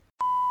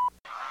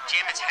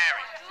Jim, it's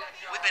Harry.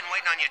 We've been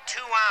waiting on you 2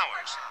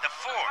 hours. The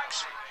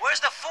forks. Where's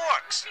the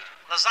forks?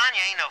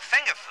 Lasagna ain't no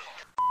finger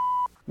food.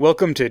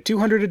 Welcome to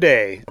 200 a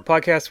Day, a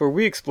podcast where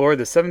we explore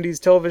the 70s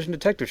television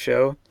detective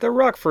show, The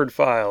Rockford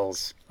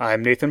Files.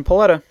 I'm Nathan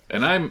Paoletta.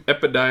 And I'm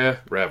Epediah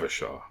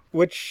Ravishaw.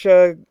 Which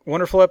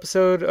wonderful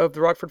episode of The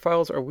Rockford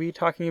Files are we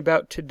talking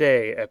about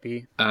today,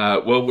 Epi?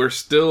 Well, we're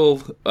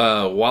still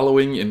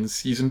wallowing in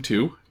Season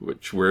 2,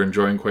 which we're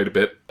enjoying quite a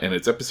bit. And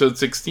it's episode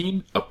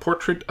 16, A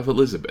Portrait of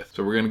Elizabeth.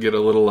 So we're going to get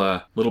a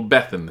little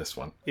Beth in this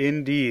one.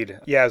 Indeed.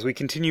 Yeah, as we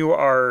continue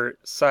our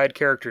side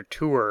character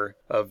tour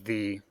of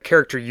the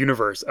character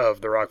universe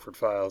of The Rockford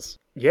Files.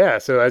 Yeah,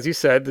 so as you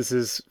said, this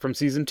is from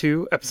Season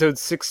 2, Episode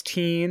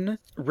 16,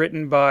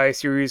 written by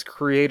series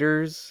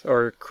creator,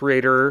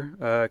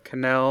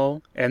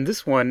 Cannell. And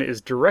this one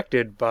is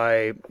directed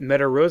by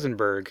Meta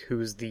Rosenberg,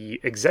 who's the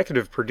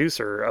executive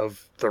producer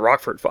of The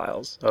Rockford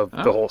Files, of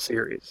the whole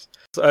series.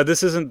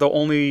 This isn't the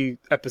only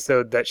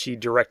episode that she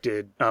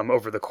directed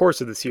over the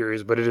course of the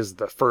series, but it is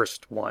the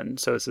first one.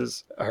 So this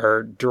is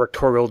her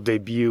directorial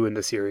debut in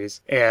the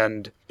series.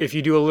 And if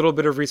you do a little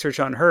bit of research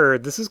on her,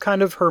 this is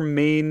kind of her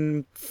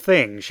main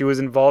thing. She was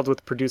involved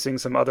with producing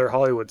some other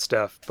Hollywood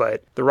stuff,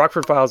 but The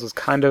Rockford Files was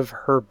kind of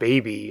her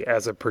baby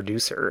as a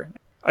producer.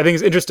 I think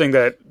it's interesting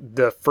that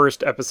the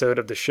first episode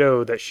of the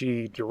show that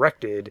she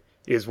directed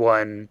is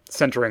one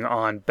centering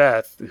on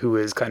Beth, who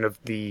is kind of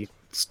the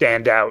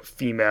standout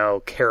female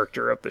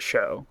character of the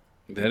show.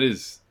 That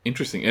is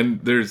interesting.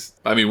 And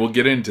we'll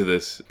get into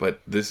this,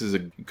 but this is a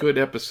good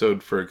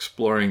episode for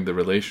exploring the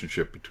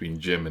relationship between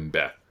Jim and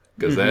Beth,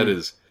 because that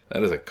is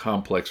a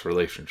complex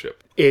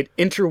relationship. It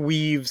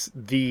interweaves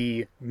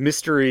the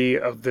mystery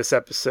of this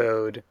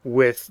episode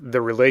with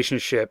the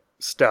relationship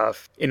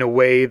stuff in a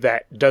way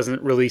that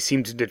doesn't really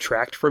seem to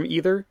detract from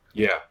either.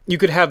 Yeah. You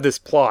could have this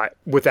plot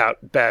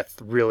without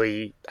Beth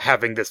really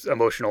having this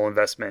emotional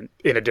investment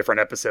in a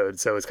different episode.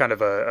 So it's kind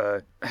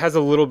of has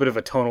a little bit of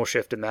a tonal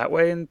shift in that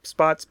way in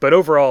spots. But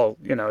overall,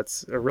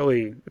 it's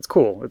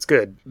cool. It's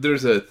good.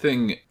 There's a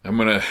thing, I'm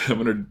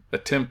gonna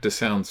attempt to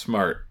sound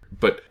smart,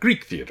 but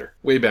Greek theater,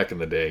 way back in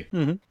the day,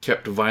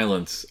 kept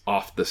violence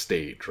off the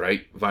stage,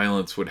 right?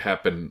 Violence would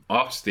happen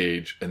off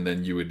stage, and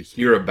then you would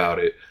hear about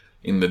it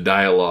in the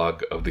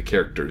dialogue of the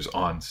characters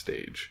on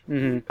stage.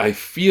 I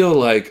feel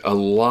like a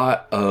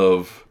lot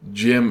of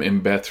Jim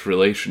and Beth's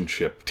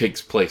relationship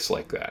takes place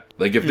like that.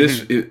 Like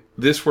if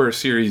this were a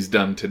series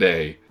done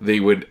today, they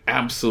would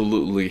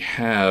absolutely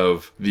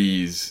have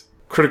these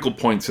critical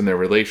points in their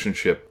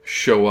relationship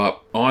show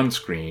up on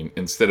screen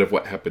instead of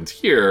what happens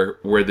here,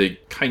 where they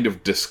kind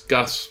of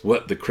discuss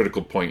what the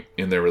critical point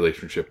in their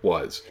relationship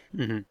was.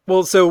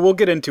 Well, so we'll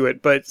get into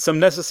it, but some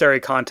necessary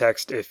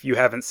context if you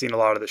haven't seen a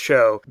lot of the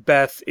show.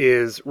 Beth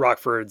is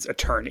Rockford's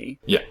attorney.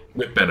 Yeah,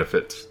 with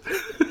benefits.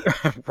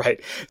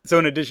 Right. So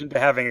in addition to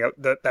having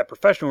that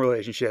professional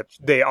relationship,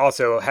 they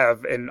also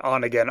have an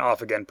on-again,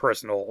 off-again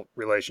personal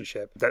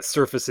relationship that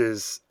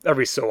surfaces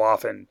every so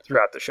often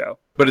throughout the show.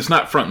 But it's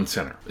not front and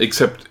center,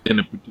 except in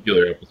a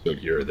particular episode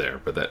here or there,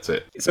 but that's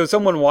it. So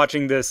someone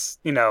watching this,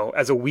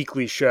 as a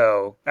weekly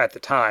show at the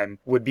time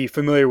would be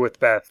familiar with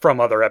Beth from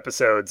other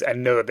episodes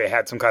and know that they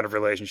had some kind of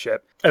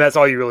relationship. And that's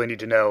all you really need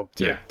to know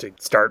to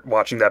start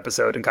watching the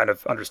episode and kind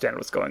of understand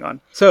what's going on.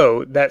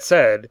 So that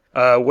said,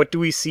 what do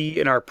we see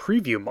in our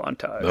preview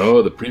montage?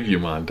 Oh, the preview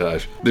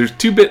montage. There's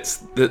 2 bits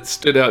that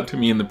stood out to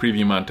me in the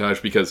preview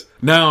montage because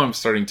now I'm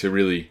starting to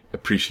really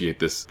appreciate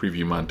this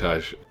preview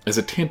montage as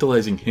a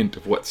tantalizing hint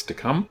of what's to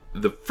come.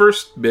 The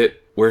first bit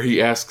where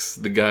he asks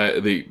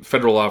the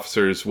federal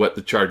officers what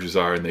the charges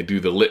are, and they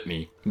do the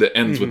litany that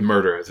ends with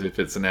murder as if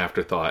it's an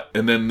afterthought.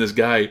 And then this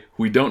guy,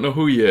 who we don't know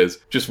who he is,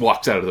 just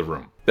walks out of the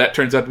room. That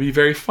turns out to be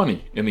very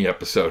funny in the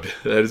episode.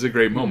 That is a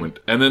great moment.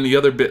 And then the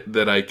other bit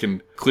that I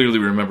can clearly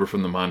remember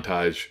from the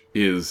montage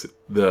is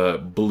the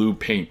blue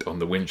paint on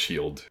the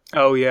windshield.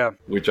 Oh, yeah.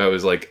 Which I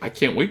was like, I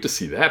can't wait to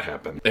see that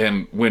happen.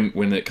 And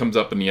when it comes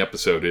up in the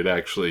episode, it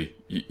actually,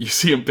 you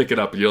see him pick it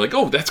up and you're like,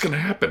 oh, that's going to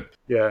happen.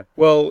 Yeah.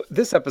 Well,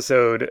 this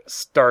episode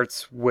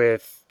starts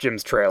with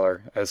Jim's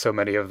trailer, as so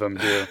many of them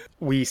do.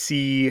 We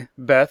see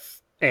Beth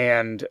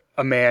and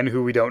a man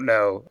who we don't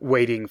know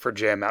waiting for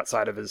Jim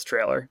outside of his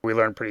trailer. We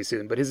learn pretty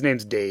soon, but his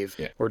name's Dave,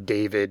 or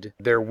David.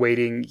 They're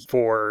waiting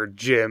for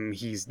Jim.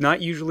 He's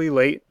not usually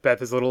late.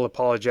 Beth is a little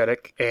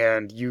apologetic,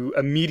 and you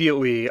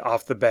immediately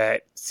off the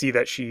bat see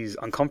that she's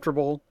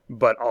uncomfortable,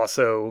 but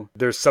also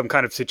there's some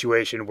kind of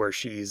situation where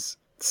she's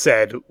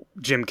said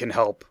Jim can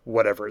help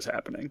whatever is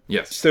happening.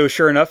 Yes. So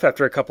sure enough,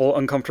 after a couple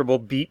uncomfortable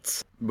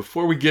beats...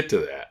 Before we get to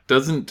that,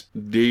 doesn't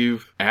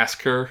Dave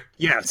ask her?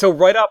 Yeah, so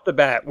right off the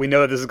bat, we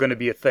know this is going to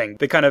be a thing.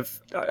 They kind of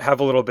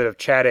have a little bit of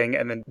chatting,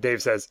 and then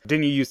Dave says,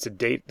 "Didn't you used to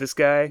date this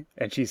guy?"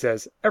 And she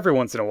says, "Every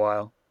once in a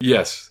while."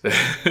 Yes.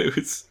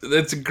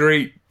 That's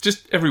great.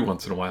 Just every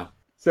once in a while.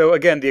 So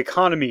again, the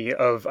economy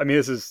of,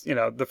 this is,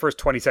 the first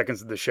 20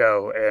 seconds of the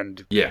show,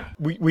 and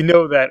we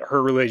know that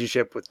her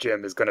relationship with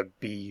Jim is going to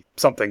be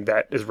something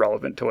that is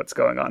relevant to what's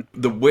going on.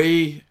 The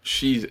way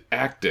she's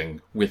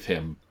acting with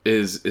him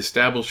is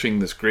establishing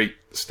this great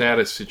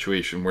status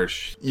situation where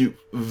you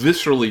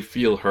viscerally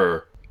feel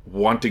her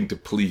wanting to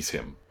please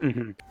him.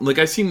 Like,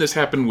 I've seen this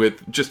happen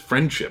with just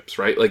friendships,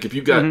 right? Like, if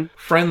you've got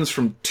friends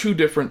from two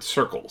different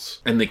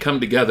circles and they come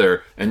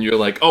together and you're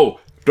like, oh,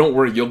 don't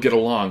worry, you'll get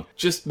along.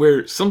 Just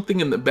where something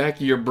in the back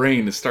of your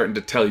brain is starting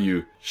to tell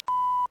you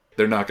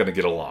they're not going to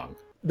get along.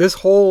 This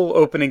whole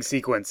opening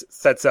sequence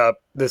sets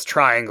up this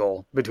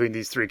triangle between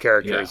these three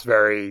characters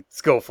very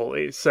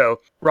skillfully.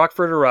 So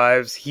Rockford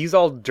arrives. He's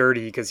all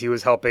dirty because he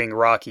was helping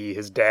Rocky,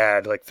 his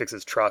dad, like fix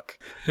his truck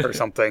or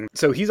something.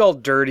 So he's all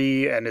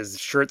dirty and his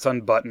shirt's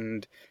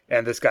unbuttoned.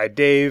 And this guy,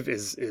 Dave,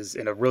 is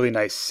in a really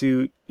nice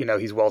suit. You know,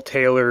 he's well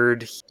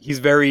tailored. He's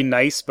very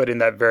nice, but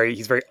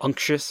he's very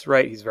unctuous,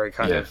 right? He's very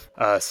kind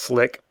of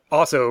slick.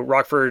 Also,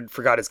 Rockford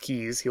forgot his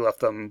keys. He left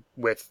them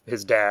with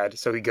his dad.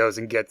 So he goes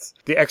and gets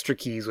the extra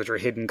keys, which are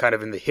hidden kind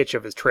of in the hitch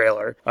of his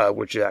trailer,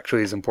 which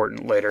actually is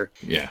important later.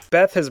 Yeah.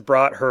 Beth has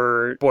brought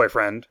her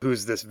boyfriend,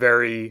 who's this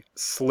very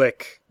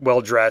slick,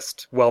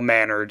 well-dressed,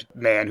 well-mannered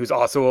man who's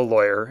also a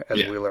lawyer, as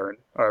we learn,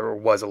 or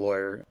was a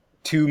lawyer,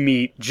 to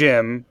meet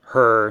Jim,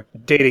 her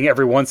dating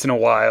every once in a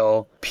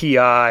while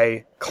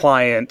PI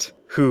client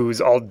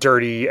who's all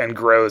dirty and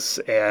gross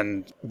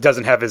and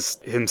doesn't have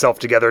himself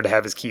together to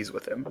have his keys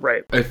with him,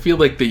 right? I feel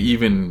like they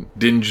even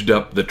dinged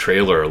up the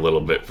trailer a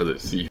little bit for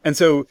this scene. And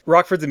so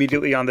Rockford's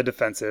immediately on the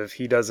defensive.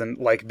 He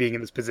doesn't like being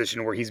in this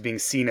position where he's being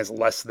seen as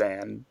less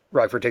than.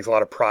 Rockford takes a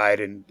lot of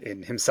pride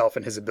in himself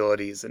and his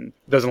abilities and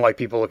doesn't like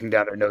people looking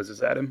down their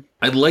noses at him.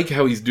 I like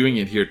how he's doing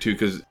it here, too,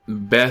 because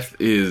Beth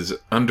is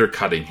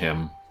undercutting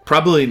him.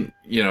 Probably,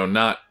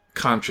 not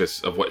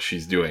conscious of what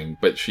she's doing,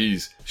 but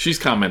she's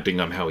commenting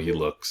on how he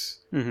looks.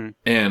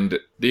 And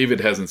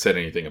David hasn't said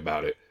anything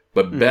about it,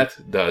 but Beth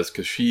does,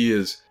 because she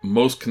is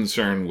most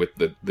concerned with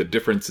the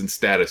difference in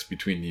status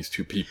between these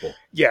two people.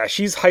 Yeah,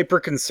 she's hyper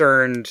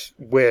concerned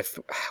with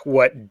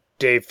what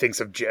Dave thinks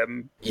of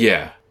Jim.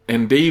 Yeah,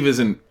 and Dave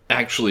isn't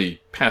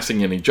actually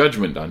passing any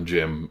judgment on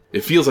Jim.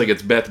 It feels like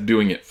it's Beth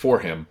doing it for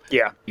him.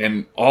 Yeah.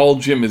 And all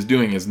Jim is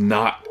doing is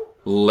not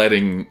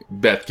letting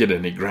Beth get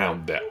any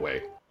ground that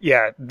way.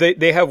 Yeah,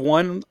 they have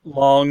one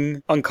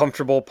long,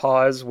 uncomfortable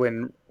pause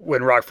when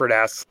Rockford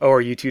asks, "Oh,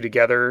 are you two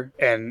together?"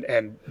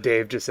 And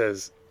Dave just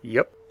says,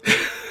 "Yep."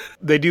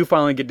 They do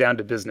finally get down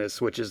to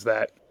business, which is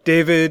that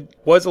David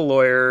was a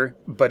lawyer,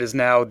 but is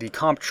now the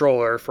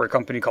comptroller for a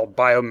company called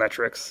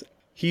Biometrics.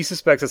 He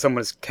suspects that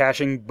someone is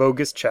cashing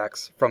bogus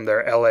checks from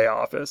their LA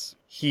office.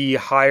 He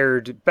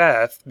hired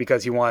Beth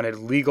because he wanted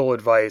legal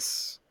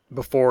advice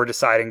before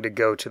deciding to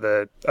go to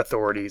the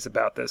authorities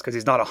about this, because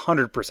he's not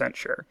 100%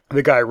 sure.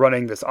 The guy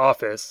running this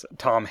office,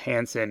 Tom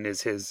Hansen,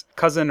 is his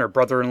cousin or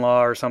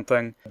brother-in-law or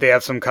something. They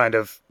have some kind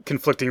of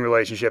conflicting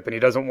relationship, and he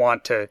doesn't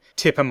want to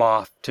tip him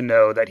off to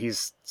know that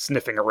he's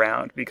sniffing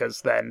around,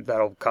 because then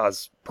that'll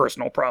cause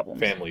personal problems.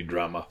 Family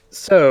drama.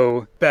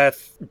 So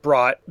Beth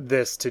brought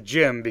this to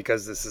Jim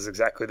because this is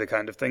exactly the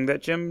kind of thing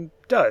that Jim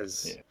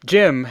does. Yeah.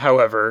 Jim,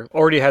 however,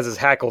 already has his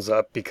hackles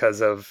up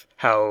because of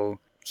how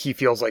he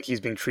feels like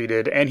he's being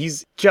treated, and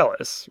he's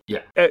jealous.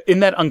 Yeah. In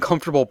that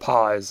uncomfortable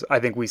pause, I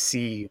think we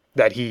see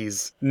that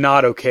he's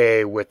not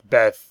okay with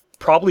Beth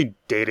probably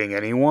dating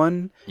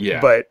anyone.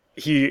 Yeah. But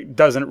he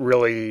doesn't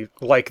really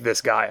like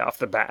this guy off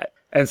the bat.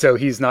 And so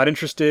he's not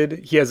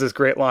interested. He has this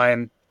great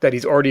line that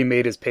he's already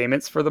made his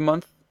payments for the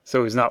month,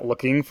 so he's not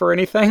looking for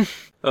anything.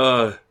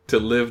 To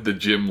live the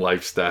Jim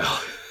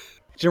lifestyle.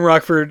 Jim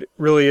Rockford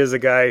really is a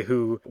guy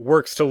who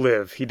works to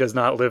live. He does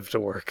not live to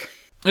work.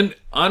 And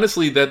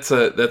honestly, that's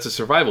a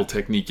survival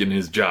technique in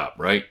his job,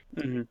 right?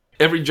 Mm-hmm.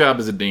 Every job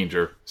is a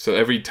danger, so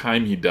every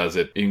time he does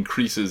it,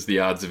 increases the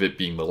odds of it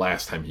being the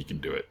last time he can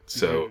do it.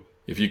 So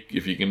if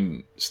you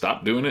can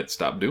stop doing it,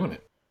 stop doing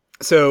it.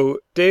 So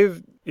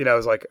Dave,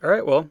 was like, all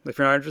right, well, if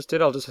you're not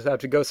interested, I'll just have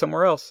to go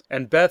somewhere else.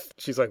 And Beth,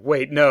 she's like,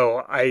 wait,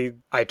 no,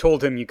 I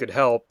told him you could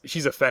help.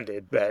 She's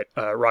offended that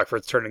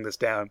Rockford's turning this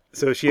down.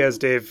 So she has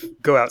Dave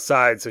go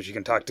outside so she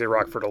can talk to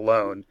Rockford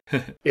alone.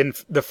 In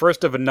the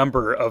first of a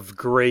number of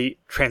great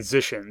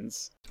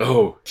transitions.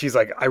 Oh. She's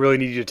like, I really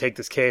need you to take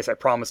this case. I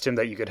promised him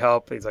that you could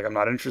help. He's like, I'm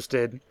not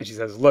interested. And she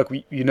says, look,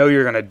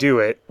 you're going to do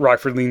it.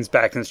 Rockford leans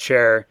back in his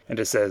chair and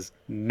just says,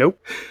 nope.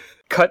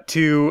 Cut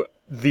to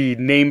the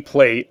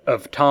nameplate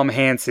of Tom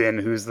Hansen,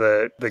 who's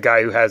the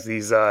guy who has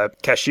these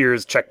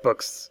cashier's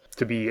checkbooks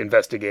to be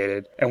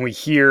investigated. And we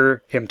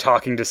hear him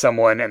talking to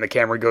someone, and the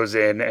camera goes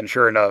in, and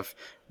sure enough,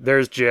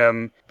 there's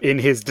Jim in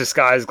his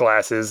disguise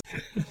glasses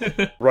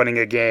running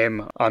a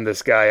game on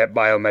this guy at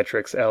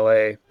Biometrics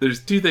LA.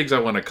 There's two things I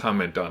want to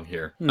comment on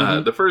here.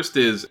 Mm-hmm. The first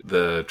is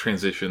the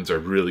transitions are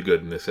really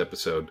good in this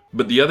episode.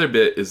 But the other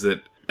bit is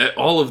that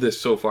all of this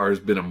so far has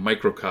been a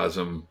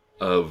microcosm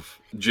of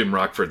Jim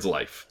Rockford's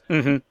life.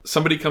 Mm-hmm.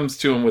 Somebody comes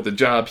to him with a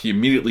job, he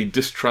immediately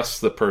distrusts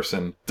the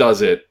person,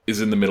 does it, is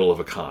in the middle of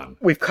a con.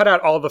 We've cut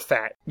out all the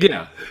fat.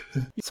 Yeah.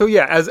 So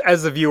yeah,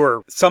 as the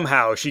viewer,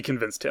 somehow she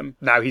convinced him.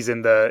 Now he's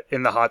in the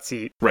hot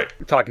seat. Right.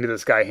 Talking to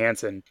this guy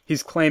Hansen.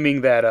 He's claiming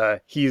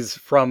that he's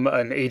from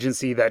an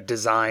agency that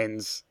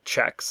designs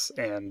checks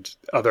and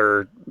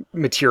other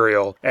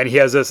material. And he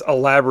has this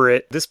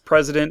elaborate, this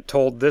president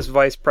told this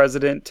vice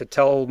president to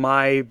tell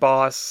my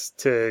boss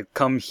to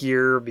come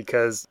here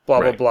because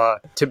blah, blah, blah,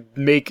 to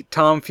make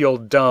Tom feel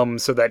dumb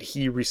so that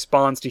he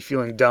responds to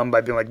feeling dumb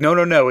by being like,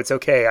 no, it's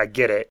okay, I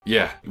get it.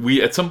 Yeah,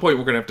 at some point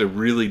we're going to have to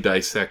really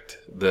dissect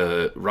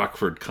the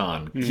Rockford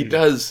Con. He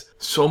does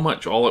so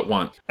much all at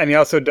once. And he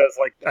also does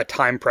like a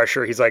time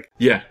pressure. He's like,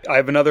 yeah, I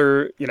have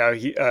another,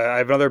 I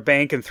have another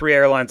bank and 3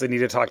 airlines I need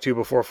to talk to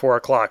before 4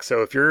 o'clock.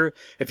 So if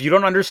you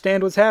don't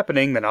understand what's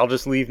happening, then I'll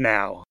just leave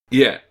now.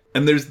 Yeah.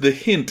 And there's the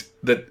hint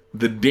that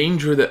the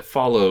danger that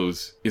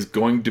follows is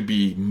going to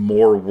be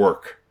more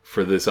work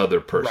for this other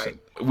person.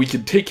 Right. We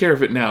could take care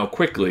of it now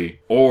quickly,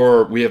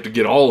 or we have to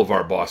get all of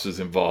our bosses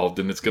involved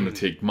and it's going to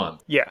take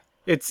months. Yeah.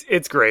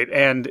 It's great,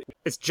 and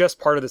it's just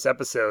part of this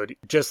episode,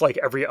 just like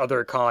every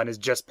other con is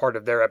just part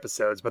of their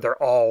episodes, but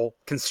they're all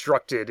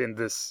constructed in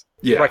this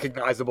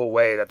recognizable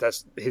way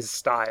that's his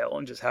style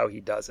and just how he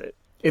does it.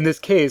 In this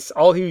case,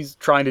 all he's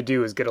trying to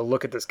do is get a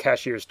look at this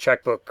cashier's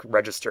checkbook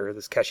register,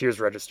 this cashier's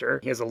register.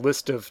 He has a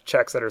list of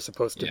checks that are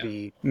supposed to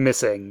be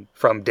missing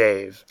from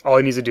Dave. All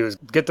he needs to do is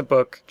get the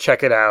book,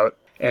 check it out,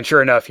 and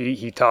sure enough,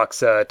 he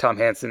talks Tom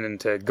Hansen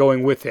into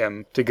going with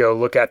him to go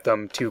look at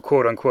them to,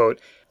 quote-unquote,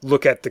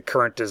 look at the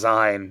current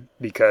design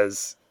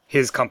because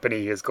his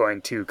company is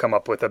going to come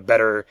up with a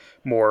better,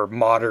 more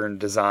modern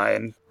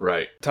design.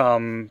 Right.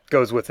 Tom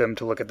goes with him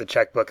to look at the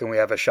checkbook, and we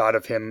have a shot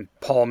of him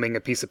palming a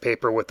piece of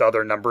paper with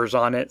other numbers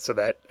on it so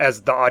that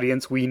as the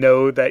audience, we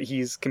know that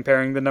he's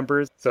comparing the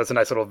numbers. So it's a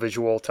nice little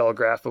visual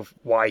telegraph of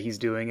why he's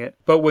doing it.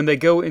 But when they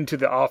go into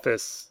the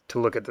office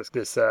to look at this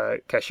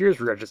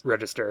cashier's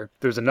register,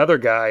 there's another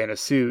guy in a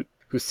suit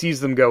who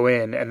sees them go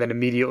in and then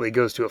immediately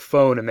goes to a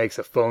phone and makes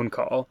a phone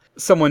call.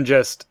 Someone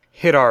just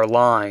hit our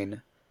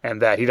line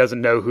and that he doesn't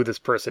know who this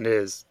person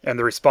is. And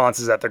the response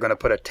is that they're going to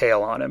put a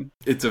tail on him.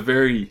 It's a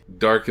very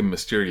dark and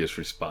mysterious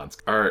response.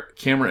 Our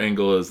camera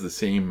angle is the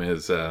same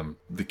as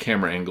the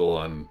camera angle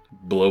on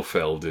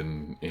Blofeld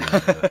in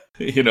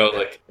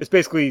like... It's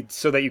basically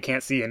so that you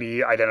can't see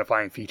any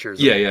identifying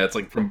features. Yeah, it's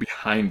like from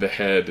behind the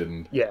head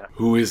and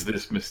who is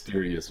this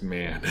mysterious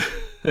man?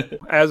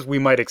 As we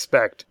might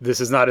expect, this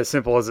is not as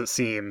simple as it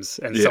seems,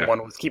 and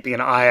someone was keeping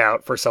an eye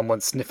out for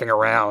someone sniffing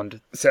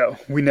around. So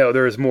we know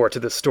there is more to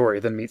this story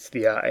than meets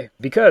the eye,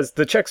 because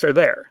the checks are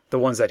there, the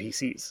ones that he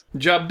sees.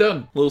 Job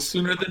done. A little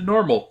sooner than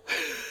normal.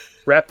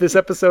 Wrap this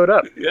episode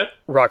up. Yeah.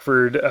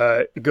 Rockford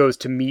goes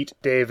to meet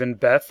Dave and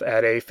Beth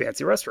at a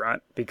fancy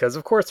restaurant, because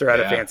of course they're at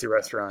a fancy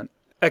restaurant.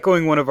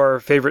 Echoing one of our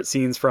favorite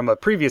scenes from a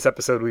previous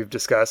episode we've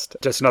discussed,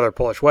 Just Another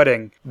Polish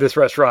Wedding, this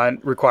restaurant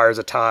requires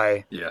a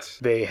tie. Yes.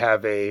 They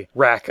have a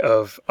rack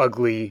of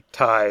ugly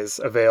ties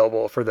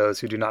available for those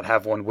who do not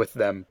have one with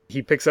them.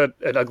 He picks up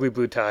an ugly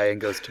blue tie and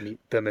goes to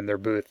meet them in their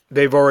booth.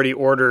 They've already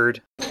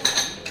ordered,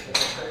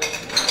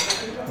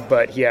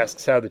 but he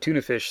asks how the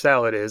tuna fish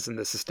salad is in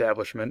this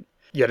establishment.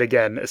 Yet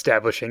again,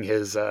 establishing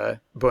his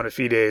bona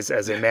fides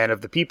as a man of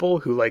the people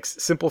who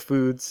likes simple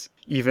foods,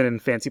 even in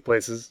fancy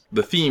places.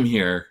 The theme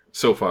here,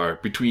 so far,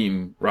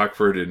 between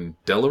Rockford and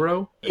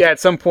Delarue? Yeah, at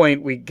some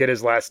point we get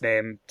his last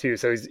name, too.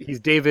 So he's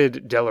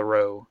David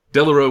Delarue.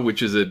 Delarue,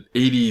 which is an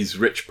 80s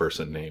rich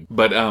person name.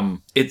 But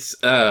it's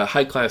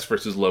high class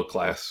versus low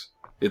class.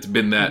 It's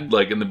been that,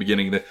 like, in the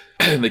beginning,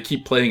 they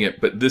keep playing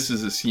it, but this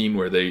is a scene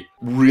where they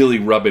really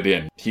rub it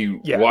in. He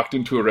walked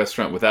into a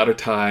restaurant without a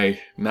tie,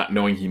 not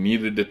knowing he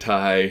needed a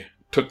tie,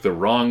 took the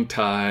wrong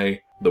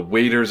tie. The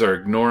waiters are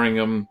ignoring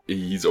him.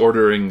 He's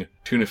ordering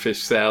tuna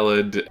fish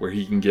salad where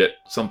he can get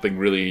something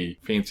really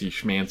fancy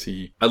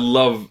schmancy. I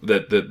love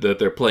that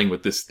they're playing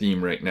with this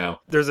theme right now.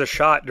 There's a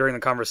shot during the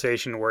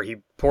conversation where he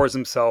pours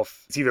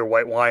himself, it's either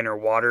white wine or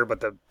water,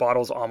 but the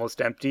bottle's almost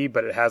empty,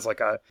 but it has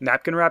like a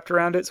napkin wrapped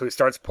around it. So he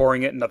starts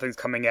pouring it and nothing's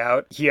coming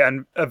out. He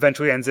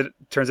eventually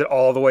turns it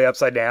all the way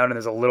upside down and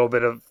there's a little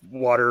bit of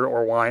water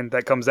or wine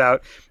that comes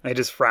out. And he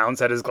just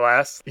frowns at his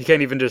glass. He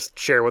can't even just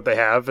share what they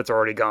have. It's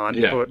already gone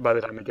by the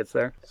time it gets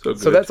there. So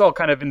that's all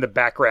kind of in the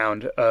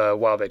background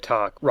while they talk.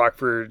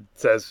 Rockford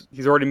says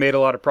he's already made a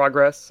lot of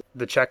progress.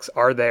 The checks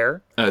are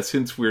there.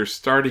 Since we're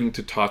starting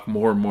to talk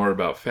more and more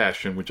about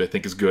fashion, which I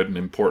think is good and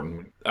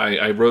important,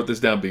 I wrote this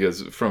down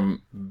because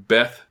from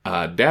Beth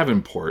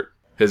Davenport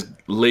has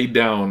laid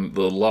down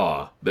the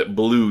law that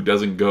blue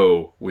doesn't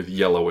go with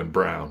yellow and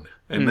brown.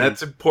 And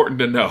that's important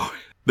to know.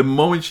 The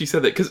moment she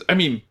said that, because, I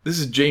mean, this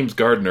is James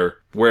Gardner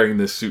wearing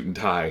this suit and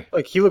tie.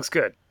 Like, he looks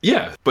good.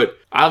 Yeah, but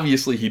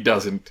obviously he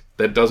doesn't.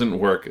 That doesn't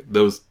work.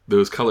 Those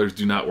colors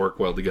do not work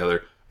well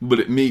together. But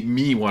it made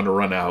me want to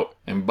run out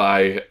and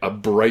buy a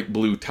bright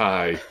blue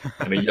tie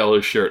and a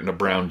yellow shirt and a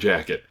brown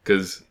jacket.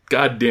 Because,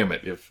 god damn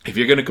it, if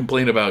you're going to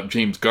complain about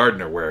James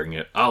Gardner wearing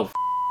it, I'll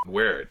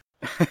wear it.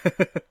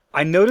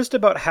 I noticed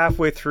about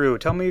halfway through,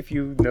 tell me if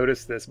you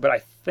noticed this, but I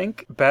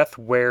think Beth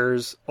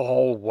wears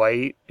all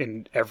white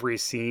in every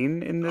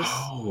scene in this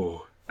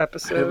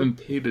episode. I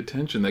haven't paid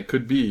attention. That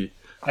could be.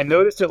 I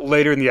noticed it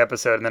later in the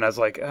episode, and then I was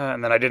like,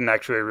 and then I didn't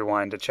actually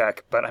rewind to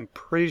check, but I'm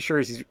pretty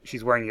sure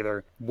she's wearing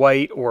either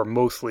white or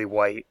mostly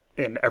white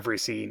in every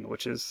scene,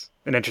 which is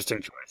an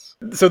interesting choice.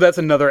 So that's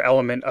another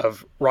element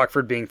of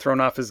Rockford being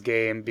thrown off his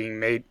game, being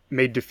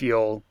made to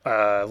feel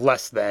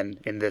less than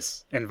in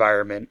this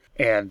environment.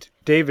 And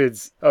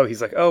David's,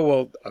 he's like, oh,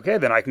 well, okay,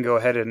 then I can go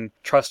ahead and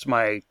trust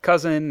my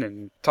cousin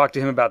and talk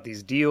to him about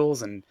these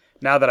deals. And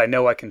now that I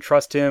know I can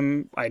trust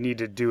him, I need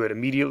to do it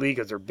immediately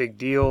because they're big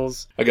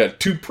deals. I got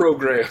 2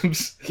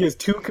 programs. He has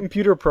 2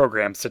 computer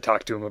programs to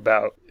talk to him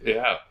about.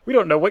 Yeah. We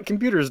don't know what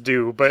computers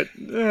do, but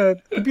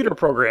computer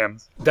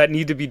programs that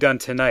need to be done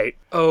tonight.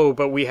 Oh,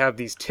 but we have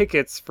these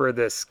tickets for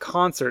this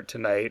concert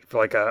tonight, for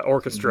like a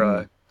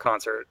orchestra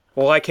concert.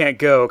 Well, I can't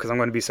go because I'm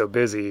going to be so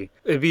busy.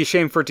 It'd be a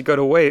shame for it to go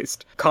to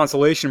waste.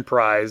 Consolation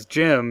prize.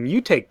 Jim,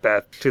 you take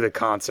Beth to the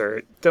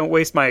concert. Don't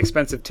waste my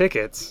expensive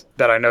tickets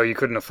that I know you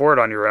couldn't afford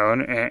on your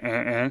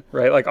own.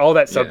 Right? Like, all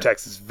that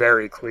subtext is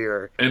very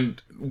clear.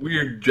 And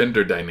weird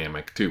gender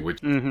dynamic, too. Which,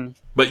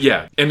 But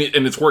yeah, and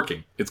it's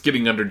working. It's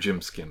getting under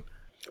Jim's skin.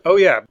 Oh,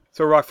 yeah.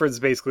 So Rockford's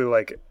basically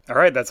like, all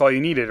right, that's all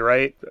you needed,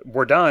 right?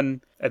 We're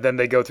done. And then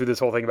they go through this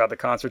whole thing about the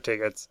concert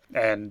tickets,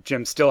 and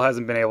Jim still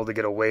hasn't been able to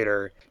get a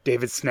waiter.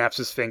 David snaps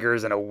his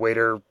fingers, and a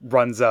waiter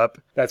runs up.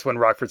 That's when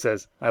Rockford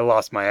says, I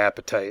lost my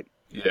appetite.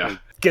 Yeah. He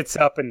gets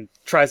up and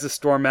tries to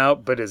storm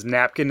out, but his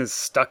napkin is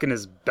stuck in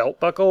his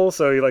belt buckle,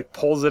 so he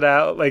pulls it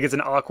out. It's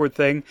an awkward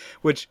thing,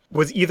 which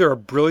was either a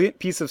brilliant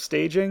piece of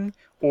staging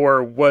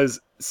or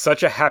was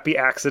such a happy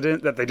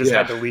accident that they just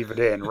had to leave it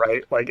in,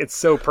 right? It's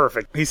so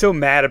perfect. He's so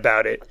mad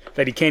about it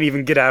that he can't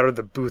even get out of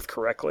the booth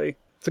correctly.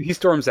 So he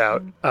storms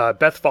out.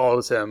 Beth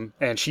follows him,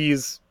 and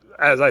she's,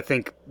 as I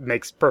think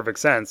makes perfect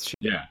sense,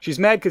 she's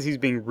mad because he's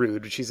being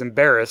rude. She's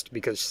embarrassed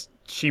because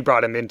she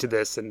brought him into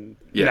this, and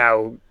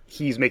now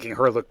he's making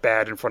her look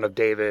bad in front of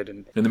David.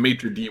 And the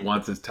maitre d'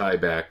 wants his tie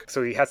back.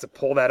 So he has to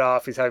pull that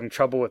off. He's having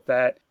trouble with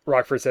that.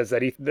 Rockford says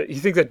that he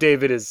thinks that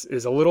David is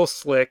a little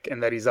slick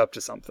and that he's up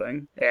to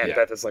something. And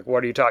Beth is like,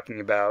 what are you talking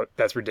about?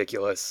 That's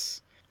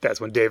ridiculous. That's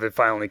when David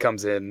finally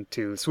comes in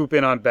to swoop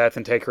in on Beth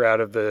and take her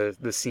out of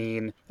the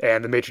scene.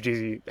 And the maitre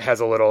d' has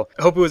a little,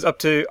 I hope it was up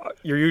to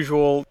your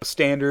usual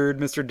standard,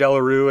 Mr.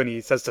 Delarue. And he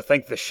says to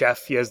thank the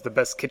chef. He has the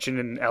best kitchen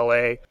in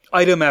L.A.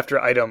 Item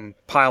after item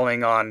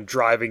piling on,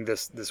 driving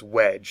this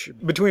wedge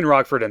between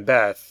Rockford and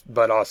Beth,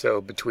 but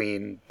also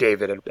between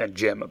David and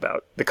Jim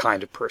about the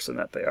kind of person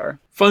that they are.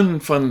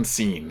 Fun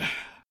scene.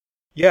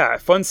 Yeah,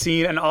 fun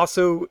scene. And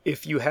also,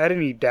 if you had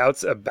any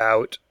doubts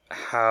about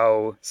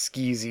how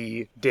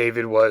skeezy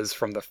David was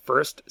from the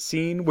first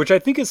scene, which I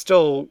think is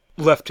still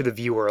left to the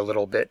viewer a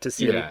little bit to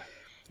see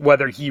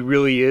whether he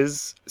really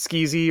is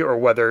skeezy or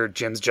whether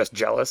Jim's just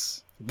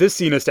jealous. This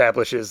scene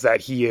establishes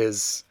that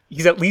he's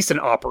at least an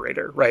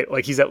operator, right?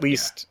 He's at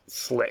least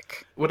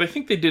slick. What I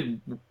think they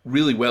did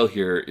really well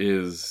here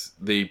is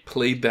they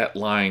played that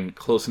line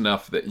close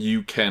enough that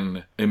you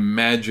can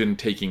imagine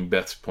taking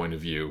Beth's point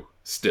of view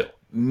still.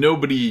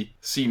 Nobody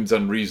seems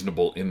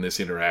unreasonable in this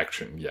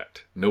interaction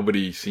yet.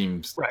 Nobody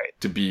seems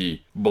to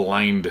be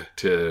blind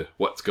to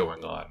what's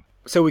going on.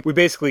 So we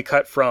basically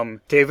cut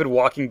from David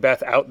walking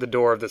Beth out the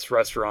door of this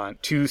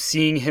restaurant to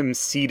seeing him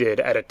seated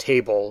at a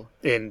table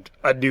in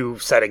a new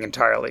setting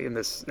entirely in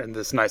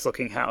this nice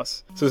looking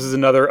house. So this is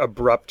another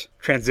abrupt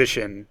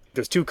transition.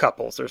 There's 2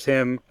 couples. There's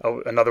him,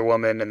 another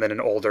woman, and then an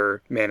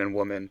older man and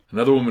woman.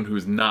 Another woman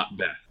who's not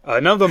Beth.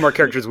 None of them are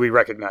characters we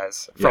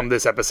recognize from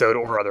this episode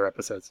or other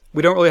episodes.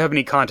 We don't really have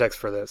any context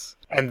for this.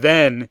 And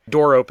then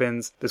door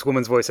opens. This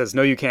woman's voice says,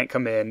 no, you can't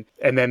come in.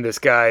 And then this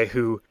guy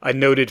who I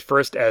noted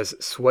first as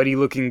sweaty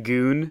looking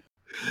goon,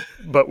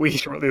 but we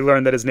shortly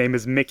learn that his name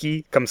is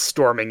Mickey, comes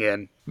storming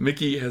in.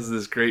 Mickey has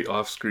this great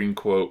off-screen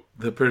quote.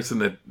 The person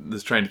that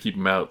is trying to keep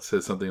him out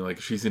says something like,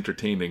 she's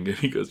entertaining. And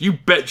he goes, you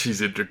bet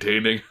she's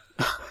entertaining.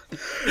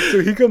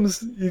 So he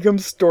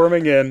comes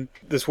storming in.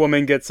 This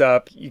woman gets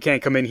up. You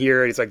can't come in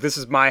here. He's like, this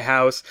is my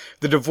house.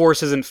 The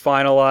divorce isn't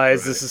finalized.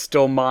 Right. This is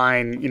still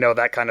mine.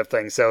 That kind of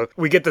thing. So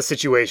we get the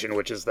situation,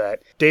 which is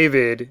that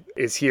David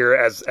is here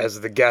as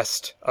the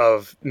guest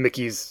of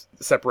Mickey's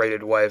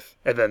separated wife,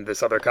 and then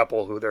this other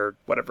couple who they're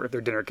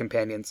dinner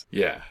companions.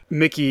 Yeah.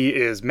 Mickey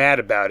is mad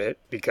about it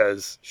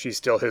because she's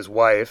still his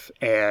wife,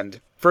 and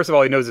first of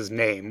all, he knows his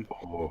name.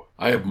 Oh,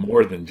 I have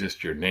more than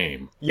just your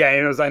name. Yeah, he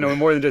knows I know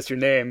more than just your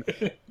name.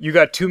 You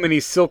got too many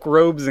silk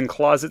robes in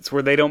closets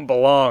where they don't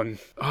belong.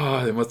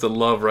 Oh, they must have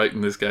loved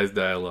writing this guy's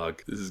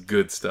dialogue. This is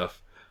good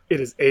stuff. It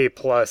is A+.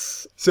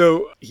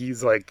 So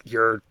he's like,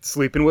 you're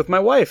sleeping with my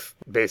wife,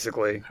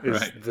 basically,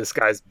 is this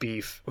guy's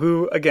beef.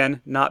 Who,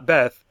 again, not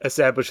Beth,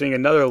 establishing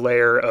another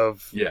layer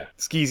of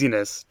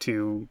skeeziness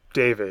to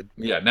David.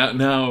 Yeah,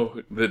 now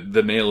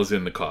the nail is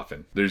in the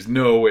coffin. There's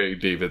no way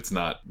David's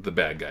not the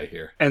bad guy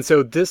here. And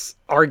so this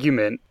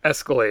argument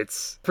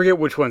escalates. Forget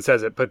which one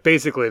says it, but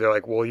basically they're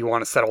like, well, you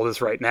want to settle this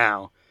right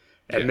now.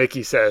 And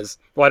Mickey says,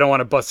 well, I don't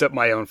want to bust up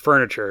my own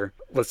furniture.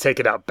 Let's take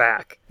it out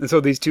back. And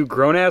so these 2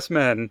 grown-ass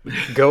men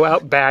go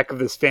out back of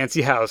this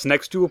fancy house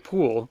next to a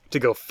pool to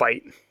go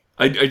fight.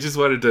 I just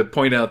wanted to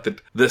point out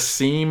that the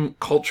same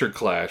culture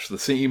clash, the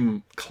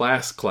same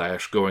class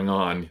clash going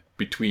on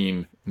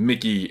between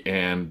Mickey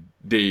and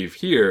Dave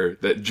here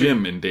that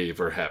Jim and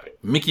Dave are having.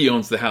 Mickey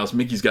owns the house.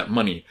 Mickey's got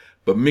money.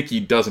 but Mickey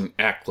doesn't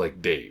act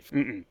like Dave.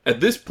 Mm-mm. At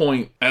this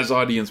point, as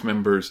audience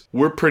members,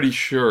 we're pretty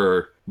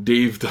sure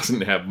Dave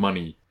doesn't have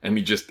money and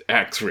he just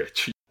acts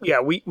rich. Yeah,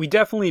 we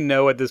definitely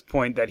know at this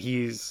point that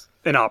he's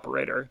an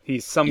operator.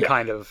 He's some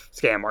kind of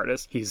scam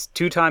artist. He's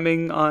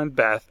two-timing on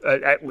Beth,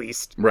 at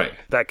least. Right.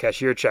 That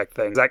cashier check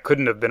thing. That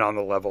couldn't have been on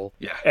the level.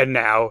 Yeah. And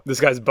now this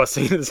guy's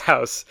busting in his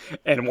house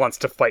and wants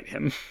to fight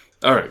him.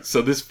 All right,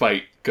 so this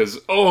fight,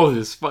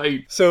 this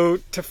fight. So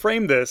to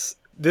frame this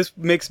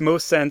makes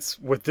most sense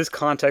with this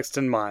context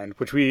in mind,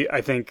 which we, I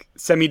think,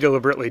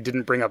 semi-deliberately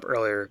didn't bring up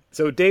earlier.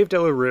 So Dave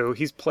Delarue,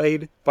 he's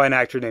played by an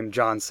actor named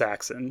John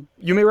Saxon.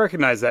 You may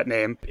recognize that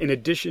name. In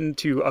addition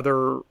to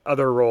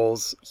other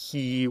roles,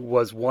 he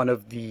was one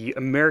of the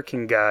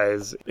American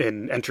guys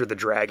in Enter the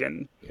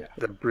Dragon,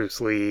 the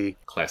Bruce Lee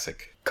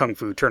classic Kung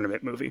Fu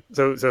tournament movie.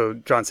 So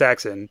John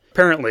Saxon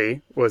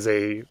apparently was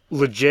a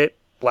legit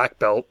black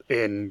belt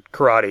in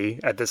karate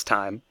at this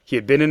time. He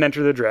had been in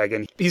Enter the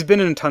Dragon. He's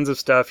been in tons of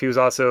stuff. He was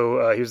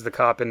also, he was the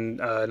cop in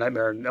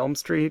Nightmare on Elm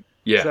Street.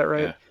 Yeah. Is that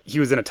right? Yeah. He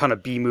was in a ton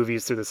of B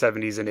movies through the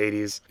 70s and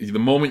 80s. The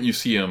moment you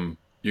see him,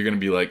 you're going to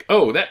be like,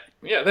 oh, that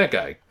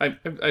guy.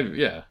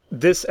 Yeah.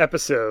 This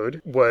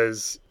episode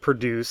was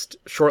produced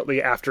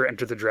shortly after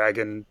Enter the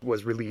Dragon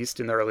was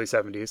released in the early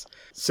 70s.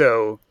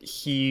 So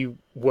he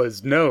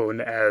was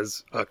known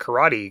as a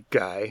karate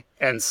guy.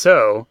 And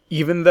so,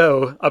 even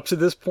though up to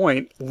this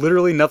point,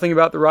 literally nothing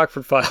about the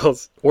Rockford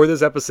Files or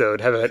this episode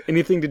have had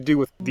anything to do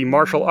with the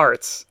martial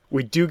arts,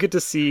 we do get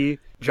to see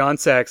John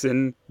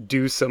Saxon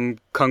do some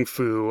kung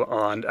fu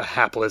on a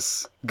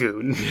hapless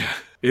goon. Yeah.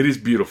 It is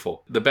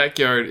beautiful. The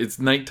backyard, it's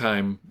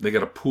nighttime. They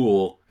got a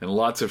pool and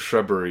lots of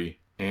shrubbery.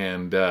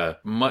 And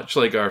much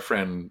like our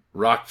friend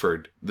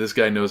Rockford, this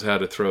guy knows how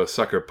to throw a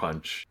sucker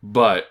punch,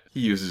 but he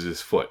uses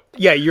his foot.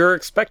 Yeah, you're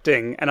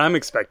expecting, and I'm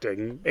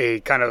expecting, a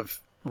kind of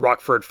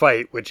Rockford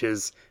fight, which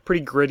is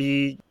pretty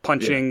gritty,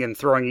 punching and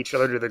throwing each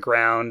other to the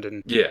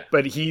ground.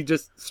 But he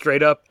just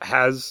straight up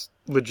has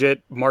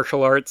legit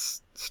martial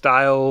arts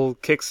style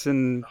kicks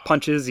and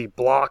punches. He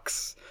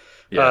blocks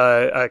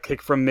a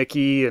kick from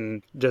Mickey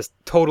and just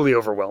totally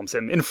overwhelms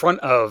him in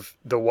front of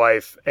the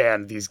wife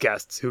and these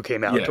guests who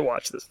came out to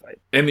watch this fight.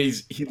 And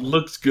he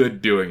looks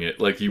good doing it.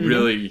 Like, he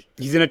really...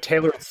 He's in a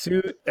tailored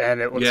suit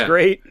and it looks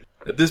great.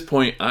 At this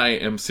point, I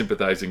am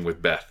sympathizing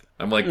with Beth.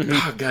 I'm like,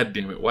 oh, God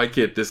damn it. Why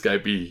can't this guy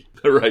be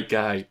the right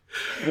guy?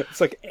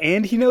 It's like,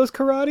 and he knows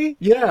karate?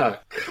 Yeah,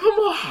 come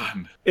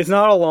on. It's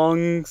not a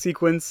long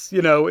sequence,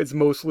 it's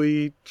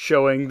mostly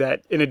showing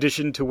that in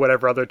addition to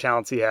whatever other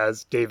talents he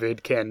has,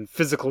 David can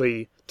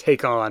physically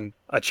take on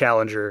a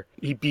challenger.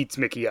 He beats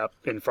Mickey up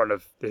in front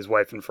of his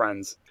wife and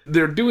friends.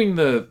 They're doing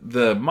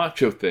the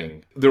macho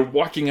thing. They're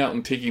walking out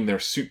and taking their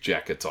suit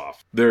jackets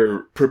off. They're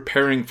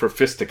preparing for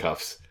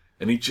fisticuffs.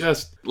 And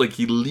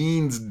he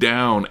leans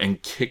down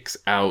and kicks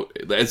out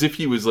as if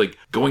he was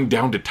going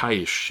down to tie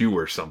his shoe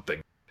or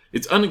something.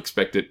 It's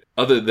unexpected,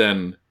 other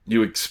than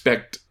you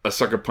expect a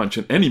sucker punch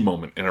at any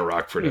moment in a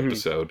Rockford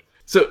episode.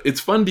 So it's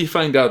fun to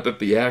find out that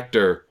the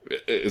actor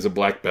is a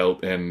black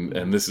belt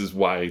and this is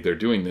why they're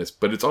doing this.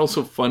 But it's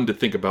also fun to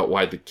think about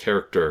why the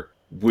character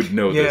would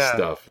know this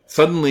stuff.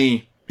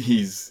 Suddenly,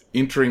 he's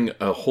entering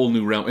a whole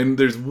new realm. And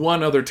there's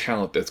one other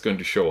talent that's going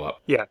to show up.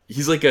 Yeah.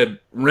 He's like a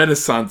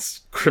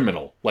Renaissance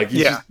criminal.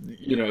 He's just,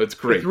 it's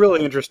great. It's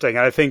really interesting.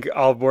 I think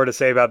I'll have more to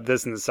say about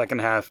this in the second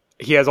half.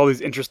 He has all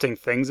these interesting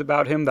things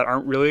about him that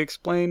aren't really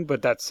explained,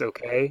 but that's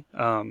okay.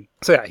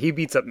 He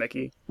beats up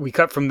Mickey. We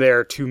cut from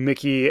there to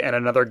Mickey and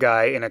another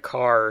guy in a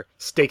car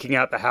staking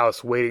out the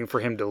house waiting for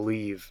him to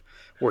leave,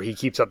 where he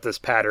keeps up this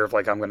patter of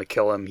I'm going to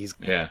kill him. He's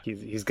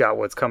got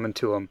what's coming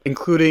to him,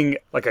 including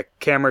a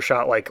camera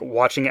shot,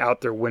 watching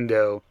out their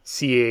window,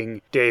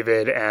 seeing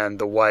David and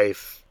the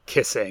wife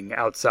kissing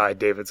outside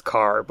David's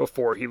car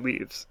before he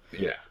leaves.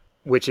 Yeah.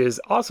 Which is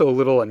also a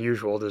little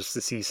unusual just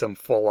to see some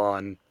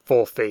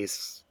full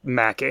face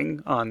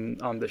macking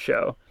on the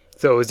show.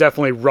 So it was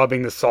definitely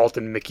rubbing the salt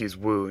in Mickey's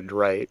wound,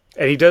 right?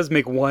 And he does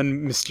make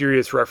one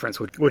mysterious reference,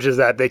 which is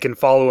that they can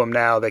follow him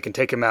now. They can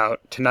take him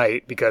out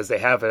tonight because they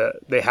have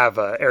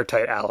a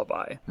airtight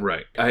alibi.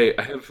 Right. I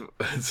have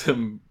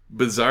some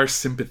bizarre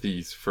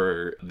sympathies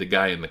for the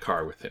guy in the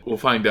car with him. We'll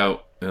find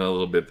out in a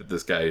little bit that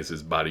this guy is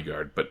his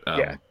bodyguard, but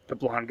the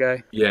blonde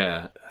guy.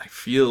 Yeah, I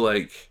feel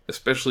like,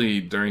 especially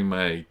during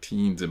my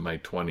teens and my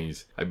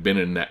 20s, I've been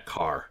in that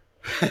car.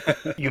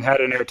 You had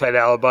an airtight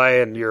alibi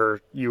and you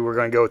were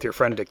going to go with your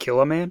friend to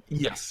kill a man?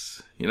 Yes.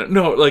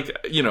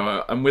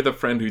 I'm with a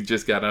friend who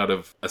just got out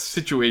of a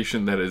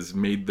situation that has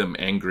made them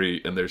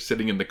angry, and they're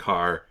sitting in the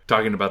car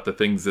talking about the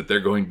things that they're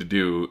going to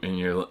do, and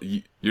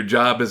your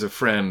job as a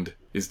friend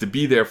is to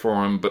be there for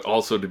them, but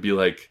also to be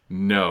like,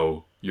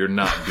 no, you're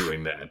not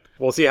doing that.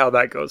 We'll see how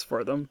that goes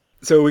for them.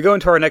 So we go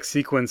into our next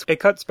sequence.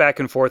 It cuts back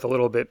and forth a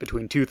little bit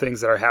between two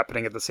things that are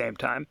happening at the same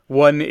time.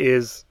 One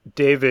is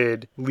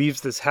David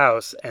leaves this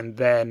house and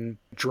then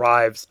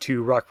drives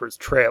to Rockford's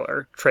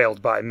trailer,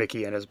 trailed by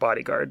Mickey and his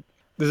bodyguard.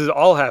 This is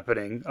all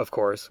happening, of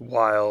course,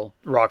 while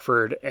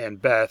Rockford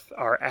and Beth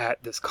are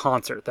at this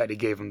concert that he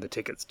gave them the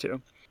tickets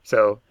to.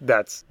 So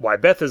that's why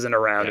Beth isn't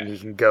around and he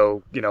can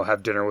go,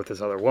 have dinner with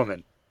this other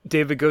woman.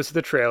 David goes to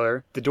the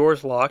trailer. The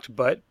door's locked,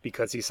 but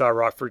because he saw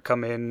Rockford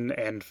come in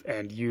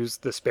and use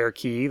the spare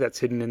key that's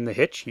hidden in the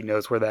hitch, he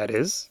knows where that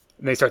is.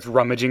 And they start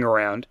rummaging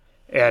around.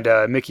 And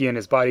Mickey and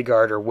his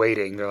bodyguard are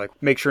waiting. They're like,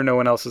 make sure no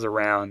one else is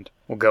around.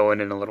 We'll go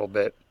in a little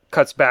bit.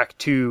 Cuts back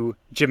to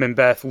Jim and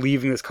Beth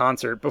leaving this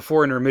concert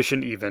before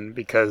intermission even,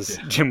 because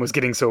Jim was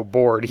getting so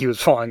bored he was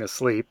falling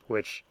asleep,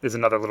 which is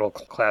another little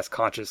class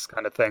conscious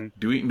kind of thing.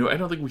 Do we? No, I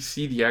don't think we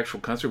see the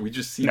actual concert. We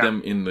just see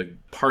them in the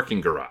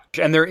parking garage.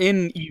 And they're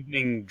in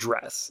evening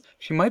dress.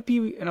 She might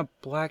be in a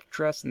black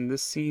dress in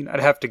this scene. I'd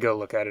have to go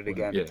look at it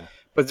again. Yeah.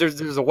 But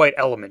there's a white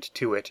element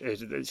to it.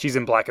 She's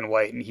in black and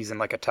white, and he's in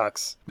like a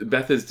tux.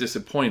 Beth is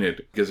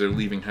disappointed because they're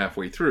leaving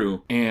halfway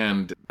through,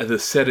 and the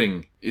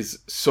setting is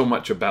so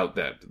much about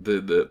that.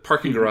 The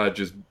parking garage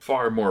is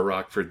far more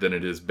Rockford than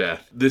it is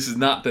Beth. This is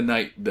not the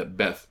night that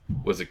Beth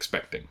was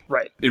expecting.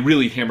 Right. It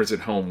really hammers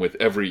it home with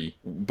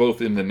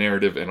both in the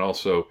narrative and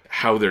also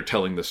how they're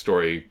telling the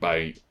story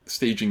by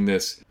staging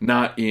this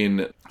not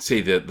in,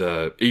 say,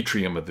 the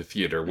atrium of the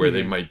theater where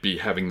they might be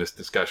having this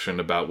discussion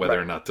about whether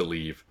or not to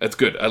leave. That's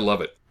good. I love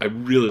it. I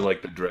really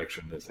like the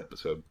direction of this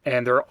episode.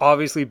 And they're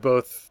obviously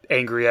both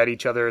angry at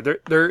each other.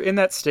 They're in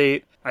that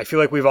state. I feel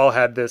like we've all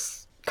had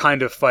this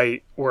kind of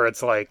fight where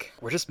it's like,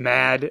 we're just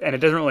mad and it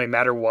doesn't really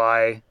matter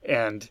why.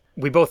 And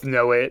we both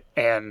know it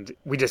and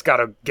we just got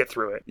to get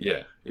through it.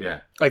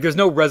 Yeah. Like there's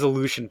no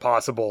resolution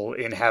possible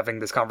in having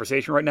this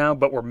conversation right now,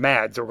 but we're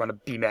mad, so we're going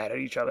to be mad at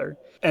each other.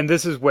 And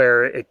this is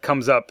where it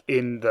comes up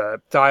in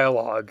the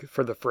dialogue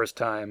for the first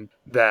time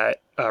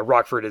that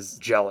Rockford is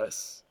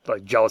jealous.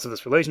 Like jealous of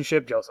this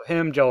relationship, jealous of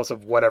him, jealous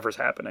of whatever's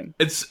happening.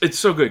 It's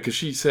so good because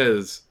she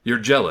says, "You're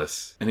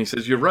jealous," and he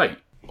says, "You're right."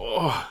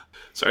 Oh,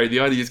 sorry, the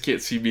audience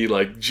can't see me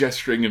like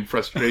gesturing in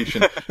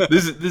frustration.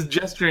 This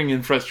gesturing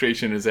in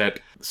frustration is that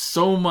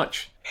so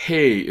much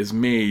hay is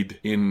made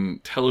in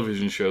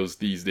television shows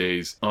these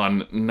days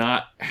on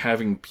not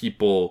having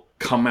people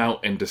come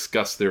out and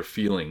discuss their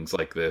feelings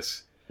like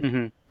this.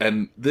 Mm-hmm.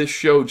 And this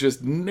show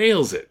just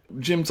nails it.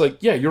 Jim's like,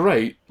 yeah, you're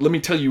right. Let me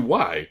tell you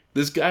why.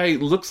 This guy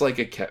looks like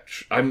a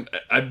catch.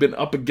 I've been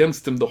up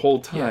against him the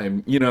whole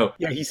time, Yeah,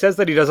 he says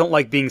that he doesn't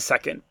like being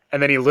second.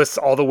 And then he lists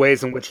all the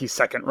ways in which he's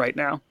second right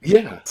now.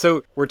 Yeah.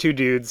 So we're two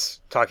dudes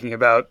talking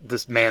about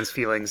this man's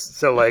feelings.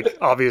 So,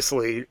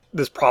 obviously,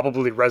 this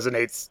probably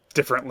resonates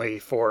differently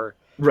for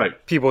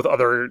people with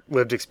other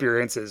lived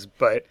experiences.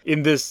 But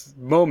in this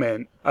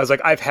moment, I was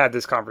like, I've had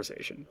this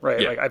conversation, right?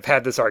 Yeah. Like, I've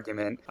had this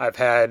argument. I've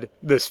had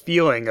this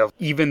feeling of,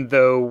 even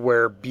though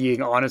we're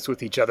being honest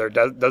with each other,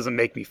 doesn't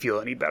make me feel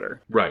any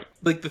better. Right.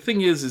 Like, the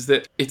thing is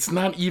that it's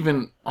not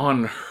even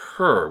on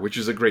her, which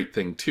is a great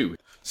thing, too.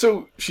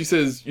 So she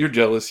says, you're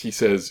jealous. He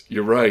says,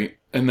 you're right.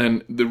 And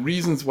then the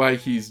reasons why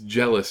he's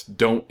jealous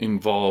don't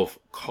involve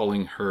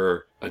calling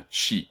her a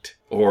cheat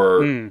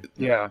or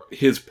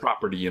his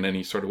property in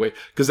any sort of way.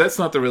 Because that's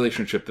not the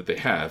relationship that they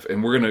have.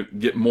 And we're going to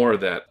get more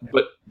of that.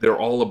 But they're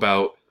all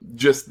about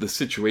just the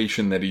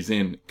situation that he's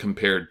in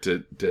compared to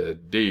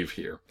Dave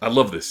here. I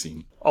love this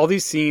scene. All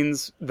these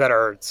scenes that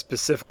are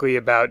specifically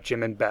about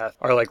Jim and Beth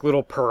are like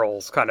little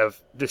pearls kind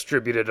of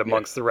distributed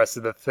amongst the rest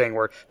of the thing,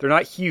 where they're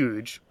not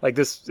huge. Like,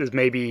 this is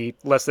maybe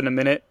less than a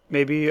minute,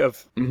 maybe,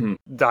 of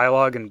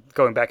dialogue and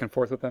going back and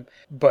forth with them.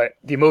 But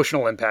the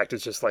emotional impact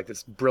is just like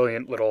this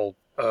brilliant little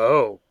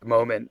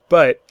moment.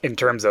 But in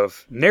terms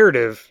of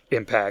narrative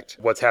impact,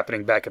 what's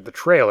happening back at the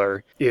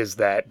trailer is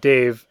that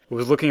Dave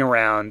was looking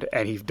around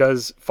and he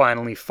does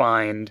finally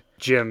find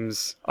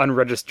Jim's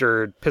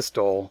unregistered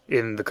pistol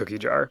in the cookie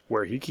jar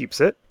where he keeps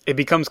it. It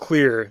becomes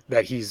clear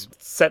that he's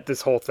set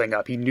this whole thing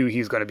up. He knew he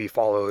was going to be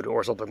followed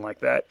or something like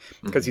that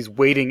because he's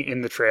waiting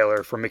in the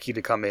trailer for Mickey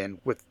to come in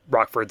with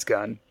Rockford's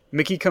gun.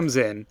 Mickey comes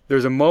in.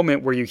 There's a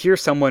moment where you hear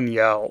someone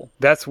yell.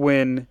 That's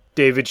when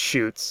David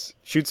shoots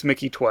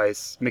Mickey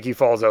twice. Mickey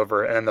falls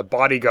over, and then the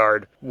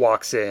bodyguard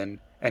walks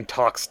in and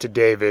talks to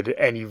David,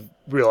 and you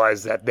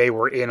realize that they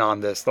were in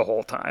on this the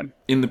whole time.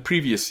 In the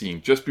previous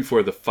scene, just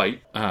before the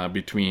fight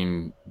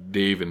between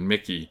Dave and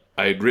Mickey,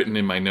 I had written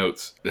in my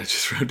notes, I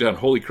just wrote down,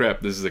 holy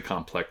crap, this is a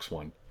complex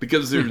one.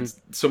 Because there's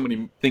so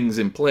many things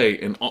in play,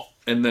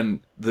 and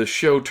then the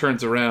show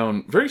turns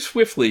around very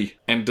swiftly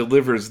and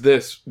delivers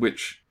this,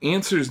 which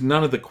answers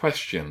none of the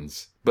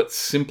questions, but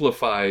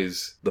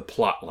simplifies the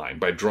plot line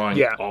by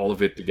drawing all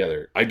of it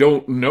together. I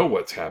don't know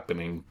what's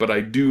happening, but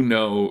I do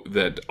know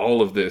that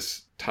all of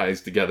this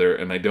ties together,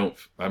 and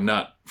I'm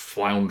not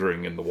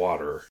floundering in the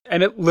water.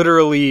 And it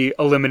literally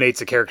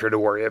eliminates a character to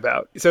worry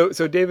about. So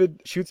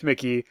David shoots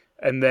Mickey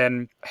and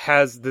then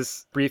has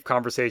this brief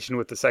conversation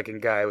with the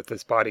second guy, with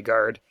this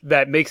bodyguard,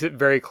 that makes it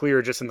very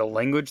clear just in the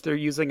language they're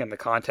using and the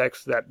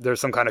context that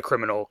there's some kind of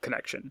criminal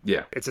connection.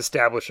 Yeah. It's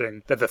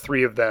establishing that the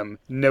three of them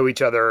know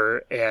each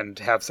other and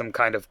have some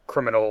kind of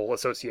criminal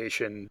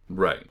association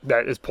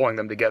that is pulling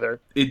them together.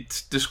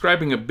 It's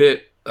describing a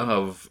bit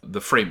of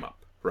the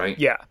frame-up. right?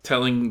 Yeah.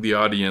 Telling the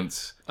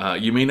audience,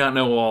 you may not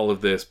know all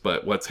of this,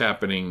 but what's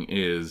happening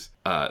is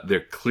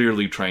they're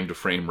clearly trying to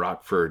frame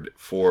Rockford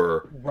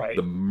for Right.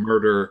 the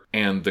murder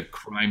and the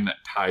crime that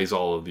ties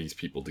all of these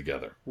people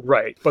together.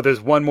 Right. But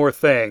there's one more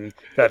thing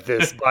that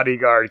this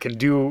bodyguard can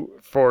do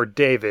for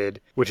David,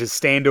 which is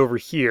stand over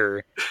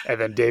here, and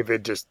then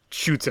David just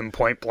shoots him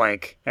point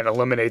blank and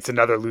eliminates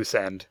another loose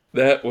end.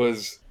 That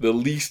was the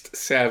least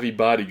savvy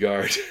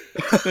bodyguard.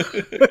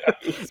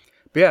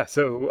 But yeah,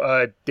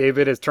 so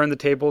David has turned the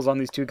tables on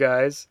these two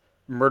guys,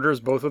 murders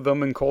both of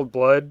them in cold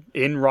blood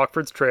in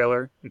Rockford's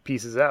trailer, and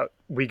pieces out.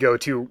 We go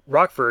to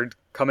Rockford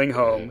coming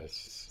home,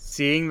 Yes.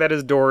 seeing that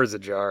his door is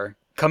ajar,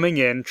 coming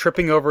in,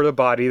 tripping over the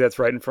body that's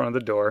right in front of the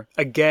door,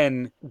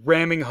 again,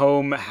 ramming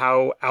home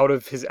how out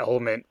of his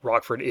element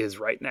Rockford is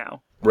right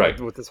now. Right.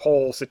 With this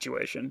whole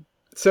situation.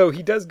 So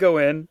he does go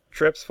in,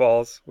 trips,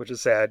 falls, which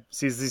is sad,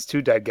 sees these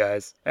two dead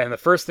guys, and the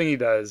first thing he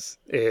does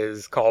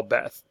is call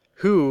Beth,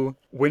 who,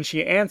 when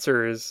she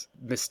answers,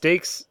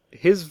 mistakes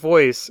his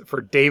voice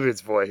for David's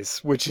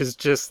voice, which is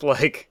just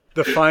like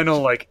the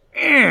final, like,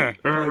 eh.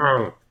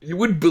 You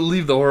wouldn't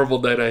believe the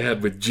horrible night I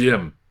had with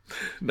Jim.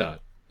 No,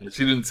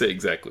 she didn't say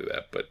exactly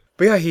that, but...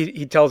 But yeah,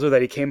 he tells her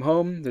that he came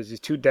home, there's these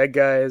two dead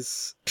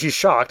guys. She's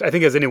shocked, I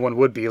think as anyone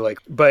would be, like,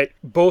 but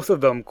both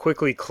of them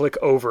quickly click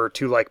over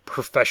to, like,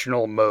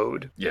 professional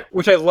mode. Yeah.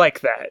 Which I like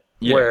that.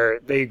 Yeah. Where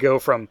they go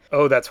from,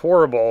 oh, that's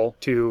horrible,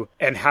 to,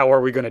 and how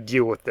are we going to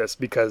deal with this?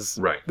 Because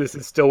Right. this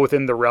is still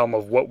within the realm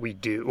of what we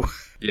do.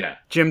 Yeah.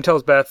 Jim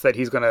tells Beth that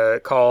he's going to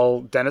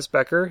call Dennis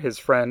Becker, his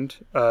friend,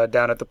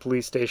 down at the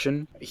police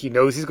station. He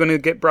knows he's going to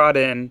get brought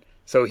in,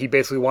 so he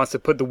basically wants to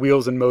put the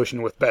wheels in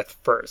motion with Beth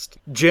first.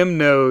 Jim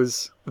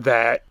knows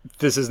that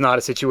this is not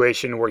a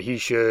situation where he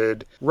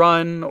should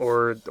run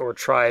or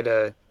try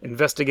to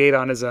investigate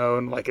on his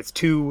own. Like, it's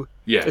too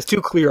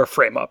clear a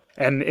frame up.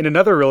 And in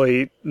another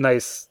really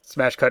nice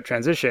smash cut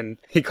transition,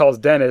 he calls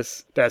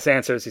Dennis. Dennis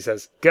answers. He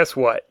says, "Guess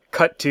what?"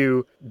 Cut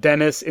to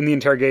Dennis in the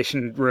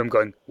interrogation room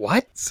going,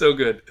 "What?" So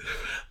good.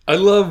 I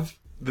love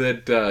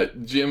that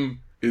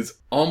Jim is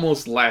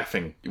almost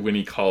laughing when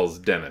he calls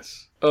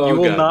Dennis. Oh, You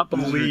will God, not this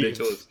is believe.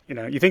 ridiculous.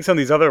 You think some of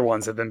these other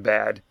ones have been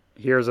bad.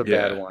 Here's a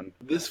bad one.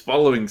 This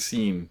following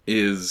scene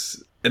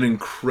is an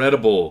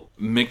incredible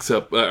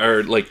mix-up,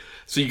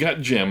 so you got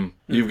Jim,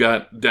 you've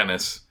got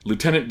Dennis,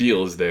 Lieutenant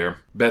Deal is there,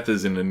 Beth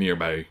is in a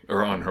nearby,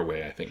 or on her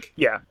way, I think.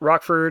 Yeah,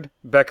 Rockford,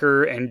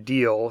 Becker, and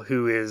Deal,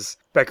 who is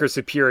Becker's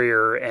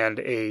superior and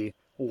a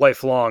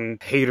lifelong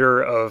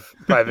hater of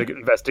private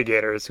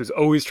investigators who's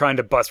always trying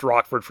to bust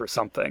Rockford for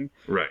something,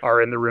 Right. are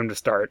in the room to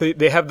start.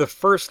 They have the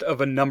first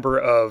of a number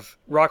of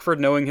Rockford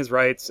knowing his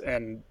rights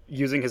and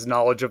using his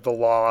knowledge of the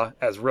law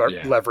as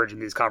leverage in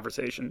these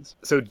conversations.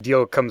 So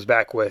Deal comes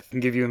back with,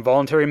 "Can give you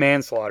involuntary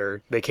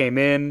manslaughter. They came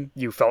in,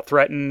 you felt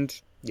threatened,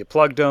 you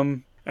plugged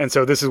them." And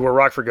so this is where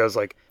Rockford goes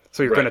like,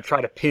 "So you're Right. going to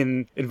try to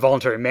pin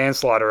involuntary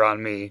manslaughter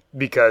on me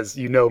because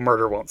you know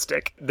murder won't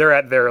stick." They're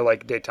at their,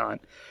 like,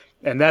 détente.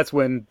 And that's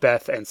when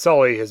Beth and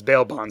Sully, his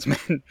bail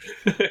bondsmen,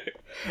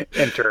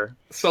 enter.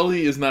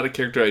 Sully is not a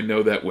character I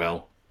know that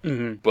well,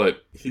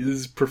 but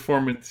his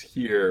performance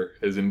here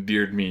has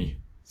endeared me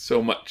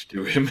so much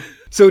to him.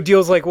 So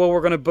Deal's like, "Well,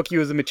 we're going to book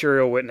you as a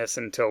material witness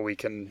until we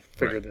can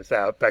figure this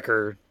out."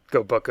 Becker,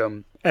 go book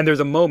him. And there's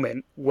a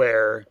moment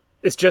where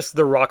it's just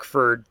the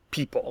Rockford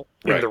people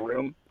in the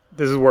room.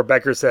 This is where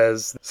Becker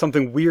says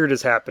something weird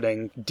is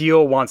happening.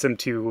 Deal wants him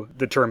to,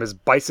 the term is,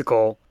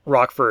 bicycle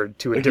Rockford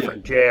to a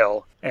different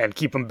jail and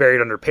keep him buried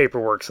under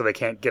paperwork so they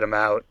can't get him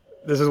out.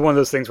 This is one of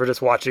those things where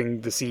just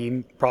watching the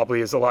scene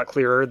probably is a lot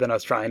clearer than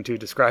us trying to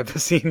describe the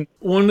scene.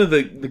 One of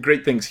the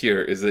great things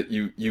here is that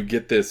you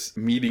get this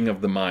meeting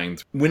of the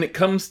minds. When it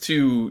comes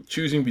to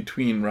choosing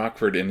between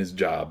Rockford and his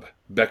job,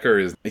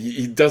 Becker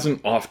he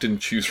doesn't often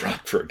choose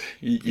Rockford.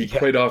 He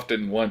quite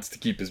often wants to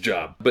keep his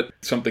job. But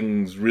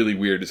something's really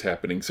weird is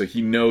happening, so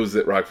he knows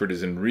that Rockford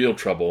is in real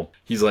trouble.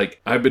 He's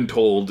like, "I've been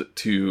told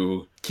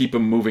to keep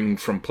him moving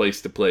from place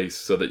to place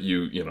so that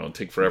you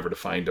take forever to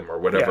find him," or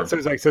whatever. Yeah, so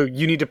it's like, so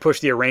you need to push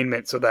the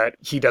arraignment so that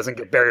he doesn't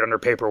get buried under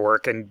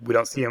paperwork and we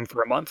don't see him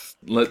for a month.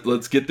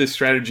 Let's get this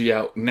strategy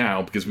out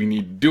now because we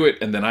need to do it,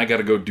 and then I got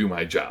to go do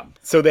my job.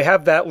 So they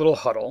have that little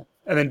huddle.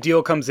 And then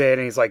Deal comes in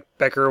and he's like,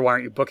 "Becker, why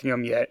aren't you booking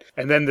him yet?"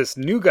 And then this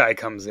new guy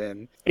comes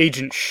in,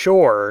 Agent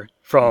Shore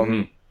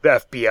from the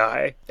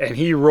FBI, and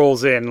he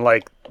rolls in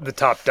like the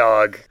top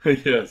dog.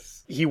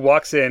 Yes. He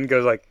walks in,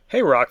 goes like,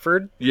 "Hey,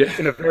 Rockford," Yeah.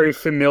 in a very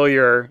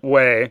familiar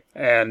way,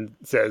 and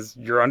says,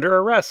 "You're under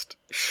arrest."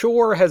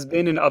 Shore has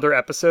been in other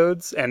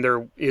episodes, and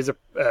there is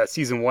a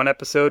season 1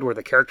 episode where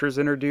the character is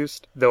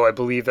introduced, though I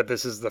believe that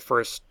this is the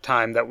first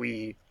time that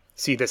we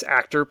see this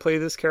actor play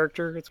this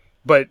character.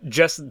 But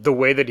just the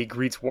way that he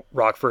greets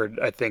Rockford,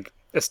 I think,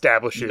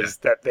 establishes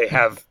that they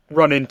have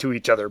run into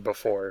each other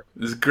before.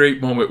 This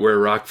great moment where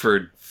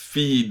Rockford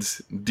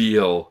feeds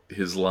Deal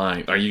his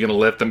line. Are you going to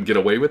let them get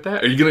away with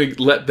that? Are you going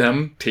to let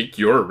them take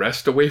your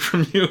arrest away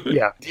from you?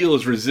 Yeah. Deal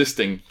is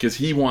resisting because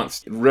he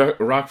wants...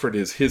 Rockford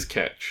is his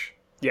catch.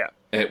 Yeah.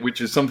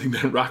 which is something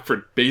that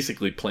Rockford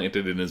basically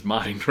planted in his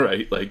mind,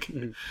 right? Like,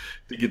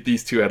 to get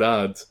these two at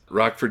odds,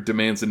 Rockford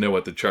demands to know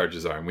what the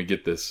charges are, and we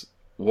get this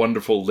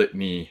wonderful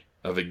litany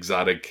of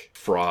exotic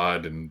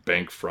fraud and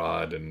bank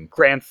fraud and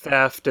grand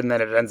theft, and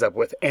then it ends up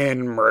with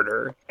and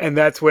murder. And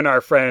that's when our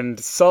friend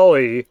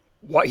Sully,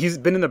 he's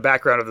been in the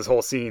background of this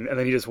whole scene, and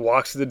then he just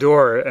walks to the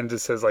door and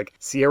just says, like,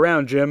 "See you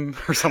around, Jim,"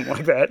 or something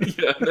like that.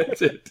 Yeah,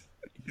 that's it.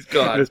 He's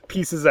gone. Just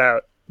pieces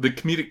out. The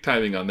comedic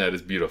timing on that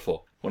is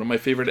beautiful. One of my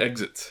favorite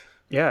exits.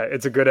 Yeah,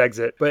 it's a good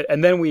exit.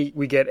 And then we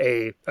get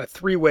a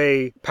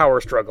three-way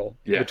power struggle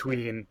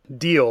between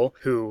Deal,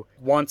 who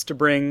wants to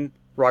bring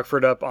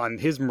Rockford up on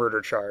his murder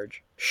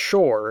charge,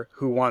 Shore,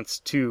 who wants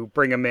to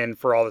bring him in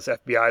for all this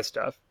FBI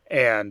stuff,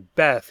 and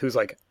Beth, who's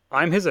like,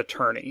 "I'm his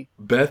attorney."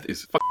 Beth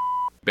is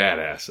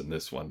badass in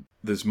this one.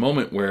 This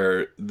moment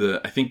where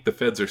I think the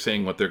feds are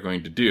saying what they're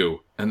going to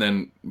do, and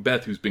then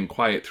Beth, who's been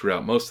quiet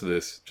throughout most of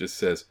this, just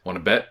says, "Want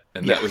to bet?"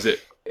 And that was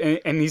it.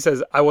 And he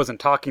says, "I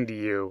wasn't talking to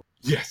you."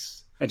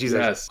 Yes. And she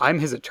says, "I'm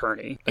his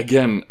attorney."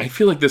 Again, I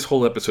feel like this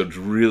whole episode's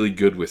really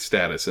good with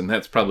status, and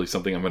that's probably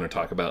something I'm going to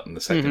talk about in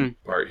the second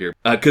part here.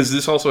 Because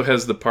this also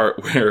has the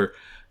part where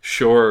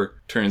Shore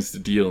turns to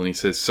Deal and he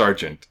says,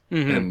 "Sergeant,"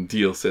 and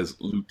Deal says,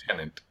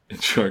 "Lieutenant,"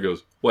 and Shore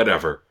goes,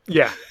 "Whatever."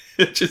 Yeah.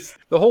 Just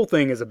the whole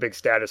thing is a big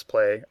status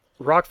play.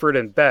 Rockford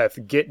and Beth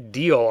get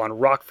Deal on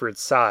Rockford's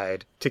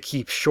side to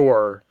keep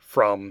Shore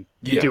from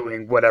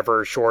doing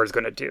whatever Shore is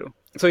going to do.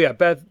 So yeah,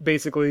 Beth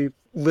basically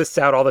lists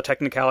out all the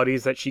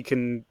technicalities that she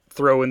can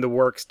throw in the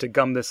works to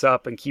gum this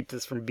up and keep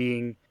this from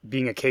being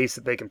a case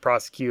that they can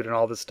prosecute and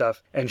all this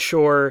stuff. And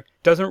Shore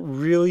doesn't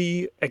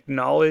really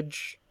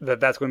acknowledge that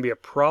that's going to be a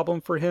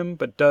problem for him,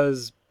 but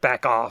does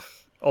back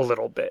off a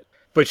little bit.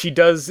 But she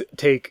does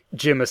take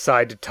Jim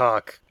aside to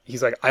talk.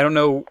 He's like, "I don't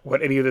know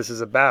what any of this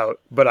is about,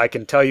 but I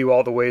can tell you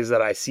all the ways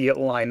that I see it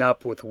line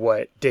up with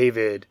what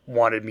David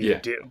wanted me to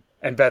do."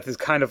 And Beth is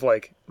kind of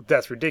like,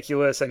 "That's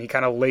ridiculous." And he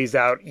kind of lays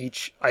out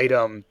each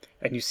item,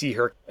 and you see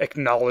her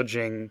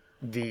acknowledging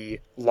the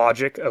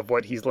logic of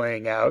what he's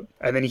laying out.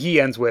 And then he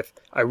ends with,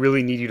 "I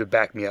really need you to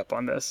back me up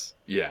on this."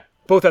 Yeah.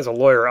 Both as a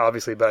lawyer,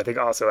 obviously, but I think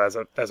also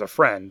as a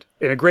friend.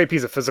 In a great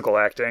piece of physical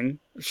acting,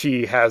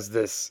 she has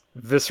this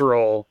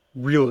visceral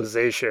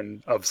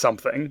realization of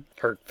something.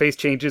 Her face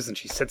changes and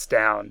she sits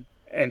down,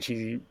 and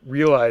she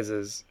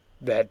realizes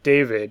that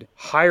David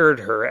hired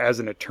her as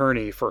an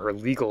attorney for her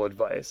legal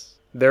advice.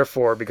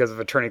 Therefore, because of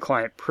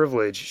attorney-client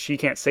privilege, she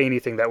can't say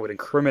anything that would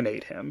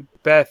incriminate him.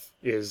 Beth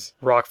is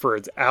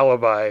Rockford's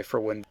alibi for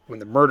when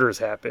the murders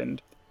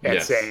happened,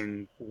 and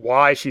saying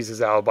why she's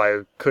his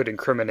alibi could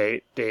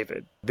incriminate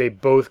David. They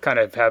both kind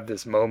of have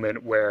this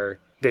moment where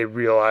they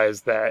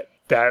realize that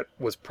that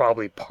was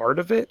probably part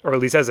of it, or at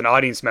least as an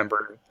audience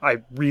member,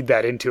 I read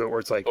that into it where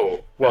it's like,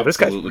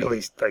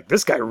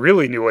 this guy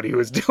really knew what he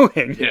was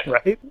doing,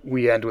 right?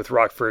 We end with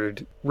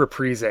Rockford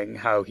reprising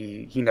how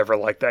he never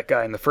liked that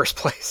guy in the first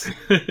place.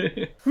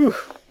 Whew,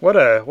 what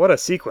a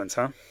sequence,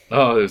 huh?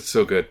 Oh, it's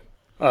so good.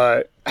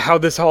 How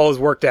this all has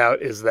worked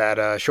out is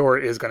that Shore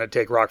is going to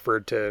take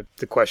Rockford to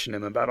question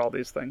him about all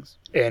these things.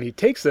 And he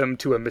takes them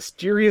to a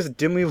mysterious,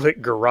 dimly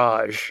lit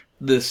garage.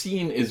 The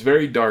scene is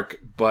very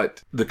dark,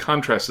 but the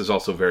contrast is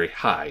also very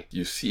high.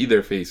 You see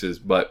their faces,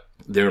 but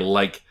they're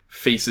like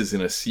faces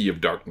in a sea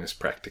of darkness,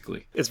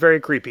 practically. It's very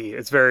creepy.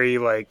 It's very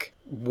like,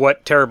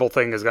 what terrible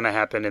thing is going to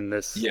happen in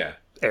this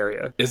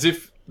area? As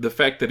if the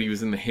fact that he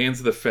was in the hands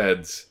of the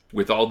feds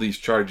with all these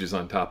charges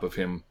on top of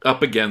him,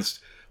 up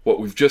against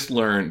what we've just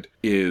learned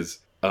is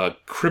a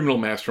criminal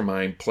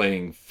mastermind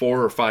playing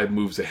 4 or 5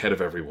 moves ahead of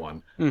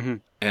everyone. Mm-hmm.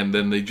 And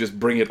then they just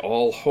bring it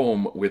all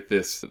home with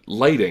this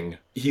lighting.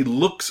 He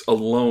looks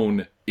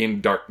alone in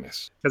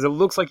darkness. Because it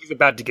looks like he's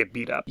about to get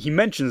beat up. He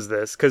mentions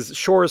this because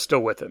Shore is still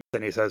with him.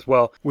 And he says,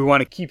 well, we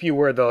want to keep you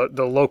where the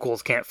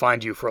locals can't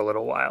find you for a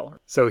little while.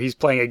 So he's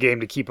playing a game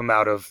to keep him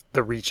out of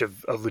the reach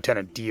of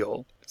Lieutenant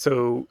Deal.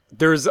 So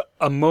there's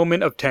a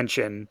moment of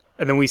tension.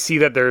 And then we see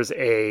that there's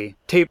a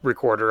tape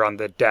recorder on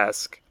the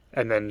desk.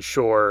 And then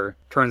Shore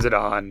turns it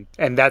on.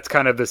 And that's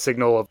kind of the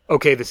signal of,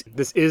 okay, this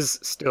is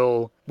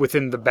still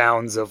within the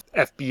bounds of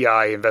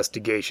FBI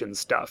investigation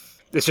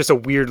stuff. It's just a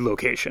weird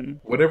location.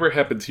 Whatever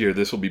happens here,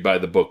 this will be by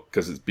the book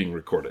because it's being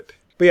recorded.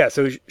 But yeah,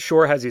 so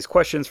Shore has these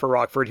questions for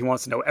Rockford. He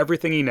wants to know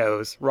everything he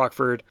knows.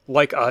 Rockford,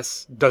 like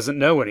us, doesn't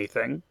know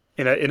anything.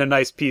 In a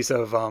nice piece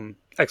of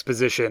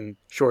exposition,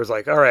 Shore's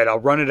like, all right, I'll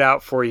run it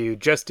out for you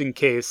just in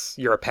case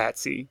you're a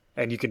patsy.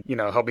 And you can,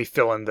 help me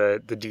fill in the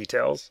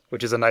details,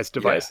 which is a nice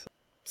device. Yeah.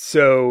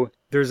 So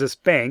there's this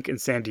bank in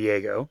San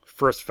Diego,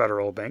 First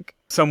Federal Bank.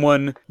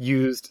 Someone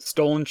used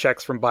stolen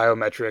checks from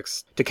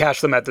biometrics to cash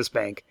them at this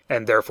bank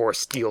and therefore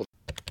steal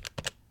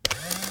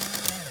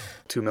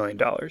 $2 million.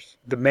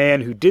 The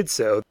man who did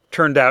so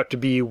turned out to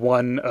be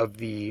one of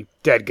the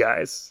dead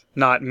guys.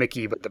 Not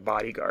Mickey, but the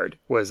bodyguard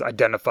was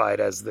identified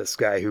as this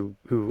guy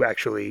who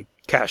actually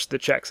cashed the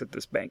checks at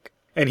this bank.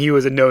 And he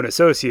was a known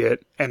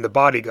associate and the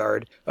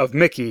bodyguard of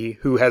Mickey,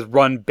 who has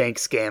run bank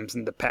scams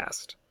in the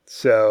past.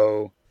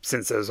 So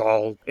since it was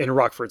all in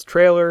Rockford's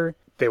trailer,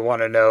 they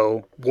want to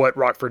know what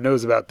Rockford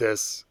knows about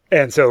this.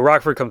 And so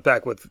Rockford comes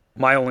back with,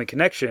 my only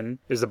connection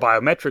is the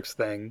biometrics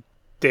thing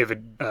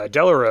David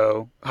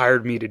Delarue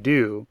hired me to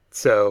do,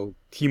 so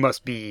he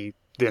must be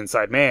the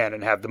inside man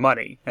and have the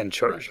money. And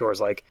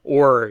Shore's like,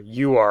 or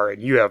you are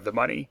and you have the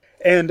money.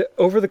 And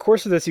over the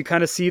course of this, you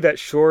kind of see that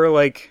Shore,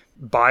 like,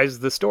 buys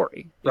the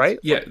story, right?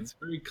 It's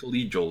very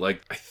collegial.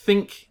 Like, I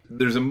think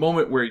there's a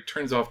moment where he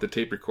turns off the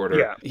tape recorder.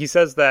 Yeah, he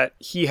says that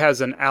he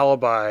has an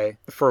alibi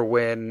for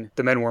when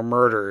the men were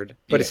murdered,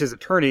 but it's his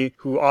attorney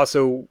who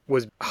also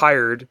was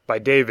hired by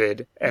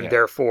David, and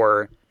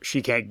therefore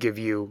she can't give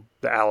you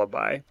the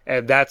alibi.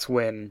 And that's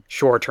when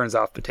Shore turns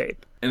off the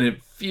tape. And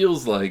it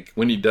feels like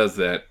when he does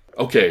that,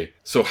 okay,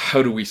 so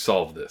how do we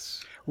solve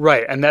this?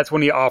 Right, and that's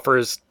when he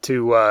offers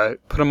to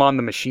put him on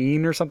the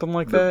machine or something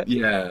like that.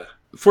 Yeah.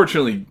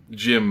 Fortunately,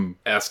 Jim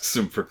asks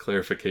him for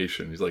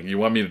clarification. He's like, you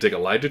want me to take a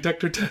lie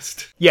detector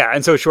test? Yeah,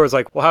 and so Shore's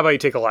like, well, how about you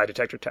take a lie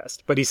detector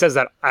test? But he says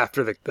that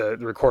after the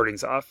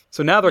recording's off.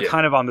 So now they're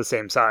kind of on the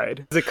same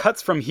side. It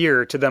cuts from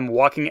here to them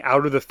walking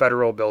out of the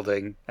federal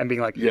building and being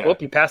like, well,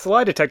 you passed the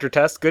lie detector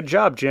test. Good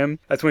job, Jim.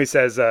 That's when he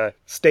says,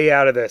 stay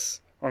out of this.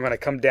 I'm going to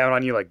come down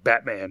on you like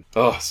Batman.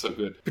 Oh, so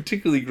good.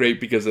 Particularly great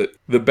because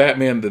the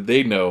Batman that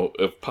they know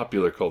of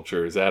popular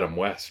culture is Adam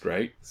West,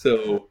 right?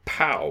 So,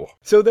 pow.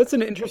 So that's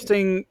an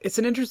interesting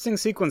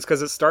sequence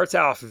because it starts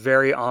off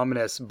very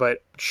ominous,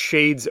 but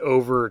shades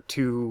over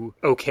to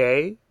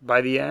okay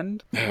by the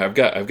end. I've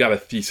got a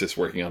thesis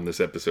working on this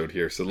episode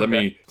here. So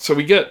so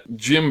we got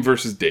Jim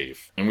versus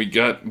Dave, and we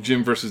got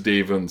Jim versus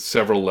Dave on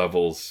several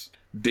levels.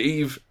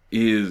 Dave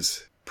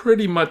is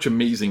pretty much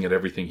amazing at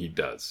everything he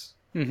does.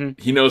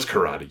 Mm-hmm. He knows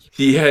karate.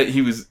 He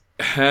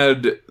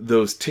had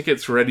those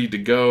tickets ready to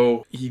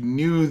go. He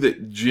knew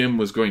that Jim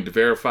was going to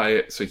verify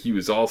it, so he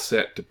was all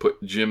set to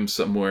put Jim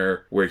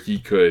somewhere where he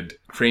could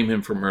frame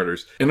him for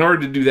murders. In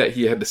order to do that,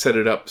 he had to set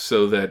it up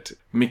so that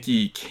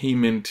Mickey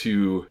came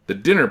into the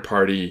dinner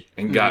party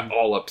and got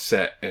all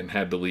upset and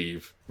had to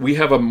leave. We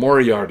have a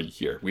Moriarty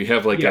here. We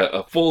have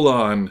a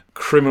full-on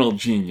criminal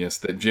genius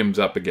that Jim's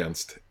up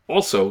against.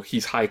 Also,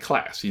 he's high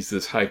class. He's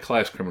this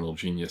high-class criminal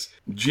genius.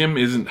 Jim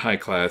isn't high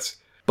class.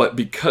 But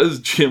because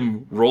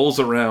Jim rolls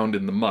around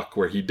in the muck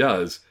where he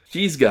does,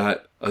 he's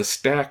got a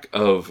stack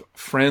of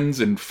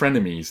friends and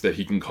frenemies that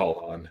he can call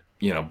on.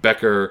 You know,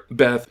 Becker,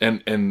 Beth,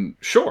 and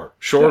Shore.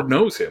 Shore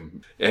knows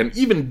him. And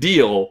even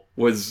Deal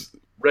was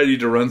ready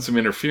to run some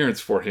interference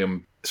for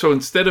him. So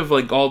instead of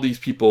all these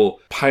people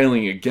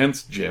piling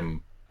against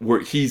Jim,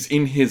 where he's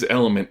in his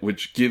element,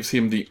 which gives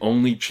him the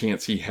only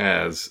chance he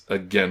has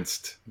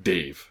against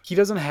Dave. He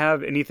doesn't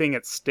have anything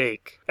at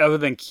stake other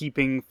than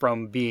keeping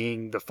from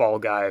being the fall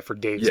guy for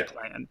Dave's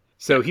plan.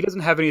 So he doesn't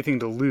have anything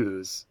to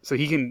lose. So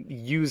he can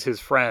use his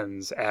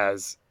friends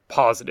as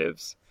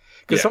positives.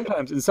 Because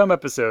sometimes in some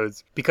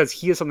episodes, because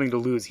he has something to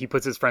lose, he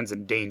puts his friends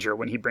in danger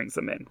when he brings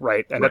them in,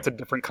 right? And that's a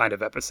different kind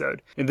of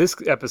episode. In this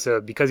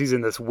episode, because he's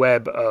in this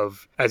web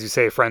of, as you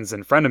say, friends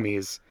and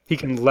frenemies, he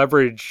can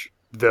leverage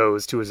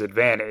those to his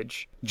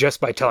advantage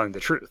just by telling the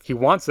truth. He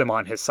wants them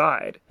on his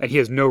side, and he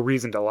has no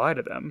reason to lie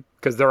to them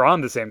because they're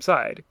on the same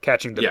side,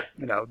 catching the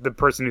the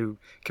person who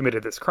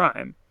committed this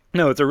crime.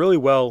 No, it's a really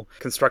well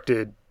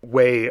constructed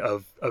way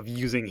of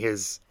using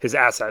his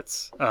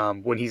assets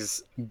when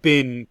he's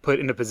been put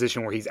in a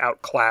position where he's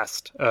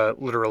outclassed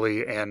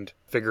literally and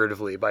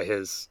figuratively by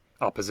his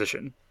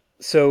opposition.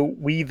 So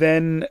we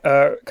then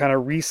kind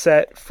of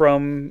reset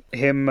from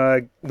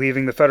him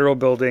leaving the federal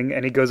building,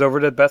 and he goes over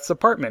to Beth's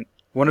apartment.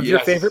 One of your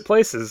favorite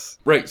places.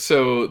 Right,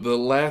 so the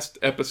last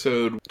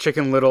episode...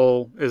 Chicken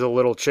Little is a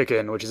Little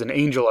Chicken, which is an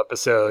Angel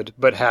episode,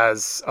 but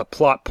has a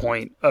plot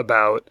point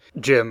about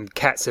Jim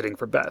cat-sitting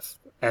for Beth.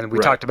 And we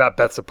talked about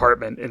Beth's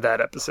apartment in that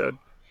episode.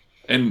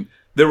 And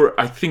there were,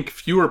 I think,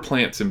 fewer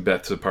plants in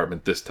Beth's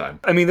apartment this time.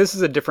 I mean, this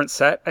is a different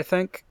set, I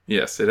think.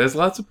 Yes, it has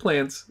lots of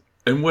plants.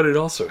 And what it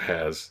also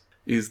has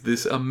is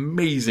this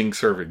amazing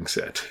serving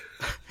set.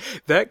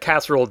 That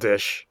casserole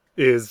dish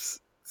is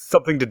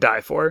something to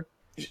die for.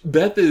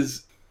 Beth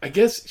is, I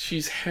guess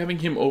she's having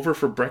him over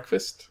for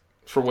breakfast,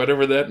 for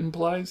whatever that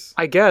implies.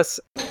 I guess.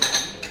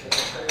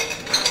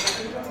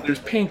 There's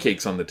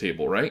pancakes on the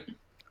table, right?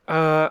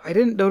 I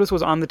didn't notice what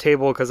was on the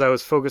table because I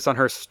was focused on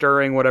her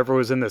stirring whatever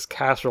was in this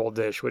casserole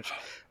dish, which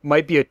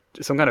might be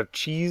some kind of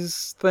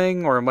cheese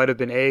thing, or it might have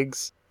been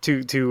eggs.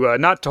 To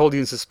not to hold you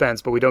in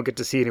suspense, but we don't get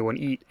to see anyone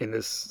eat in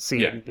this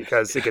scene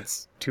because it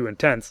gets too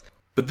intense.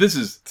 But this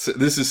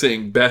is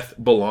saying Beth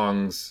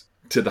belongs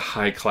to the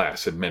high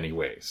class in many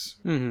ways.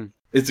 Mm-hmm.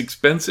 It's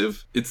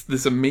expensive. It's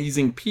this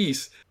amazing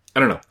piece. I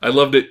don't know. I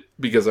loved it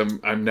because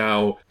I'm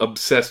now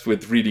obsessed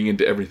with reading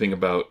into everything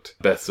about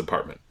Beth's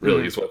apartment.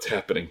 Really is what's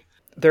happening.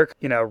 They're,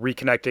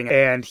 reconnecting,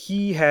 and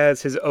he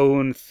has his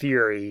own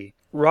theory.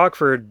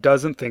 Rockford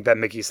doesn't think that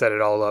Mickey set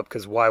it all up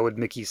because why would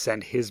Mickey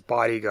send his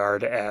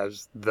bodyguard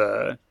as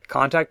the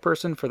contact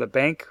person for the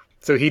bank?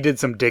 So he did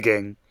some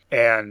digging,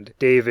 and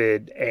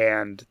David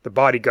and the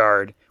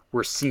bodyguard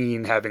were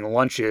seen having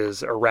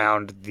lunches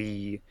around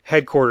the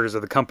headquarters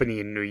of the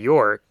company in New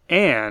York.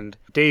 and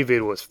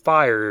David was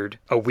fired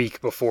a week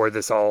before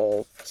this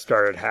all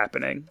started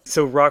happening.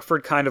 So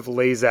Rockford kind of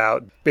lays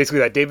out basically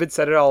that David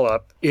set it all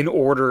up in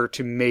order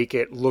to make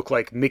it look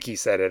like Mickey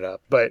set it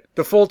up. But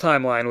the full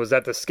timeline was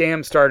that the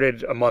scam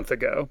started a month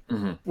ago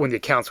when the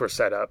accounts were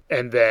set up.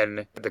 And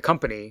then the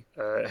company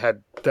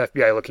had the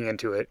FBI looking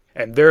into it.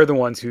 And they're the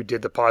ones who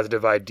did the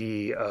positive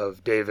ID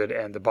of David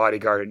and the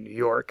bodyguard in New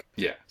York.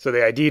 Yeah. So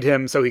they ID'd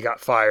him, so he got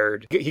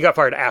fired. He got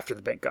fired after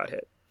the bank got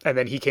hit. And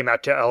then he came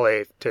out to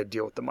LA to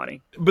deal with the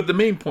money. But the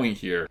main point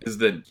here is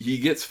that he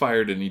gets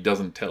fired and he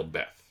doesn't tell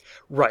Beth.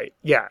 Right.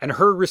 Yeah. And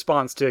her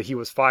response to he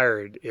was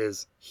fired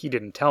is, he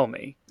didn't tell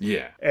me.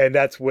 Yeah. And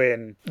that's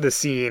when the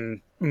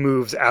scene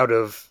moves out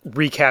of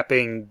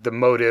recapping the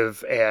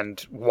motive and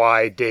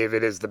why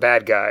David is the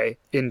bad guy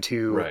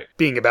into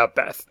being about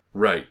Beth.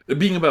 Right.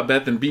 Being about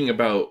Beth and being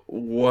about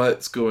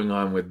what's going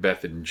on with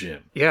Beth and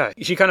Jim. Yeah.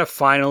 She kind of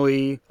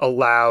finally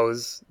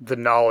allows the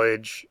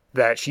knowledge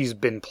that she's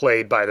been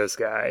played by this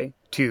guy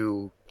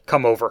to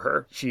come over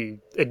her. She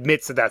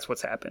admits that that's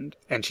what's happened.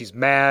 And she's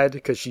mad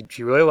because she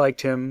really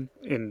liked him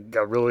in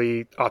a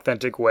really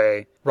authentic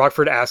way.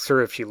 Rockford asks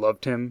her if she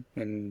loved him,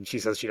 and she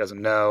says she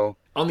doesn't know.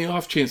 On the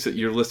off chance that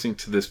you're listening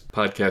to this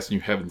podcast and you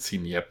haven't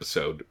seen the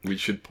episode, we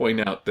should point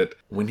out that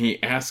when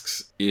he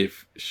asks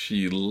if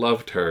she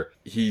loved her,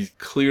 he's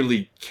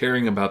clearly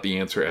caring about the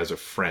answer as a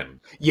friend.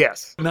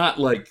 Yes. Not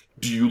like,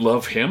 do you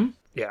love him?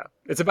 Yeah.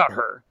 It's about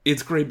her.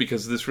 It's great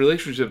because this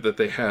relationship that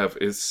they have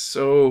is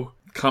so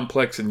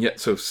complex and yet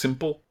so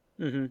simple.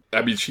 Mm-hmm.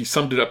 I mean, she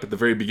summed it up at the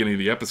very beginning of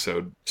the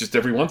episode, just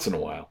every once in a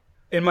while.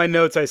 In my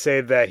notes, I say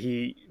that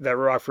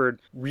Rockford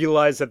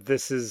realized that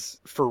this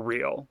is for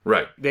real.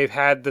 Right. They've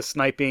had the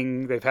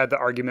sniping, they've had the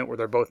argument where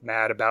they're both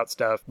mad about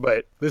stuff,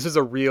 but this is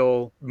a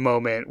real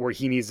moment where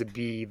he needs to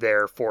be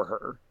there for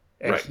her.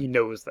 And he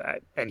knows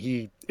that. And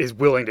he is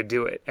willing to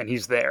do it. And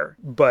he's there.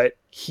 But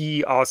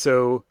he's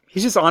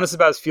just honest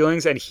about his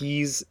feelings. And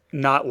he's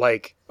not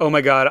like, oh my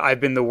God, I've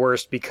been the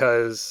worst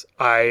because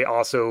I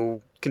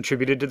also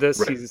contributed to this.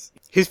 Right.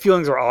 His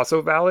feelings are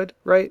also valid,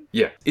 right?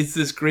 Yeah. It's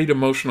this great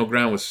emotional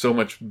ground with so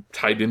much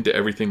tied into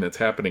everything that's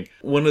happening.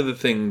 One of the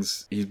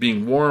things, he's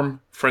being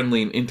warm,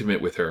 friendly, and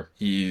intimate with her.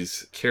 He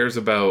cares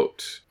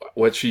about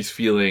what she's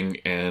feeling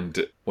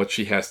and what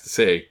she has to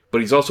say.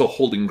 But he's also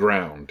holding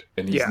ground.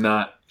 And he's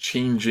not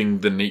changing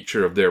the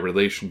nature of their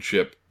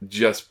relationship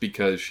just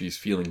because she's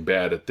feeling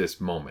bad at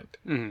this moment.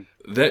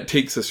 Mm-hmm. That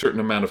takes a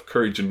certain amount of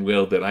courage and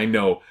will that I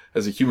know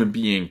as a human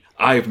being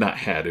I have not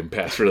had in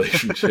past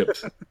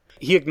relationships.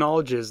 He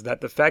acknowledges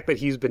that the fact that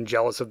he's been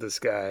jealous of this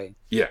guy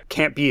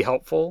can't be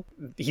helpful.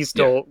 He's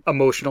still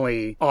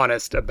emotionally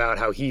honest about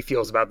how he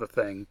feels about the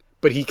thing,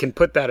 but he can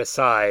put that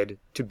aside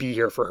to be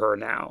here for her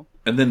now.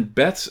 And then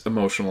Beth's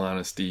emotional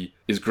honesty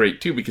is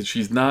great too, because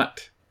she's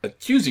not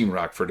accusing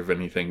Rockford of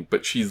anything,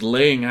 but she's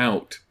laying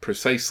out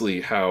precisely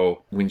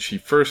how when she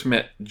first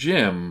met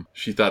Jim,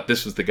 she thought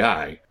this was the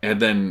guy.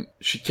 And then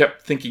she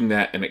kept thinking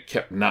that and it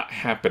kept not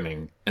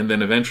happening. And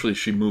then eventually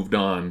she moved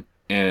on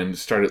and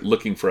started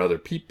looking for other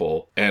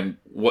people. And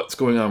what's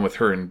going on with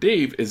her and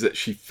Dave is that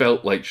she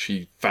felt like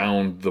she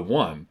found the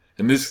one.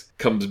 And this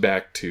comes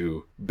back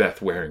to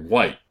Beth wearing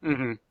white.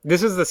 Mm-hmm.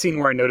 This is the scene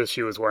where I noticed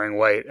she was wearing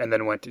white and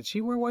then went, did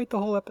she wear white the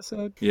whole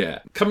episode? Yeah.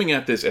 Coming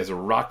at this as a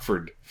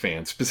Rockford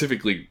fan,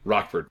 specifically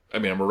Rockford. I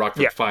mean, I'm a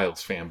Rockford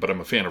Files fan, but I'm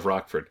a fan of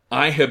Rockford.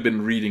 I have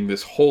been reading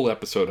this whole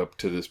episode up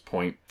to this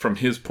point from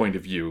his point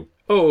of view.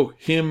 Oh,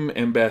 him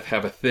and Beth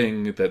have a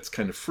thing that's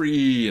kind of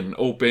free and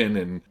open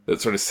and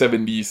that sort of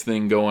 70s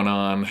thing going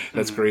on.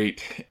 That's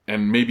great.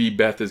 And maybe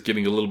Beth is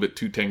getting a little bit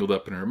too tangled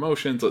up in her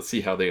emotions. Let's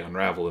see how they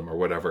unravel them or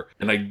whatever.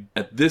 And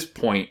at this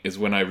point is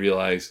when I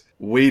realize,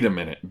 wait a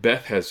minute,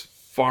 Beth has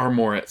far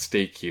more at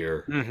stake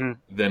here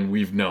than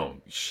we've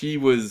known. She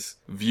was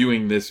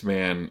viewing this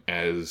man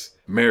as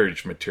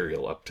marriage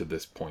material up to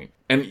this point.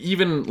 And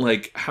even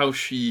like how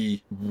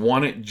she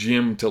wanted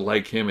Jim to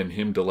like him and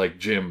him to like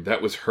Jim,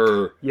 that was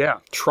her. Yeah,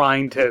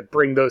 trying to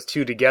bring those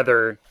two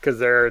together because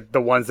they're the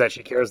ones that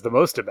she cares the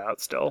most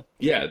about still.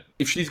 Yeah,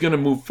 if she's going to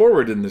move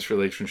forward in this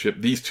relationship,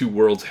 these two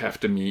worlds have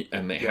to meet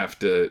and they have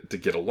to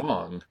get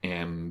along.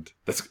 And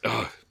that's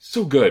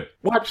so good.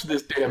 Watch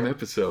this damn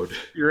episode.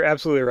 You're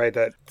absolutely right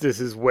that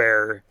this is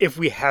where, if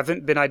we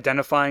haven't been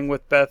identifying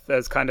with Beth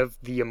as kind of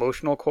the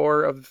emotional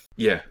core of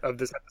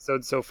this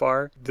episode so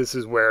far, this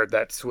is where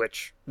that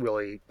switch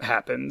really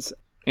happens.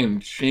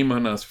 And shame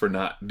on us for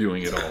not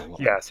doing it all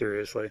along. Yeah,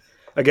 seriously.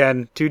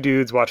 Again, two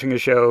dudes watching a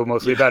show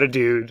mostly about a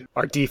dude.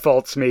 Our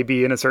defaults may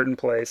be in a certain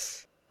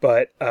place.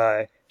 But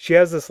she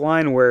has this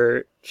line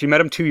where she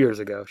met him 2 years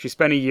ago. She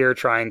spent a year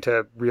trying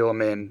to reel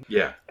him in.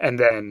 Yeah. And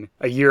then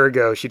a year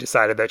ago, she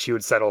decided that she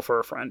would settle for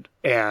a friend.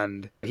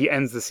 And he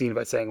ends the scene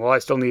by saying, well, I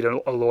still need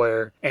a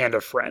lawyer and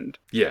a friend.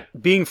 Yeah.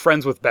 Being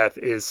friends with Beth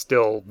is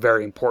still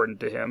very important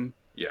to him.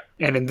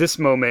 Yeah. And in this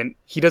moment,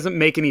 he doesn't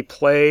make any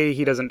play.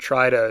 He doesn't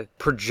try to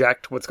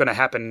project what's going to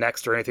happen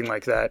next or anything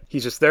like that.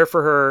 He's just there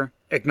for her,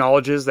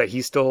 acknowledges that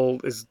he still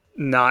is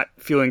not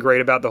feeling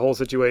great about the whole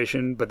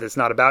situation, but it's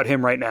not about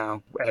him right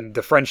now. And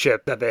the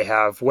friendship that they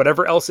have,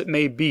 whatever else it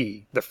may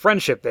be, the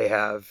friendship they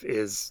have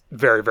is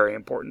very, very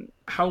important.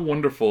 How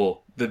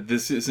wonderful that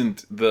this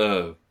isn't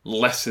the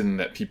lesson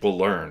that people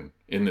learn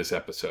in this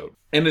episode.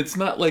 And it's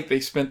not like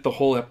they spent the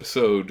whole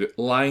episode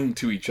lying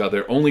to each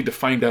other only to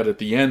find out at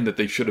the end that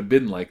they should have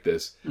been like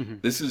this. Mm-hmm.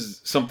 This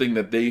is something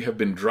that they have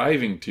been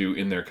driving to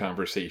in their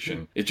conversation.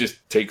 Mm-hmm. It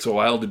just takes a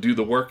while to do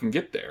the work and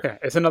get there. Yeah,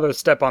 it's another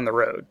step on the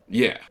road.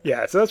 Yeah.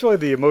 Yeah, so that's really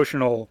the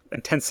emotional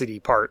intensity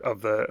part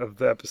of the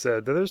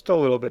episode. There's still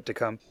a little bit to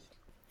come.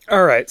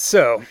 All right,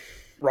 so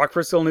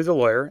Rockford still needs a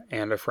lawyer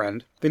and a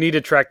friend. They need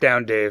to track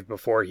down Dave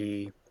before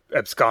he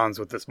absconds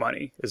with this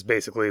money, is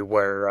basically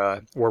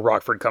where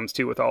Rockford comes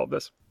to with all of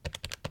this.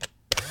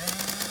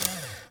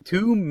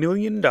 $2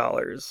 million.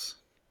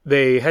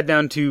 They head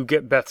down to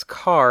get Beth's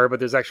car, but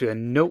there's actually a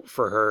note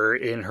for her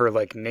in her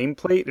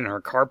nameplate in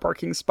her car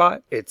parking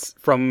spot. It's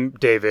from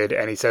David,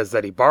 and he says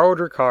that he borrowed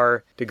her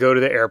car to go to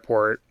the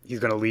airport. He's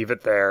going to leave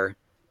it there.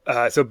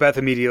 So Beth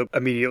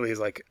immediately is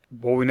like,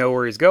 well, we know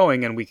where he's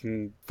going, and we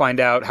can find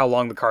out how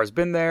long the car's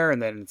been there,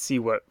 and then see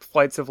what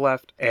flights have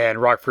left.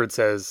 And Rockford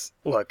says,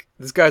 look,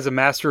 this guy's a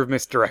master of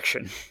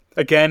misdirection.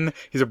 Again,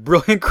 he's a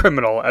brilliant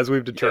criminal, as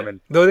we've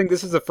determined. Yeah. Though I think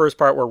this is the first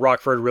part where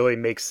Rockford really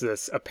makes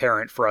this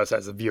apparent for us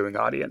as a viewing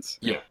audience.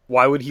 Yeah.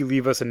 Why would he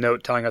leave us a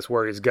note telling us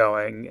where he's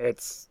going?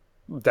 It's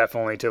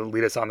definitely to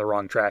lead us on the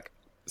wrong track.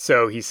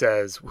 So he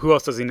says, who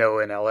else does he know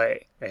in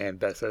L.A.? And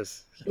Beth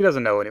says, he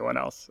doesn't know anyone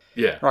else.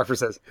 Yeah. Rockford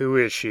says, who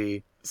is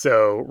she?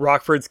 So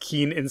Rockford's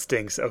keen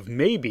instincts of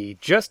maybe,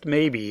 just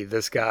maybe,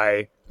 this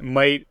guy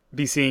might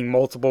be seeing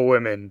multiple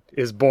women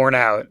is borne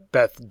out.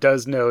 Beth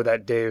does know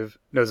that Dave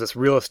knows this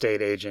real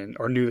estate agent,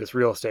 or knew this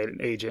real estate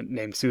agent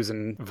named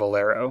Susan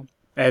Valero.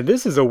 And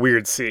this is a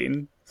weird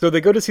scene. So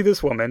they go to see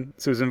this woman,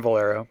 Susan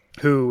Valero,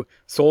 who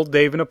sold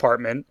Dave an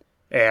apartment.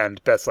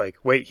 And Beth's like,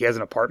 wait, he has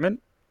an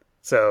apartment?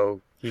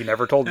 So he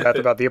never told Beth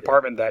about the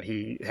apartment that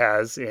he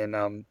has in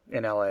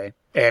L.A.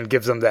 and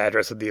gives them the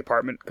address of the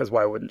apartment, because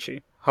why wouldn't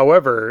she?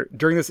 However,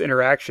 during this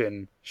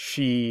interaction,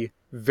 she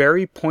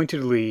very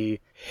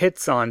pointedly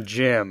hits on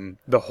Jim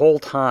the whole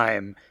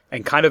time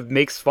and kind of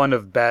makes fun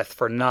of Beth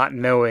for not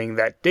knowing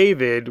that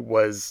David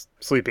was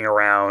sleeping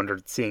around or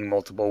seeing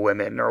multiple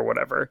women or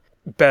whatever.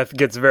 Beth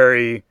gets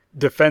very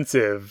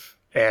defensive,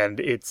 and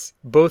it's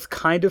both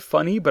kind of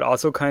funny, but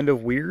also kind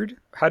of weird.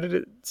 How did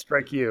it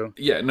strike you?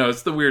 Yeah, no,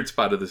 it's the weird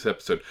spot of this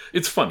episode.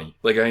 It's funny.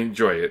 I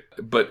enjoy it,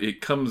 but it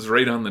comes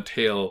right on the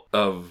tail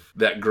of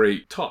that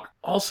great talk.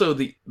 Also,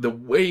 the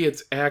way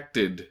it's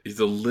acted is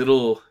a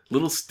little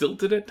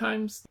stilted at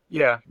times.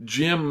 Yeah.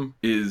 Jim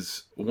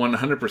is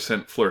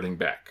 100% flirting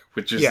back,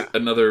 which is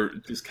another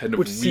just kind of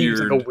which weird. Seems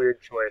like a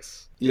weird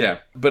choice. Yeah,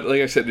 but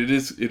like I said, it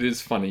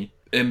is funny.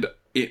 And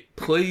it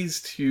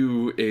plays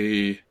to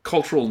a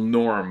cultural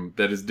norm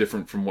that is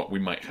different from what we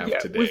might have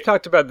today. We've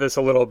talked about this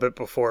a little bit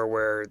before,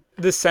 where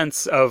this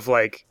sense of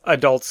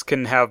adults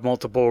can have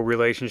multiple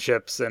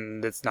relationships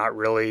and it's not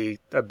really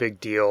a big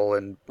deal.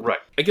 And right.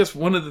 I guess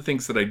one of the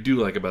things that I do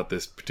like about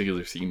this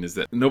particular scene is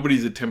that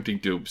nobody's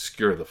attempting to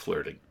obscure the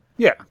flirting.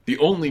 Yeah. The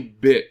only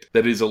bit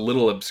that is a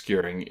little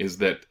obscuring is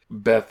that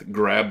Beth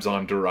grabs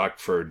onto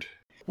Rockford.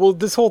 Well,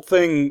 this whole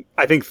thing,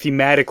 I think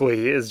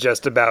thematically, is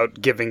just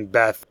about giving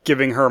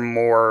her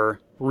more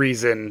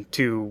reason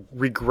to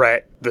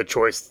regret the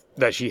choice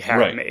that she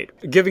had made.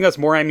 Giving us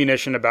more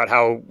ammunition about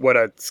what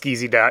a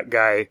skeezy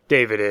guy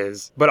David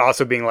is, but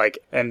also being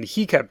and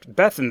he kept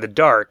Beth in the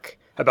dark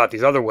about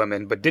these other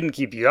women, but didn't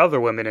keep the other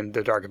women in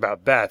the dark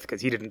about Beth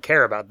because he didn't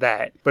care about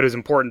that. But it was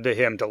important to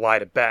him to lie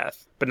to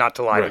Beth, but not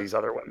to lie to these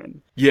other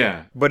women.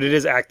 Yeah. But it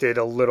is acted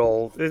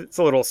it's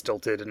a little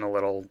stilted and a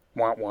little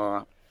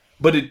wah-wah.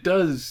 But it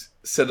does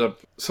set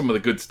up some of the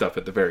good stuff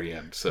at the very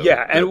end. So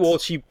yeah,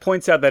 and she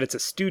points out that it's a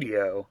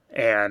studio,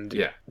 and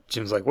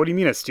Jim's like, what do you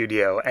mean a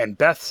studio? And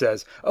Beth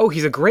says, oh,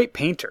 he's a great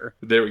painter.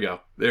 There we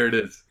go. There it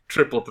is.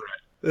 Triple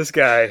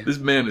threat. This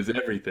man is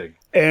everything.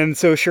 And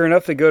so sure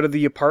enough, they go to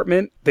the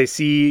apartment. They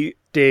see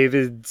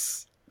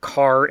David's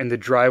car in the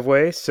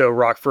driveway, so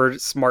Rockford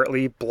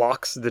smartly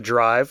blocks the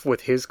drive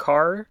with his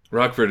car.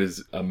 Rockford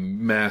is a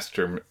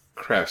master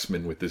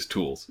craftsman with his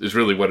tools, is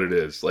really what it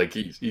is.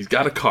 He's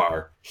got a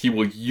car. He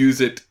will use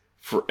it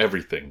for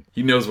everything.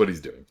 He knows what he's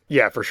doing.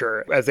 Yeah, for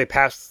sure. As they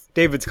pass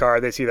David's car,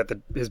 they see that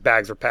his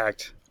bags are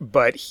packed,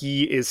 but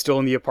he is still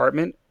in the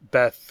apartment.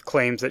 Beth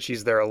claims that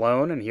she's there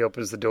alone, and he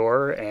opens the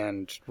door,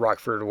 and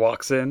Rockford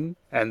walks in,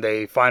 and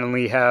they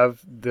finally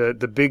have the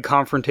big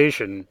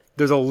confrontation.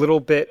 There's a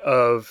little bit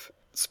of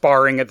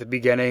sparring at the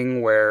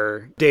beginning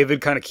where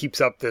David kind of keeps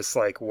up this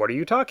what are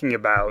you talking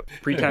about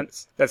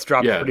pretense that's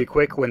dropped pretty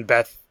quick when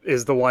Beth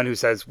is the one who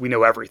says we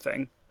know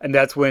everything. And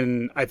that's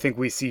when I think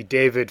we see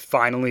David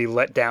finally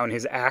let down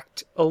his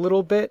act a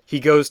little bit.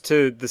 He goes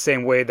to the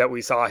same way that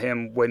we saw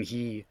him when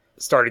he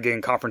started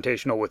getting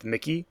confrontational with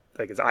Mickey.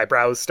 His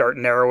eyebrows start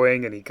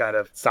narrowing and he kind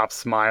of stops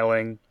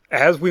smiling.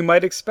 as we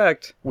might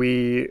expect,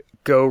 we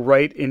go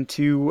right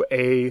into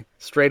a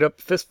straight-up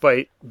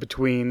fistfight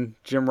between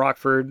Jim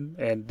Rockford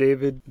and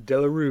David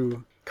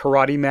Delarue,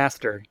 karate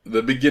master.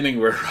 The beginning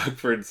where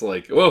Rockford's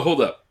like, whoa,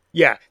 hold up.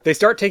 Yeah, they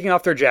start taking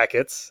off their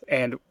jackets,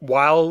 and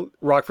while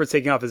Rockford's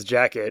taking off his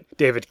jacket,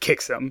 David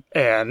kicks him,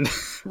 and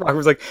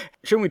Rockford's like,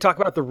 shouldn't we talk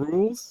about the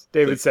rules?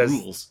 David says...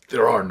 Rules?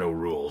 There are no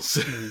rules.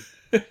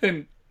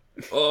 and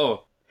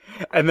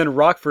then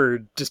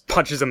Rockford just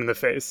punches him in the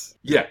face.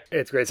 Yeah.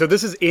 It's great. So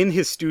this is in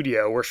his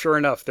studio, where sure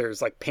enough, there's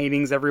like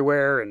paintings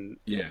everywhere, and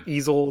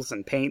easels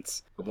and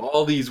paints. Of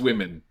all these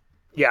women.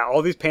 Yeah,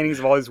 all these paintings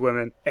of all these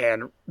women,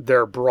 and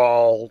their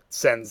brawl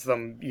sends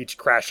them each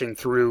crashing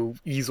through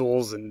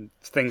easels, and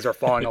things are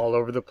falling all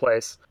over the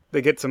place.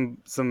 They get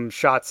some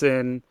shots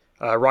in.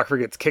 Rockford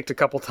gets kicked a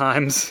couple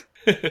times.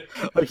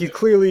 Like, he's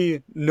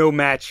clearly no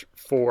match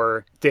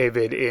for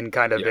David in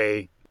kind of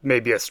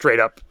maybe a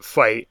straight-up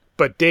fight.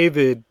 But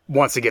David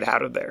wants to get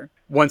out of there.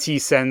 Once he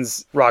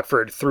sends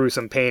Rockford through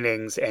some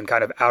paintings and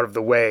kind of out of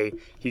the way,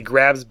 he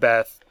grabs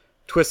Beth,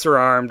 twists her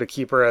arm to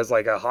keep her as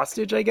like a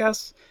hostage, I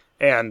guess.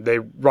 And they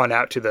run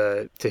out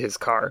to his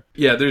car.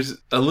 Yeah, there's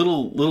a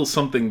little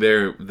something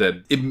there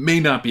that it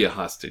may not be a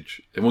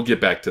hostage, and we'll get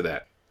back to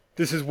that.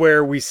 This is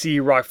where we see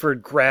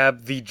Rockford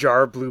grab the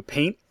jar of blue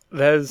paint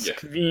that is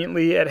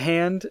conveniently at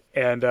hand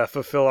and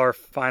fulfill our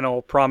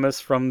final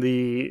promise from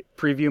the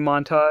preview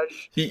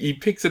montage. He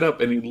picks it up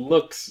and he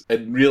looks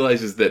and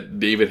realizes that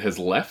David has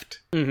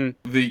left.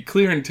 Mm-hmm. The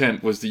clear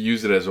intent was to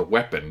use it as a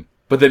weapon.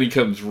 But then he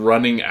comes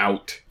running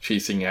out,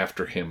 chasing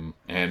after him,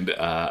 and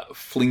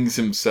flings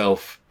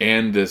himself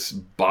and this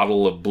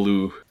bottle of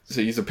blue.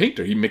 So he's a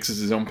painter. He mixes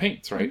his own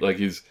paints, right? Like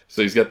he's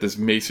got this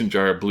mason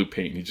jar of blue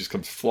paint, and he just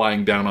comes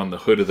flying down on the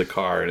hood of the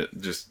car, and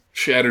it just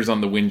shatters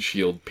on the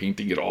windshield,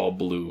 painting it all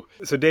blue.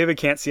 So David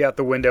can't see out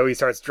the window. He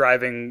starts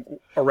driving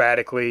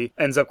erratically,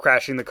 ends up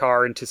crashing the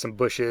car into some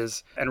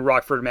bushes, and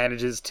Rockford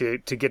manages to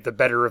get the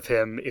better of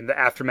him in the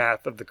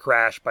aftermath of the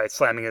crash by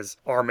slamming his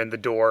arm in the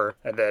door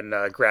and then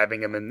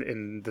grabbing him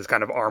in this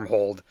kind of arm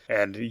hold,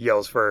 and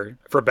yells for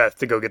Beth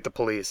to go get the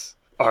police.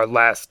 Our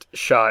last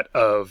shot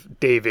of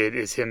David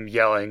is him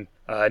yelling,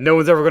 no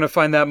one's ever going to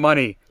find that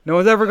money. No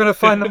one's ever going to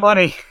find the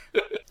money.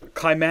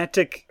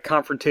 Climactic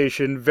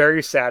confrontation,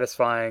 very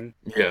satisfying.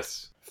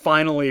 Yes.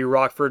 Finally,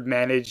 Rockford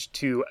managed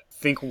to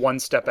think one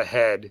step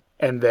ahead,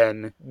 and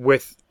then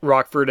with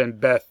Rockford and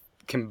Beth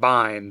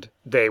combined,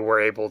 they were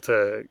able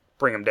to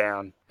bring him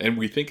down. And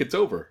we think it's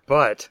over.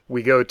 But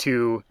we go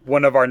to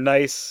one of our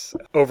nice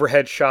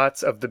overhead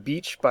shots of the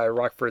beach by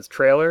Rockford's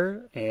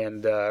trailer,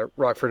 and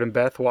Rockford and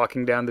Beth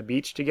walking down the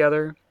beach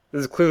together.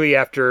 This is clearly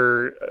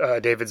after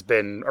David's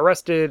been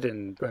arrested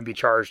and going to be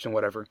charged and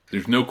whatever.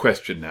 There's no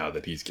question now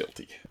that he's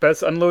guilty.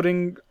 Beth's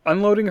unloading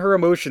her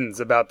emotions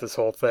about this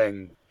whole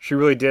thing. She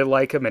really did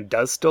like him and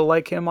does still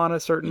like him on a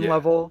certain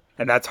level.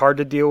 And that's hard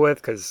to deal with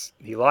because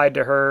he lied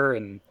to her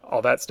and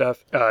all that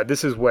stuff.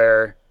 This is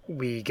where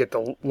we get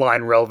the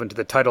line relevant to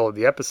the title of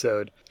the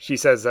episode. She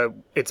says that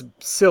it's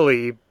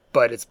silly,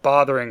 but it's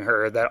bothering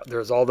her that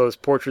there's all those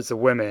portraits of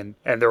women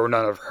and there were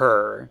none of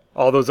her.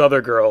 All those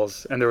other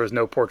girls and there was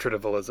no portrait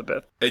of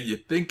Elizabeth. And you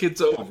think it's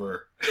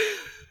over.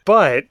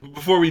 But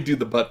before we do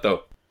the but,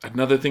 though,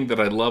 another thing that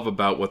I love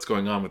about what's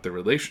going on with the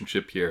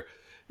relationship here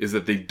is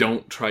that they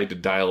don't try to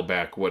dial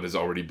back what has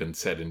already been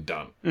said and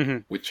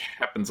done, which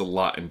happens a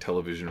lot in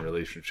television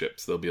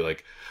relationships. They'll be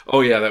like,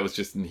 oh yeah, that was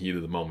just in the heat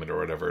of the moment or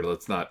whatever.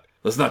 Let's not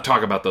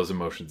talk about those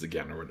emotions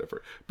again or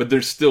whatever. But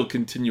they're still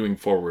continuing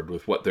forward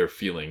with what they're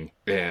feeling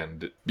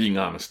and being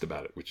honest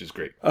about it, which is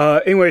great.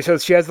 Anyway, so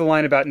she has the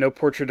line about no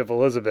portrait of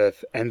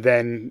Elizabeth, and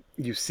then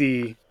you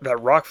see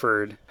that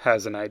Rockford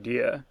has an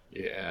idea.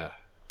 Yeah.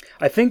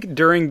 I think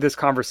during this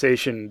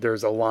conversation,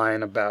 there's a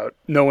line about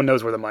no one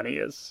knows where the money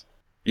is.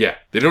 Yeah,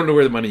 they don't know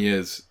where the money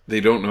is. They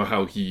don't know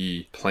how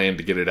he planned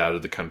to get it out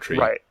of the country.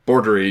 Right.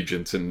 Border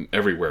agents and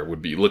everywhere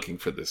would be looking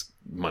for this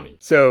money.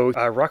 So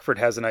Rockford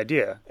has an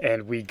idea,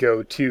 and we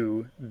go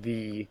to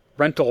the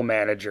rental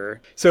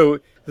manager. So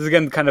this is,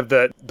 again, kind of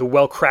the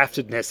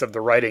well-craftedness of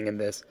the writing in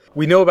this.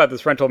 We know about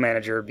this rental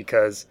manager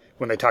because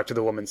when they talked to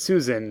the woman,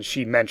 Susan,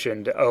 she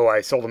mentioned, oh,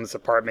 I sold him this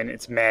apartment.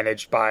 It's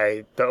managed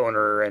by the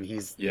owner, and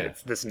it's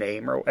this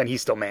name, and he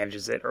still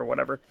manages it or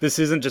whatever. This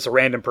isn't just a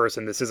random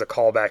person. This is a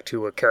callback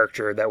to a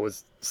character that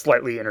was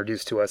slightly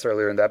introduced to us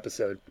earlier in the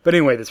episode. But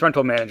anyway, this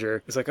rental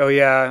manager is like, oh,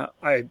 yeah,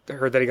 I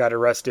heard that he got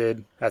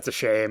arrested. That's a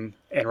shame.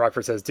 And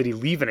Rockford says, did he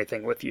leave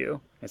anything with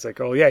you? It's like,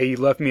 oh, yeah, he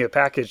left me a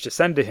package to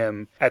send to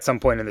him at some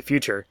point in the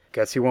future.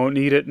 Guess he won't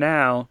need it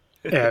now.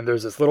 And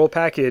there's this little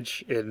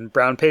package in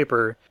brown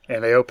paper,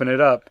 and they open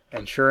it up,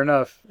 and sure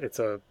enough, it's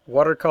a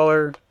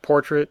watercolor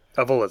portrait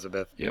of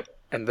Elizabeth. Yep.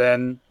 And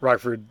then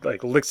Rockford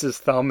licks his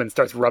thumb and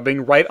starts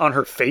rubbing right on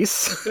her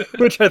face,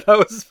 which I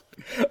thought was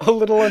a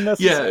little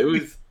unnecessary. Yeah, it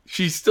was.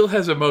 She still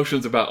has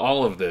emotions about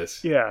all of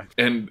this. Yeah.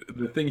 And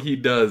the thing he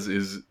does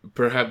is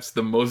perhaps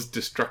the most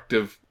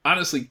destructive,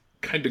 honestly,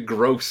 kind of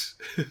gross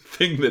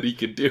thing that he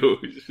could do.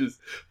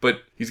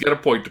 But he's got a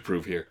point to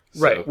prove here.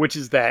 So. Right, which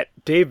is that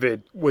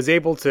David was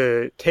able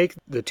to take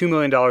the $2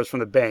 million from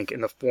the bank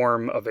in the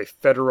form of a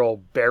federal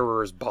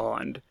bearer's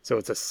bond. So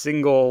it's a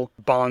single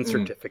bond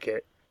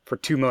certificate for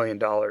 $2 million.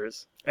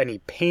 And he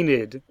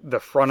painted the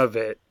front of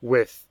it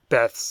with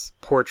Beth's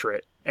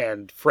portrait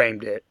and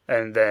framed it.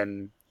 And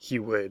then he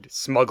would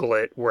smuggle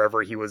it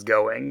wherever he was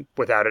going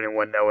without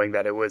anyone knowing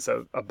that it was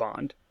a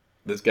bond.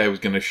 This guy was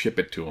going to ship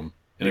it to him.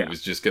 And it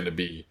was just going to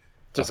be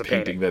just a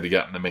painting that he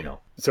got in the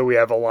mail. So we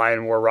have a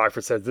line where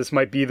Rockford says, "This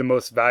might be the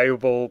most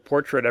valuable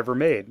portrait ever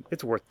made.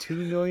 It's worth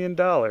 $2 million.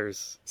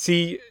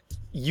 See,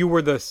 you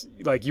were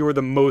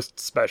the most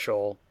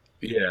special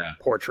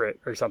portrait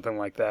or something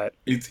like that.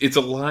 It's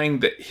a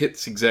line that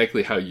hits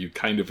exactly how you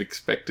kind of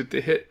expect it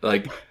to hit.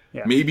 Like,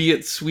 maybe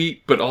it's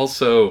sweet, but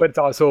it's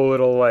also a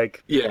little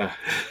like... Yeah.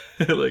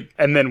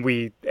 And then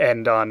we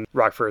end on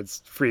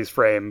Rockford's freeze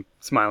frame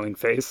smiling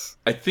face.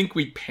 I think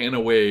we pan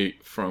away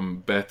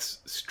from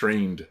Beth's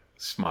strained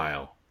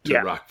smile to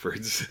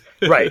Rockford's.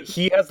 Right.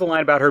 He has the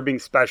line about her being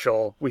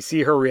special. We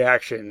see her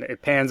reaction.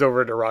 It pans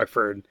over to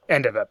Rockford.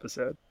 End of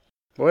episode.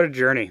 What a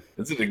journey.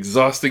 It's an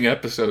exhausting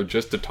episode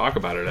just to talk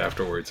about it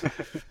afterwards.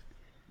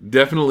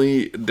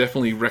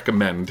 Definitely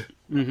recommend.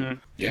 Mm-hmm.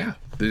 Yeah,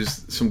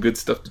 there's some good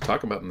stuff to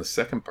talk about in the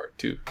second part,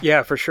 too.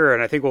 Yeah, for sure.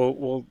 And I think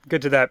we'll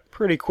get to that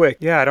pretty quick.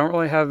 Yeah, I don't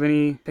really have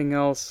anything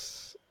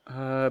else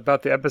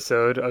about the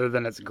episode other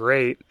than it's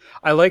great.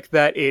 I like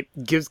that it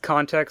gives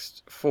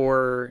context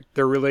for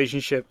their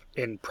relationship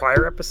in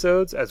prior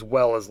episodes as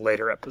well as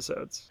later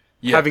episodes.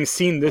 Yeah. Having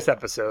seen this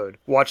episode,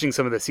 watching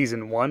some of the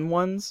season 1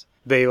 ones,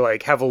 they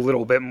have a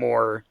little bit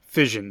more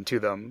fission to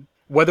them.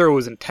 Whether it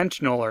was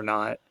intentional or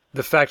not,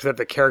 the fact that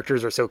the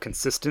characters are so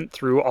consistent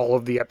through all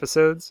of the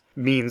episodes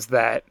means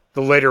that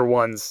the later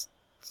ones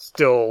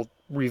still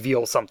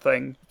reveal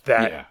something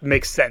that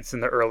makes sense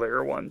in the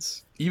earlier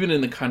ones. Even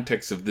in the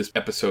context of this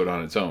episode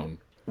on its own,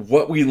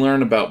 what we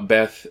learn about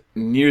Beth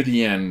near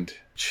the end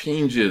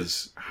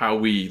changes how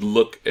we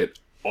look at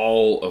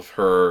all of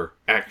her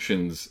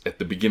actions at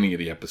the beginning of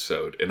the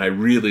episode. And I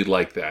really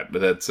like that.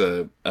 That's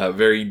a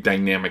very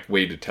dynamic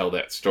way to tell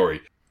that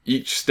story.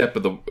 Each step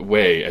of the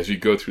way, as you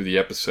go through the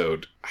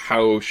episode,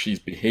 how she's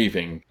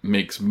behaving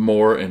makes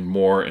more and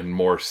more and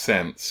more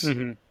sense.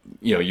 Mm-hmm.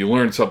 You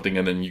learn something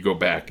and then you go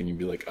back and you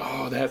be like,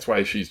 oh, that's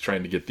why she's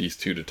trying to get these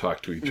two to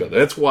talk to each other.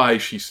 That's why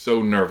she's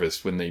so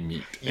nervous when they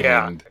meet.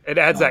 Yeah, and it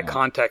adds that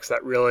context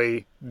that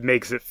really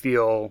makes it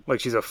feel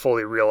like she's a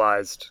fully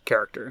realized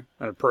character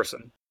and a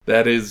person.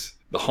 That is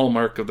the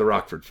hallmark of the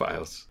Rockford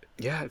Files.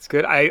 Yeah, it's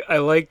good. I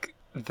like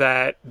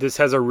that this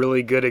has a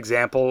really good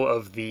example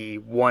of the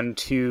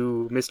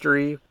 1-2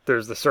 mystery.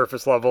 There's the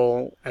surface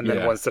level, and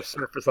then once the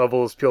surface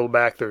level is peeled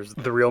back, there's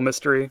the real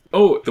mystery.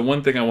 Oh, the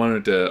one thing I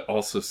wanted to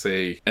also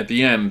say, at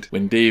the end,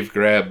 when Dave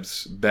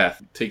grabs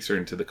Beth, takes her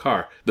into the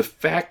car, the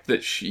fact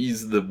that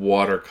she's the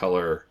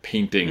watercolor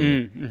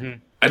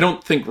painting... I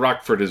don't think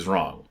Rockford is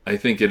wrong. I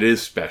think it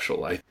is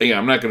special.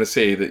 I'm not going to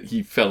say that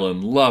he fell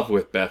in love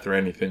with Beth or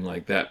anything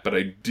like that, but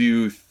I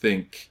do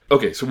think...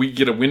 Okay, so we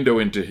get a window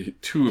into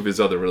two of his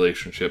other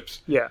relationships.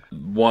 Yeah.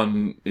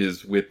 One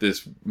is with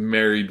this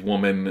married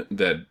woman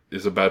that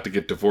is about to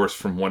get divorced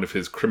from one of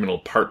his criminal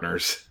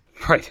partners.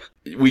 Right.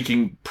 We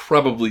can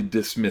probably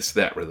dismiss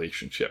that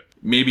relationship.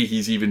 Maybe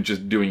he's even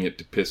just doing it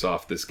to piss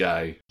off this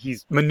guy.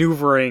 He's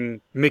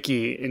maneuvering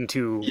Mickey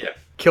into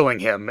killing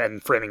him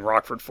and framing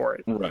Rockford for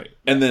it. Right.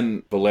 And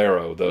then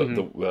Valero,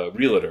 the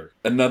realtor.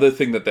 Another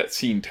thing that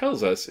scene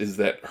tells us is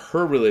that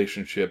her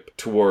relationship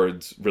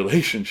towards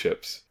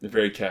relationships is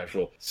very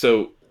casual.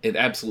 So it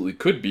absolutely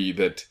could be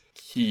that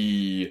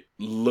he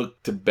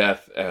looked to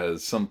Beth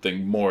as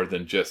something more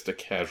than just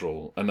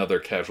another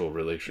casual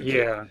relationship.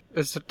 Yeah,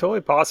 it's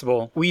totally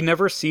possible. We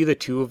never see the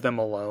two of them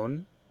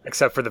alone,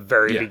 except for the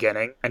very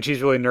beginning. And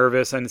she's really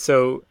nervous. And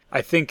so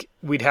I think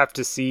we'd have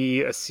to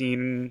see a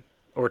scene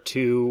or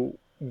two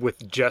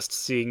with just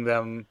seeing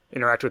them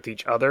interact with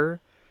each other.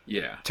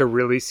 Yeah. To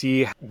really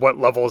see what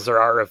levels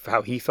there are of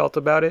how he felt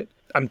about it.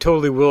 I'm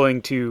totally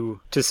willing to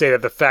say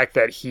that the fact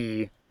that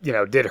he,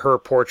 did her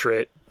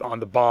portrait on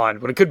the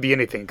bond, when it could be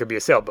anything, it could be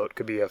a sailboat, it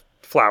could be a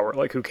flower,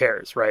 who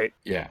cares, right?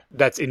 Yeah.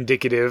 That's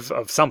indicative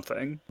of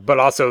something. But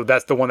also,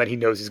 that's the one that he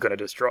knows he's going to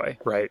destroy,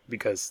 right?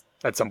 Because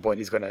at some point,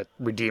 he's going to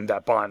redeem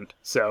that bond.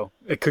 So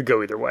it could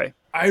go either way.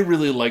 I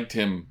really liked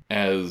him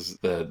as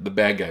the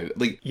bad guy.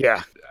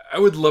 Yeah. I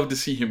would love to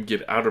see him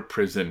get out of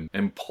prison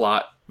and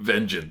plot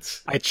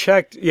vengeance. I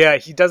checked. Yeah,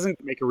 he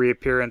doesn't make a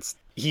reappearance.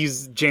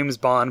 He's James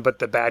Bond, but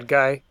the bad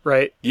guy,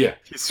 right? Yeah.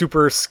 He's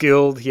super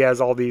skilled. He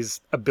has all these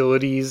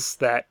abilities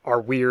that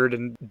are weird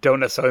and don't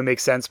necessarily make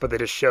sense, but they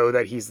just show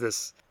that he's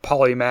this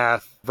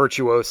polymath,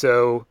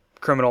 virtuoso,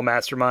 criminal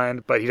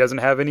mastermind, but he doesn't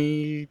have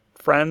any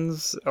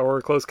friends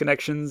or close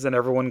connections, and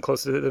everyone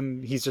close to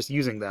him, he's just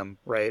using them,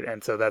 right?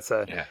 And so that's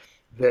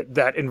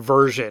that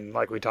inversion,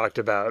 like we talked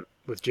about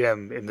with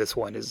Jim in this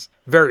one, is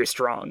very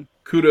strong.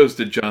 Kudos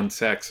to John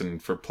Saxon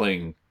for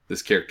playing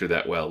this character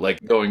that well,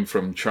 going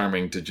from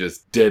charming to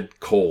just dead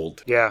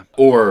cold. Yeah.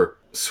 Or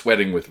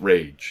sweating with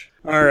rage.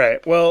 All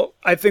right. Well,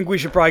 I think we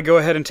should probably go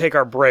ahead and take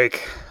our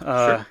break.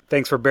 Sure.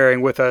 Thanks for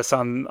bearing with us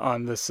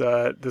on this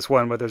this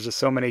one, where there's just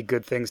so many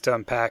good things to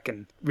unpack,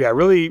 and yeah,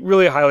 really,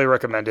 really highly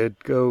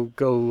recommended. Go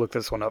look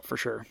this one up for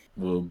sure.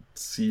 We'll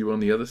see you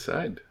on the other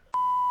side.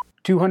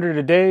 200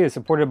 a Day is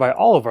supported by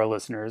all of our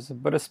listeners,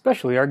 but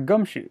especially our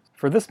gumshoes.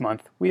 For this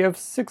month, we have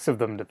 6 of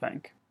them to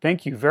thank.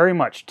 Thank you very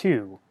much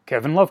to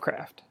Kevin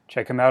Lovecraft.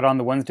 Check him out on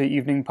the Wednesday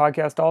Evening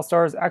Podcast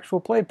All-Stars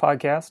Actual Play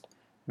podcast.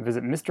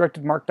 Visit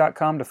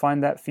misdirectedmark.com to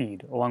find that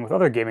feed, along with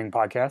other gaming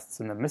podcasts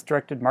in the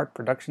Misdirected Mark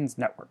Productions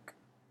network.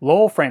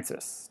 Lowell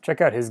Francis.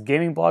 Check out his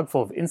gaming blog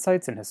full of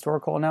insights and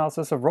historical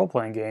analysis of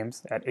role-playing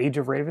games at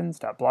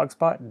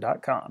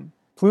ageofravens.blogspot.com.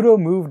 Pluto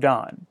Moved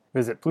On.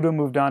 Visit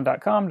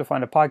plutomovedon.com to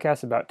find a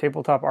podcast about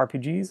tabletop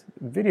RPGs,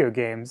 video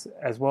games,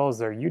 as well as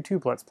their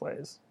YouTube Let's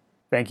Plays.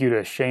 Thank you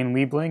to Shane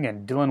Liebling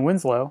and Dylan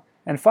Winslow.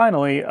 And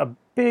finally, a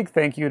big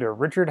thank you to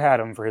Richard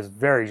Haddam for his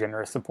very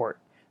generous support.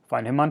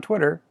 Find him on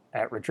Twitter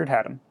at Richard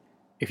Haddam.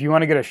 If you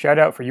want to get a shout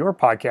out for your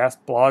podcast,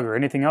 blog, or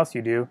anything else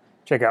you do,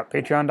 check out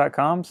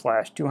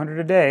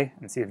patreon.com/200aday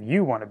and see if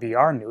you want to be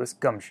our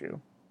newest gumshoe.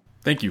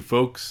 Thank you,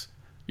 folks.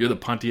 You're the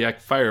Pontiac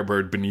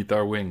Firebird beneath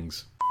our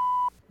wings.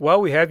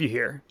 While we have you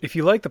here, if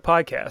you like the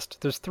podcast,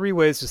 there's 3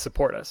 ways to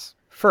support us.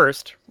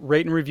 First,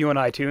 rate and review on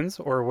iTunes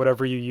or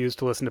whatever you use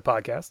to listen to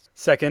podcasts.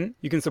 Second,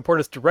 you can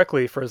support us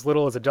directly for as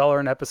little as $1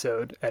 an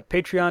episode at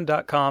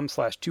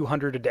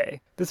patreon.com/200aday.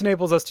 This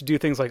enables us to do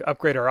things like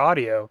upgrade our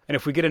audio, and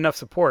if we get enough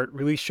support,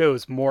 release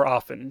shows more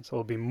often, so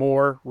it'll be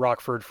more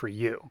Rockford for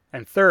you.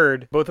 And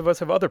third, both of us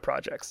have other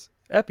projects.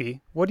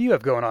 Epi, what do you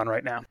have going on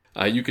right now?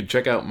 You can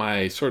check out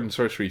my Sword and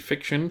Sorcery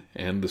fiction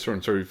and the Sword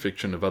and Sorcery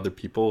fiction of other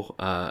people,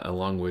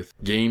 along with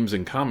games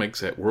and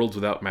comics at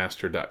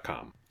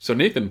worldswithoutmaster.com. So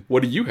Nathan,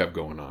 what do you have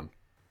going on?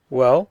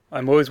 Well,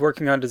 I'm always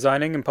working on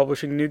designing and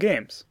publishing new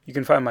games. You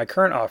can find my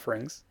current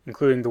offerings,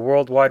 including the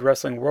Worldwide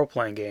Wrestling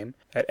role-playing game,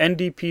 at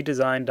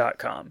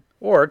ndpdesign.com.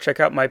 Or check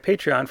out my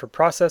Patreon for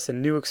process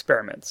and new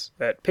experiments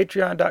at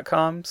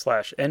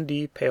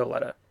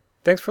patreon.com/ndpaoletta.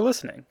 Thanks for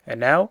listening, and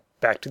now,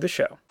 back to the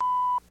show.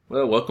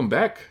 Well, welcome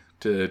back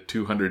to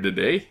 200 a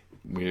Day.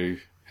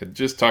 We had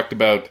just talked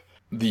about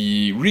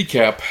the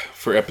recap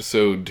for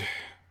episode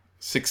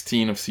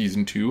 16 of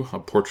Season 2, A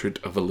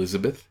Portrait of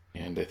Elizabeth.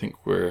 And I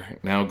think we're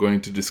now going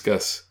to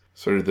discuss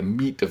sort of the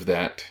meat of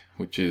that,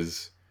 which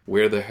is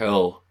where the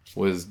hell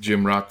was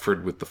Jim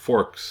Rockford with the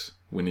forks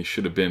when he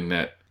should have been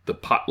at the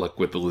potluck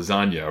with the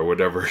lasagna or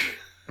whatever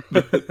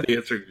the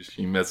answering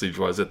machine message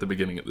was at the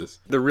beginning of this.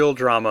 The real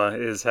drama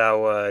is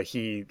how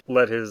he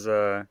let his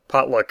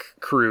potluck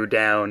crew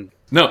down.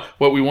 No,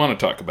 what we want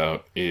to talk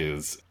about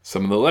is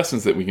some of the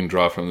lessons that we can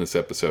draw from this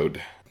episode.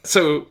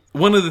 So,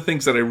 one of the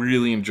things that I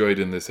really enjoyed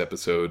in this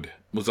episode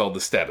was all the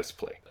status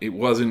play. It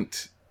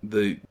wasn't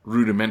the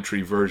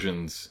rudimentary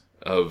versions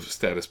of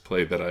status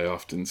play that I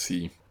often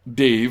see.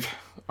 Dave,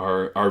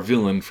 our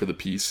villain for the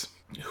piece,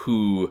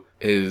 who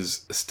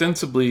is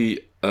ostensibly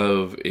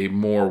of a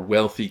more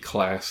wealthy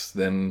class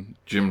than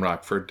Jim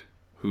Rockford,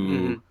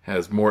 who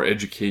has more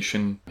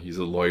education. He's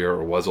a lawyer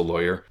or was a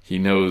lawyer. He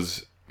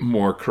knows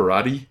more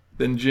karate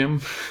than Jim.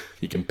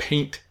 He can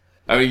paint.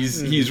 I mean,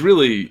 he's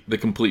really the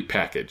complete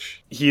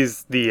package.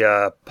 He's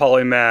the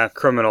polymath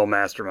criminal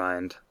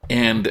mastermind.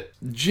 And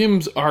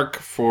Jim's arc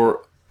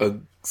for a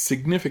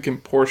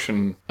significant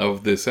portion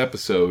of this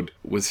episode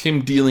was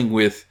him dealing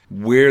with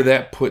where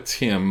that puts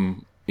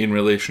him in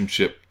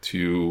relationship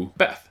to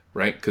Beth,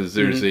 right? Because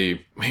there's I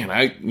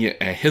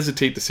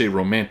hesitate to say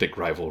romantic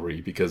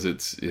rivalry because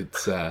it's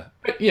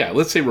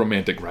let's say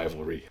romantic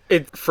rivalry.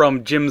 It,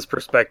 from Jim's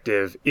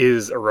perspective,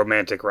 is a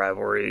romantic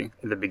rivalry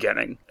in the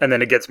beginning. And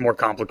then it gets more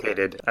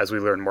complicated as we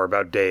learn more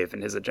about Dave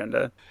and his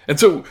agenda. And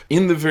so,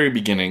 in the very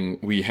beginning,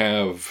 we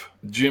have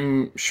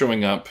Jim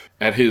showing up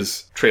at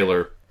his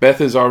trailer. Beth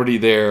is already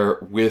there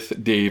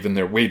with Dave and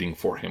they're waiting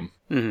for him.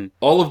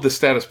 All of the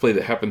status play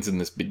that happens in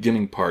this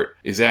beginning part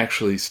is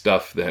actually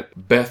stuff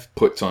that Beth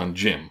puts on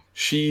Jim.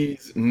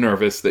 She's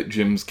nervous that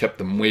Jim's kept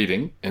them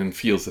waiting and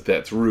feels that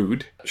that's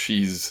rude.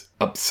 She's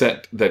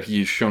upset that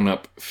he's shown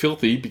up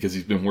filthy because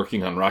he's been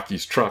working on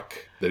Rocky's truck,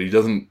 that he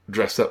doesn't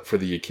dress up for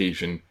the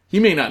occasion. He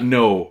may not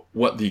know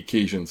what the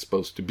occasion's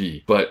supposed to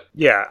be, but...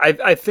 Yeah,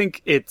 I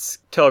think it's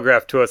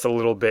telegraphed to us a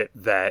little bit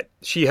that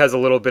she has a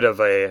little bit of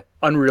a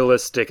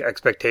unrealistic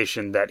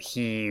expectation that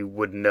he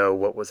would know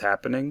what was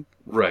happening.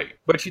 Right.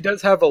 But she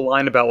does have a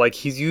line about, like,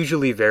 he's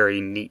usually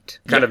very neat.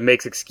 Kind of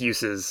makes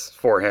excuses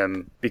for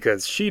him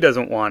because she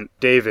doesn't want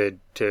David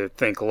to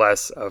think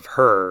less of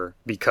her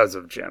because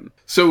of Jim.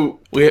 So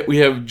we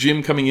have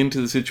Jim coming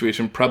into the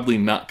situation, probably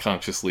not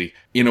consciously,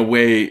 in a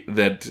way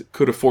that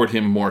could afford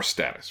him more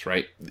status,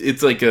 right?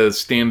 It's like a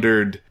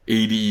standard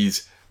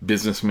 80s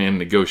businessman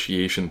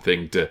negotiation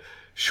thing to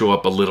show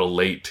up a little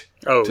late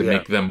to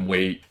make them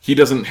wait. He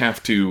doesn't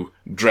have to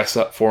dress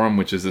up for him,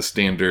 which is a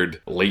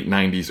standard late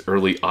 90s,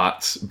 early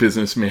aughts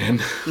businessman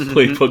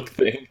playbook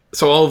thing.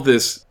 So all of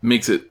this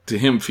makes it to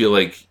him feel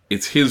like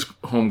it's his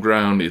home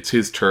ground, it's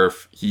his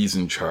turf, he's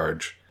in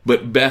charge.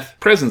 But Beth's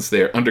presence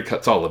there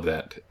undercuts all of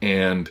that.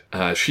 And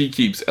she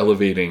keeps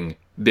elevating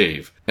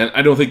Dave. And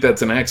I don't think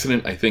that's an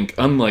accident. I think,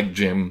 unlike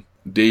Jim,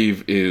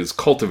 Dave is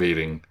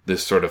cultivating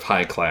this sort of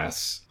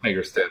high-class,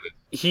 higher status.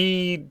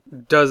 He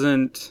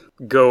doesn't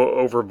go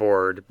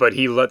overboard, but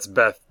he lets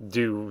Beth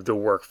do the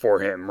work for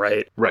him,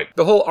 right? Right.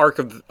 The whole arc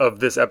of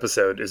this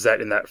episode is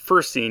that in that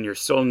first scene, you're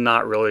still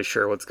not really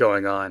sure what's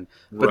going on.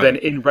 But then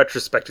in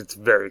retrospect, it's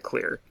very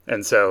clear.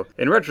 And so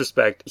in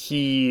retrospect,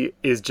 he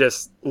is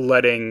just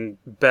letting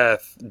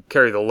Beth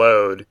carry the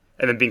load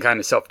and then being kind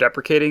of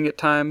self-deprecating at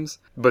times.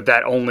 But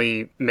that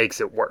only makes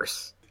it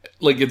worse.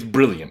 Like, it's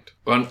brilliant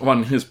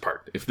on his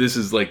part. If this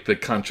is like the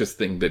conscious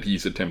thing that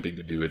he's attempting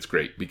to do, it's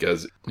great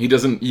because he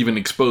doesn't even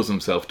expose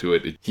himself to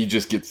it. He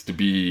just gets to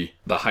be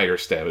the higher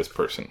status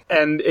person.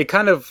 And it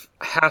kind of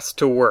has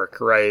to work,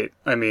 right?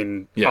 I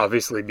mean,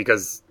 obviously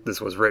because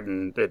this was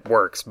written, it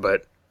works,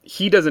 but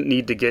he doesn't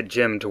need to get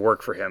Jim to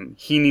work for him.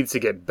 He needs to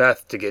get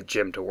Beth to get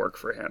Jim to work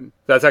for him.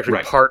 That's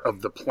actually part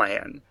of the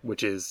plan,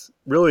 which is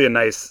really a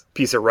nice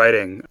piece of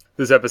writing.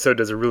 This episode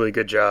does a really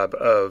good job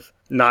of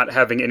not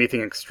having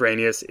anything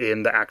extraneous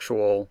in the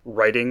actual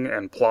writing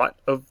and plot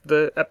of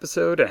the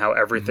episode and how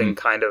everything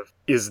kind of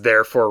is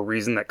there for a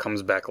reason that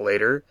comes back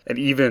later. And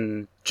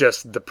even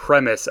just the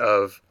premise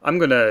of, I'm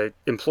going to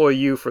employ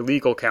you for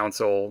legal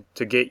counsel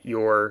to get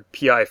your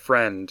PI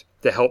friend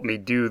to help me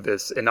do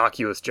this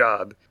innocuous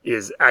job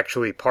is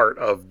actually part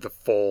of the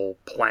full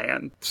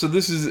plan. So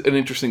this is an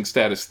interesting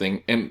status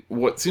thing. And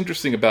what's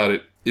interesting about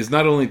it is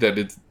not only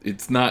that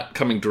it's not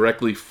coming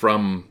directly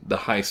from the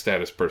high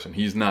status person.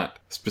 He's not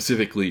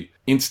specifically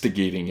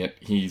instigating it.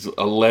 He's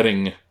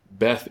letting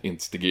Beth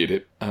instigate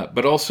it.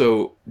 But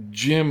also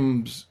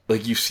Jim's,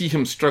 like, you see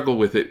him struggle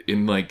with it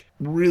in like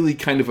really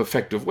kind of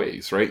effective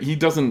ways, right? He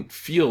doesn't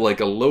feel like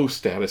a low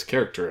status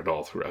character at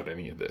all throughout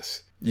any of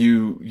this.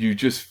 You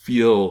just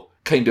feel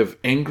kind of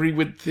angry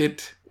with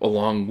it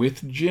along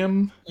with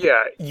Jim.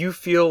 Yeah, you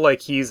feel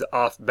like he's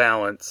off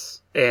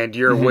balance and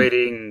you're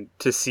waiting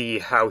to see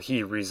how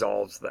he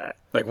resolves that.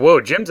 Like,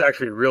 whoa, Jim's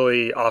actually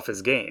really off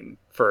his game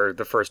for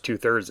the first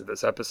 2/3 of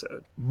this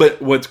episode.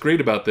 But what's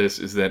great about this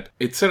is that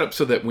it's set up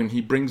so that when he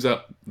brings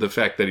up the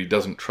fact that he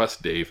doesn't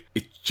trust Dave,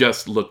 it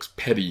just looks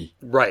petty.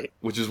 Right.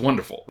 Which is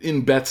wonderful.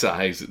 In Beth's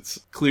eyes, it's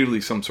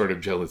clearly some sort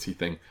of jealousy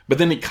thing. But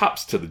then he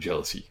cops to the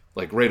jealousy,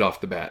 like right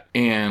off the bat,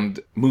 and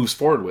moves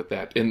forward with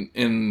that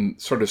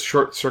and sort of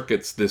short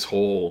circuits this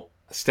whole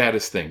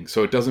status thing.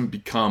 So it doesn't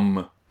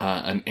become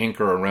an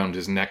anchor around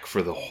his neck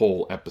for the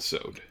whole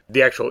episode.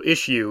 The actual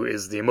issue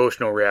is the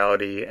emotional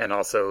reality and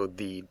also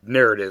the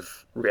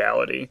narrative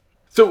reality.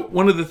 So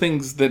one of the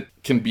things that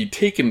can be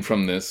taken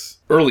from this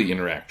early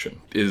interaction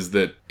is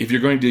that if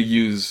you're going to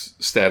use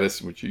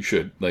status, which you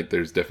should, like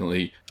there's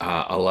definitely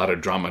a lot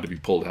of drama to be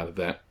pulled out of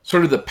that,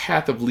 sort of the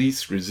path of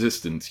least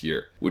resistance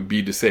here would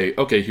be to say,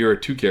 okay, here are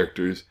two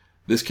characters.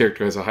 This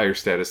character has a higher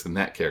status than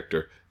that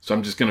character. So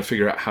I'm just going to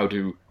figure out how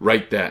to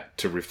write that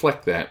to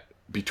reflect that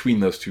between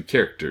those two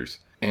characters.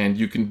 And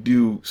you can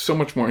do so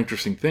much more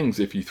interesting things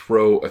if you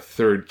throw a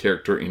third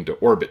character into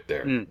orbit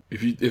there.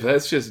 If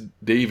that's just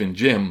Dave and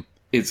Jim,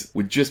 it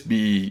would just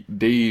be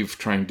Dave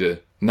trying to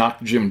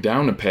knock Jim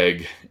down a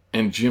peg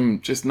and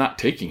Jim just not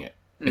taking it.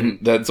 And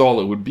that's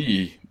all it would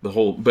be,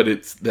 but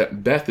it's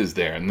that Beth is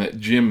there and that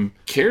Jim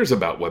cares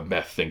about what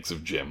Beth thinks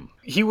of Jim.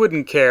 He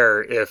wouldn't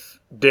care if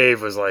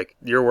Dave was like,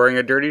 you're wearing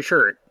a dirty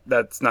shirt.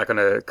 That's not going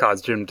to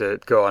cause Jim to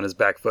go on his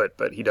back foot,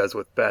 but he does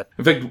with Beth.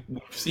 In fact,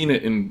 we've seen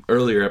it in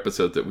earlier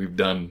episodes that we've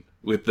done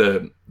with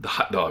the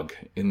hot dog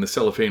in the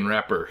cellophane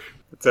wrapper.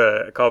 It's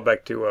a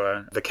callback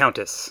to The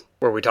Countess,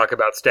 where we talk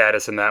about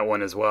status in that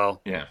one as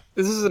well. Yeah.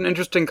 This is an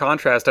interesting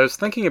contrast. I was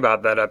thinking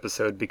about that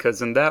episode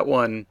because in that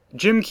one,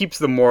 Jim keeps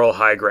the moral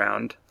high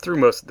ground through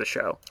most of the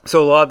show.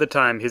 So a lot of the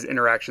time, his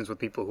interactions with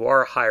people who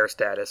are higher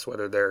status,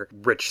 whether they're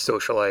rich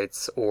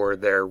socialites or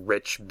they're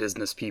rich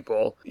business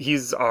people,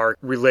 he's our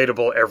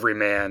relatable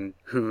everyman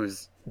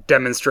who's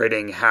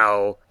demonstrating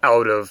how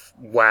out of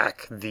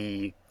whack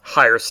the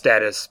higher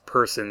status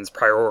person's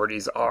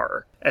priorities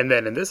are. And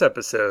then in this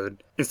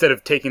episode, instead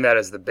of taking that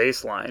as the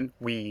baseline,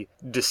 we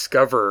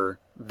discover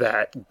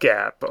that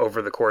gap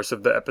over the course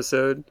of the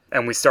episode.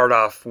 And we start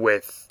off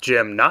with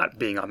Jim not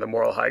being on the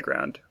moral high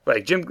ground.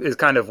 Like, Jim is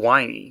kind of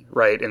whiny,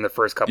 right, in the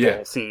first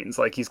couple scenes.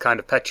 Like, he's kind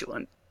of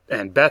petulant.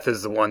 And Beth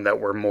is the one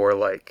that we're more,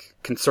 like,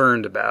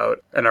 concerned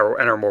about and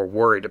are more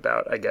worried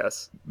about, I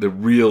guess. The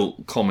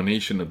real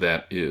culmination of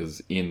that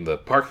is in the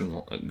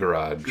parking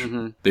garage.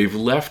 They've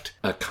left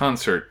a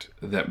concert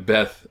that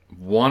Beth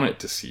wanted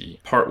to see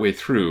partway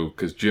through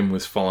because Jim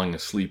was falling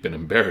asleep and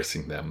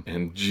embarrassing them.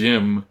 And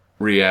Jim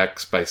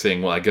reacts by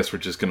saying, well, I guess we're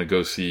just going to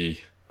go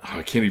see...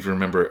 I can't even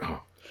remember...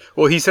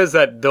 Well, he says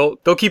that they'll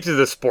keep to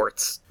the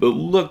sports. The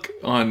look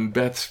on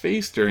Beth's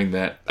face during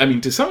that, I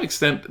mean, to some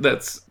extent,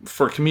 that's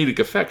for comedic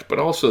effect, but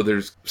also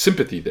there's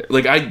sympathy there.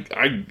 Like,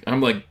 I'm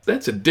like,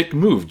 that's a dick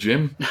move,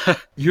 Jim.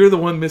 You're the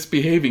one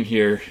misbehaving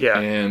here. Yeah.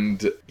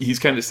 And he's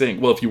kind of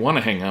saying, well, if you want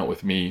to hang out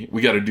with me,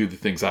 we got to do the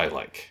things I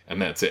like. And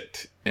that's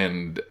it.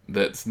 And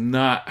that's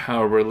not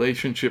how a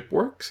relationship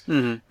works.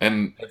 Mm-hmm.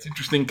 And it's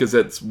interesting because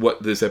that's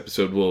what this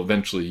episode will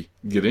eventually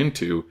get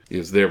into,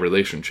 is their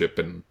relationship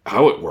and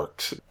how it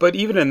works. But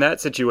even in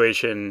that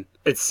situation,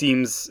 it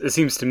seems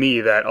to me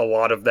that a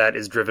lot of that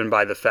is driven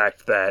by the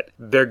fact that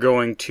they're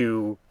going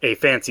to a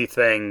fancy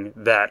thing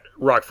that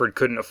Rockford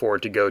couldn't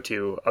afford to go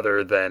to,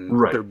 other than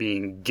they're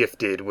being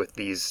gifted with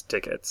these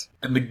tickets.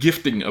 And the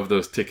gifting of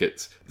those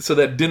tickets. So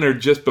that dinner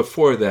just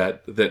before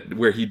that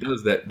where he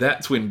does that,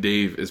 that's when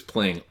Dave is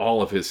playing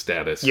all of his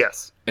status.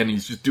 Yes. And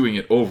he's just doing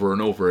it over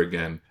and over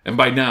again. And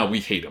by now we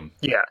hate him.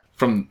 Yeah.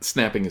 From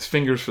snapping his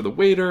fingers for the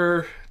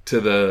waiter to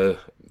the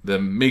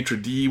maitre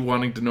d'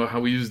 wanting to know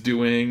how he was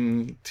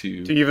doing, to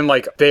even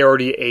like they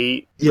already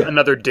ate,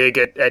 another dig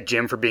at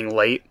Jim for being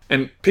late,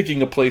 and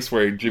picking a place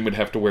where Jim would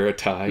have to wear a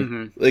tie.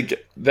 Mm-hmm.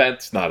 Like,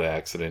 that's not an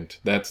accident.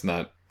 That's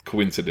not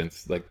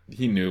coincidence. Like,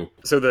 he knew.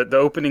 So the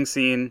opening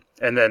scene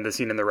and then the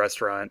scene in the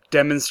restaurant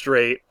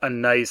demonstrate a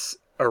nice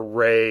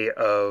array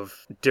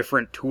of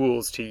different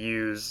tools to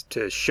use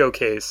to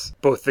showcase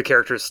both the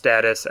character's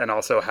status and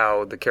also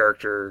how the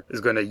character is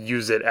going to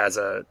use it as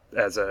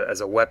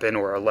a weapon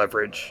or a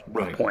leverage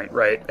point,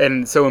 right?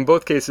 And so in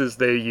both cases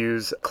they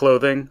use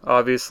clothing,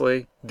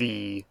 obviously,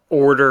 the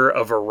order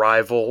of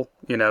arrival,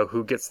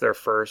 who gets there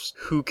first,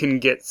 who can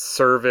get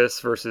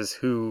service versus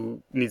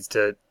who needs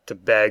to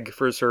beg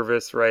for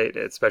service, right?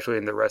 Especially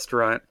in the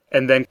restaurant.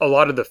 And then a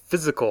lot of the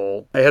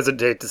physical, I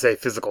hesitate to say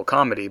physical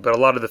comedy, but a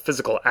lot of the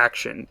physical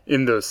action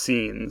in those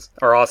scenes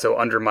are also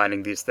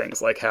undermining these things.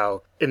 Like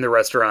how in the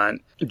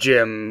restaurant,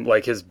 Jim,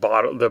 like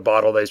the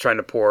bottle that he's trying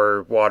to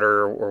pour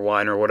water or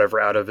wine or whatever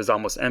out of is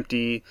almost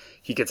empty.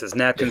 He gets his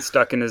napkin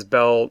stuck in his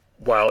belt,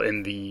 while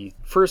in the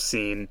first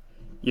scene,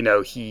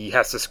 he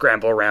has to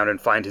scramble around and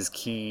find his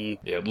key.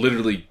 Yeah,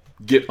 literally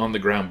get on the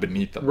ground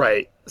beneath them.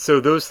 Right. So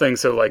those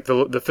things, so like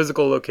the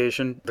physical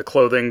location, the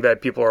clothing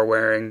that people are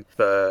wearing,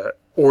 the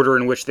order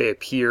in which they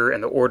appear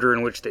and the order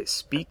in which they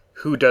speak,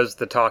 who does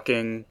the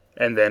talking,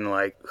 and then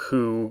like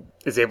who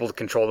is able to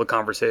control the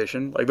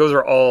conversation. Like those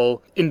are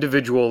all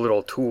individual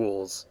little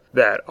tools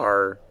that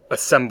are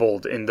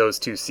assembled in those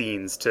two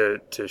scenes to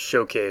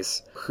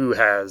showcase who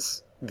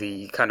has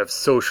the kind of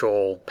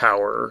social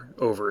power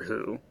over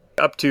who.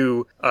 Up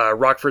to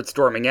Rockford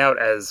storming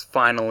out as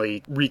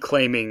finally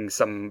reclaiming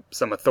some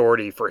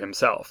authority for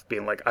himself,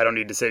 being like, I don't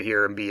need to sit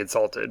here and be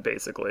insulted,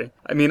 basically.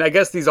 I mean, I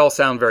guess these all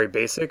sound very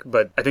basic,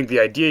 but I think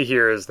the idea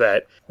here is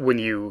that when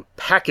you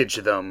package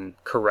them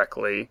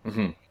correctly,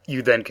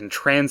 you then can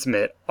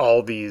transmit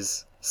all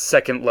these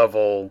second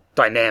level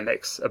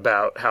dynamics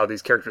about how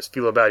these characters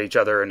feel about each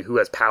other and who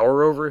has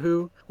power over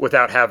who,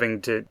 without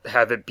having to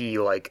have it be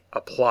like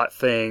a plot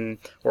thing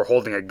or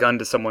holding a gun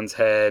to someone's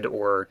head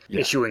or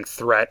issuing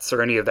threats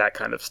or any of that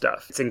kind of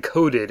stuff. It's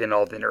encoded in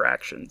all the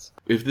interactions.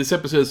 If this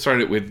episode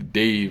started with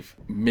Dave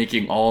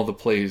making all the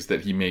plays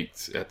that he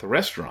makes at the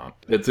restaurant,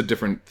 that's a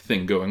different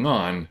thing going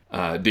on.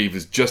 Dave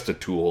is just a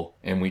tool,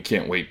 and we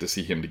can't wait to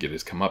see him to get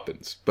his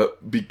comeuppance.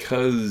 But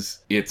because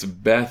it's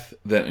Beth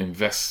that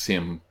invests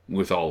him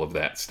with all of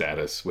that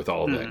status, with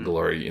all of that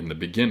glory in the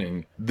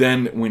beginning,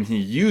 then when he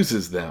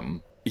uses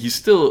them, he's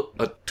still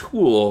a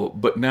tool,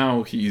 but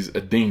now he's a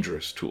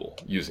dangerous tool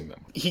using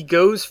them. He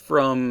goes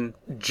from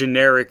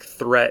generic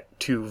threat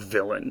to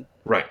villain.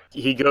 Right.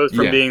 He goes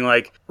from being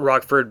like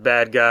Rockford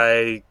bad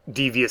guy,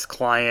 devious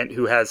client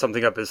who has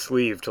something up his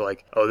sleeve to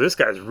like, oh, this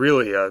guy's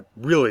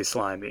really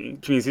slimy.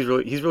 Which means he's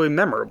really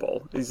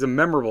memorable. He's a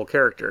memorable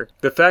character.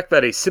 The fact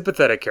that a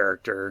sympathetic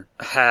character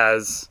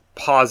has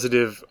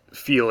positive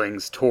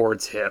feelings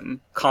towards him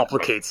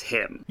complicates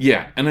him.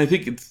 Yeah, and I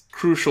think it's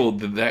crucial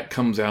that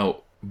comes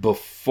out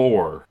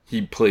before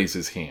he plays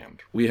his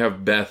hand. We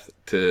have Beth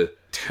to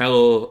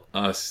tell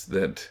us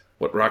that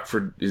what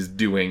Rockford is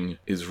doing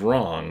is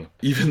wrong,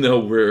 even though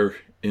we're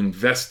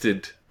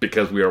invested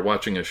because we are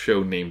watching a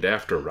show named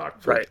after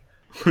Rockford. Right.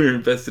 We're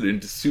invested in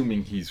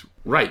assuming he's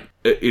right.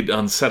 It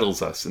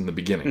unsettles us in the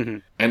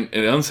beginning. And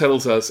it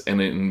unsettles us,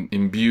 and it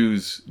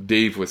imbues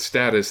Dave with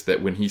status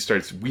that when he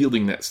starts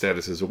wielding that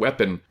status as a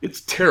weapon, it's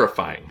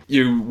terrifying.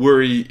 You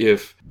worry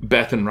if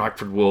Beth and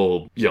Rockford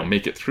will,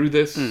 make it through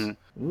this.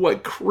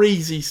 What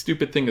crazy,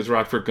 stupid thing is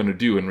Rockford going to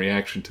do in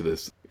reaction to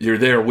this? You're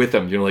there with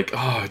him. You're like,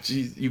 oh,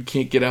 geez, you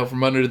can't get out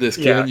from under this,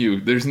 can you?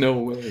 There's no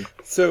way.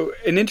 So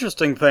an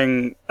interesting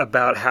thing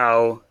about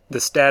how the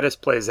status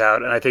plays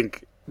out, and I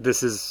think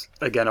this is,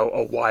 again,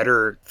 a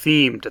wider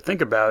theme to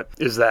think about,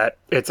 is that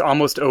it's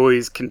almost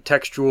always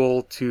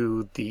contextual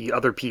to the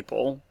other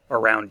people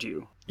around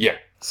you. Yeah.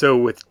 So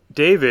with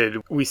David,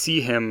 we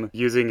see him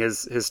using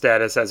his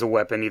status as a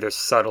weapon, either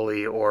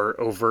subtly or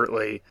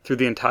overtly, through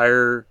the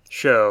entire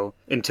show,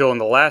 until in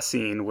the last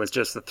scene was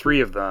just the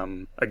three of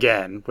them,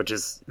 again, which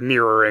is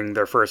mirroring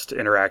their first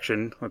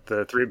interaction with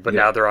the three, but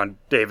now they're on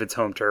David's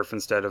home turf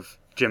instead of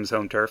Jim's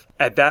home turf.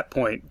 At that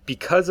point,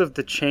 because of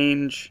the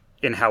change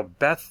in how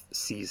Beth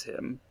sees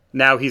him,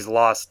 now he's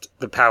lost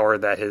the power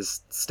that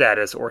his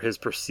status or his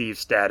perceived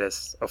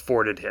status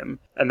afforded him.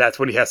 And that's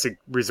when he has to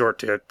resort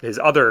to his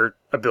other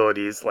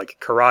abilities like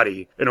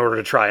karate in order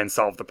to try and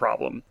solve the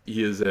problem.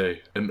 He is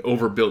an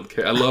overbuilt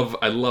character.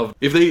 I love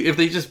if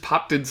they just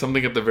popped in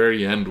something at the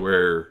very end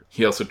where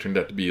he also turned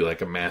out to be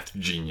like a math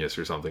genius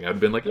or something. I'd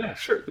been like, yeah,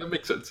 sure, that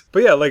makes sense.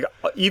 But yeah, like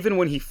even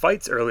when he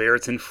fights earlier,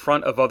 it's in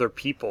front of other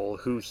people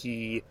who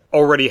he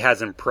already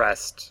has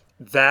impressed.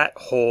 That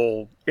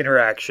whole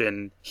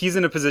interaction, he's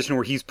in a position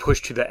where he's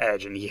pushed to the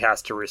edge and he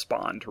has to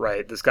respond,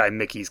 right? This guy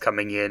Mickey's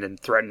coming in and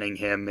threatening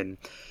him, and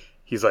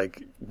he's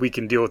like, we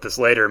can deal with this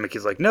later. And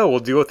Mickey's like, no,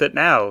 we'll deal with it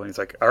now. And he's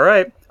like, all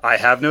right, I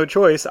have no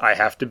choice. I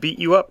have to beat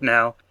you up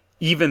now.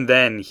 Even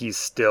then, he's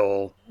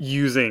still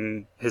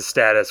using his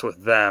status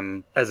with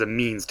them as a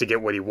means to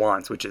get what he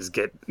wants, which is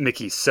get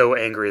Mickey so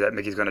angry that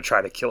Mickey's going to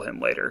try to kill him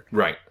later.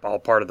 Right. All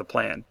part of the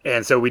plan.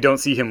 And so we don't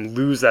see him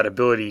lose that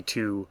ability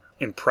to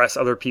impress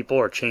other people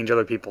or change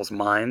other people's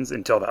minds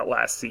until that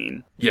last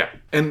scene. Yeah.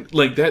 And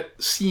like that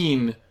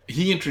scene,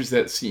 he enters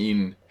that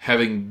scene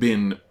having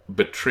been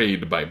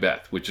betrayed by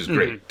Beth, which is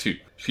great too.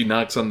 She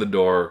knocks on the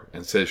door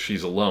and says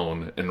she's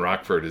alone, and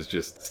Rockford is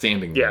just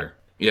standing there.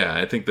 Yeah,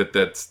 I think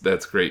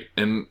that's great.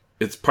 And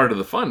it's part of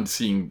the fun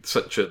seeing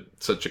such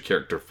a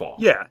character fall.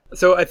 Yeah.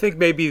 So I think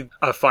maybe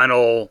a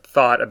final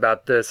thought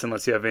about this,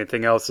 unless you have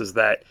anything else, is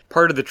that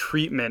part of the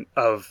treatment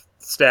of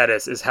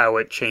status is how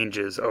it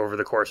changes over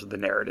the course of the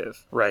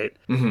narrative, right?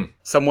 Mm-hmm.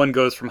 Someone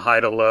goes from high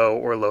to low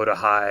or low to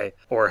high,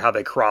 or how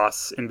they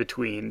cross in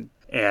between,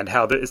 and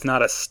how it's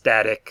not a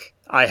static,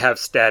 I have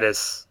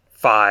status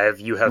 5,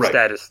 you have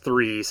status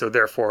 3, so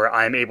therefore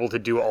I'm able to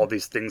do all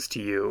these things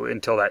to you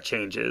until that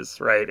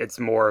changes, right? It's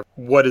more,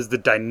 what is the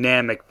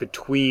dynamic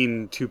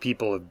between two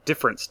people of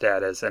different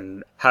status,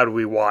 and how do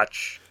we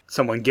watch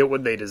someone get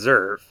what they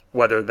deserve,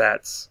 whether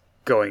that's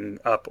going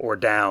up or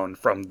down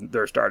from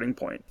their starting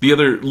point. The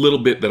other little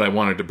bit that I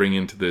wanted to bring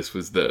into this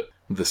was the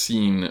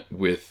scene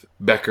with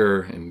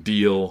Becker and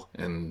Deal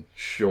and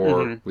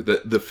Shore with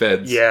the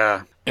feds.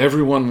 Yeah.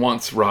 Everyone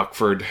wants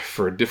Rockford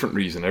for a different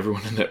reason,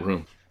 everyone in that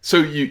room. So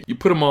you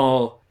put them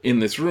all in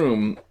this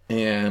room,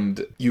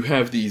 and you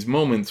have these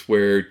moments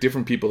where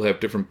different people have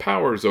different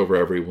powers over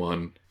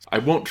everyone. I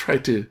won't try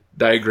to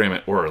diagram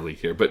it orally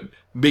here, but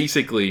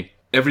basically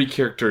every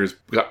character's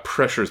got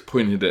pressures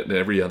pointed at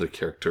every other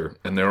character,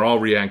 and they're all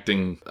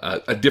reacting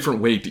a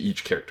different way to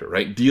each character,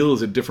 right? Deal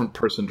is a different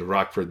person to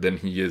Rockford than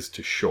he is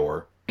to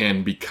Shore.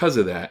 And because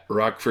of that,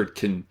 Rockford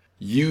can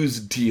use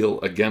Deal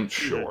against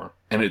Shore.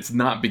 And it's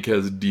not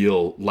because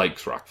Deal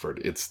likes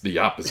Rockford. It's the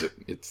opposite.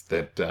 It's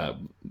that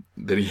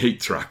he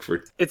hates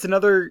Rockford. It's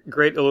another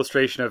great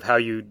illustration of how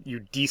you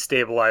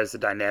destabilize the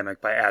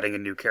dynamic by adding a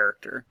new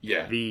character.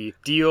 Yeah. The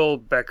Deal,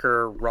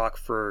 Becker,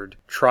 Rockford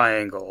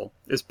triangle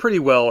is pretty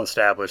well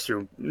established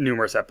through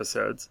numerous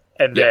episodes.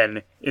 And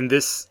then in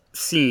this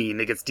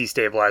scene, it gets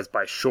destabilized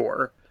by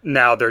Shore.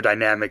 Now their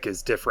dynamic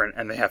is different,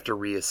 and they have to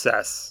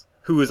reassess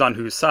who is on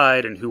whose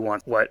side and who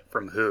wants what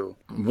from who.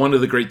 One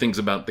of the great things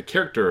about the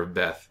character of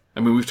Beth, I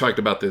mean, we've talked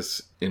about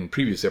this in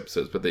previous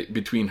episodes, but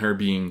between her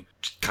being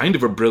kind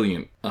of a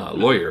brilliant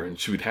lawyer, and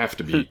she would have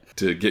to be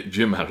to get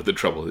Jim out of the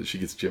trouble that she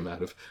gets Jim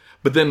out of,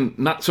 but then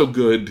not so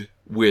good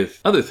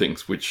with other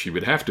things, which she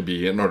would have to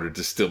be in order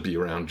to still be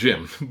around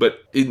Jim.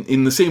 But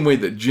in the same way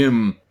that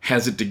Jim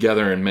has it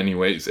together in many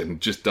ways and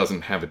just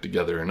doesn't have it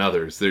together in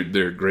others,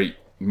 they're great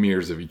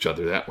mirrors of each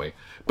other that way.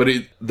 But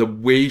the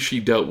way she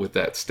dealt with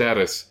that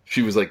status,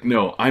 she was like,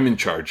 no, I'm in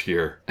charge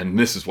here, and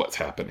this is what's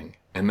happening.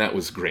 And that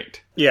was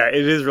great. Yeah,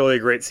 it is really a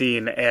great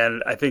scene.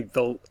 And I think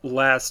the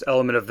last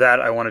element of that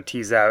I want to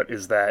tease out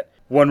is that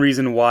one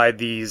reason why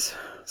these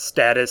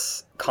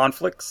status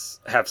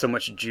conflicts have so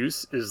much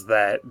juice is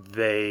that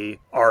they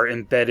are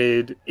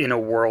embedded in a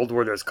world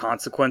where there's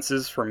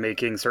consequences for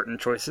making certain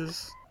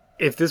choices.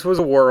 If this was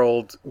a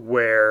world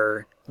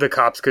where the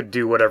cops could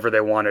do whatever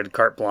they wanted,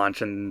 carte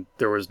blanche, and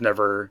there was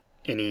never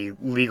any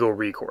legal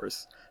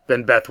recourse,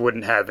 then Beth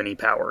wouldn't have any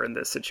power in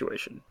this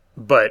situation.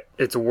 But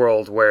it's a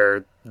world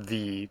where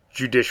the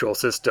judicial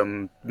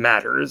system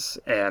matters,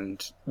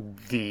 and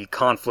the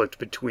conflict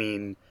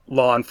between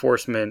law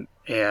enforcement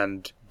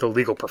and the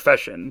legal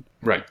profession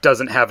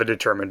doesn't have a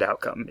determined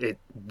outcome. It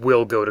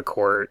will go to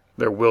court.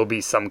 There will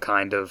be some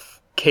kind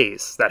of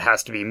case that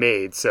has to be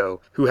made.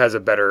 So who has a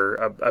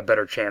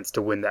better chance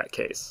to win that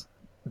case?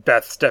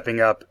 Beth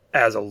stepping up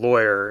as a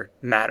lawyer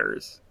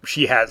matters.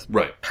 She has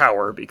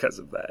power because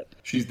of that.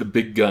 She's the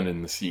big gun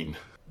in the scene.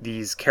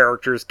 These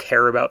characters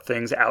care about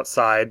things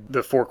outside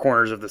the four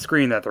corners of the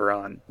screen that they're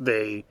on.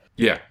 They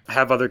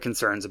have other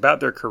concerns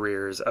about their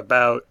careers,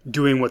 about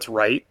doing what's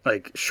right.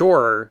 Like,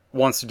 Shore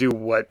wants to do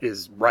what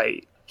is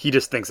right. He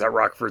just thinks that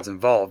Rockford's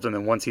involved, and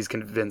then once he's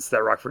convinced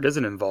that Rockford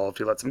isn't involved,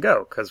 he lets him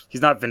go, because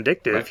he's not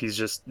vindictive, he's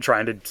just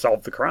trying to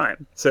solve the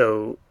crime.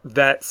 So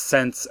that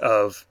sense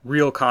of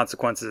real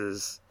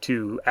consequences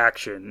to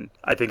action,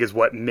 I think, is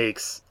what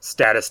makes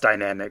status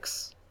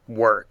dynamics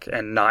work,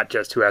 and not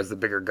just who has the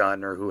bigger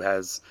gun or who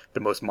has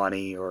the most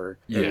money or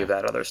any of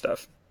that other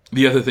stuff.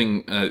 The other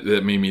thing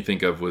that made me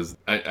think of was,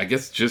 I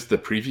guess, just the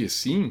previous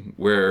scene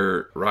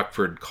where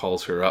Rockford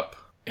calls her up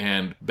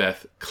and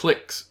Beth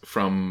clicks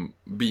from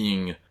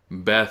being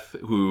Beth,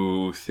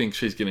 who thinks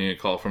she's getting a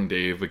call from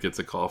Dave but gets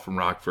a call from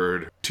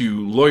Rockford,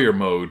 to lawyer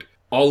mode.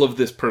 All of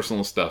this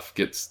personal stuff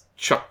gets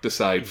chucked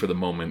aside for the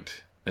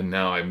moment, and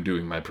now I'm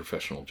doing my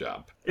professional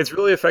job. It's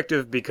really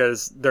effective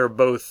because they're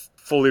both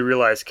fully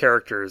realized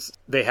characters.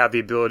 They have the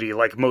ability,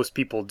 like most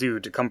people do,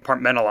 to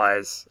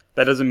compartmentalize.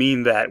 That doesn't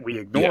mean that we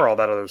ignore all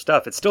that other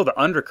stuff. It's still the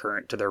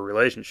undercurrent to their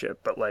relationship.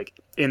 But like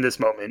in this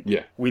moment,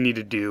 we need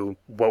to do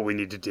what we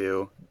need to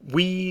do.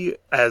 We,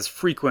 as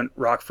frequent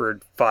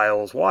Rockford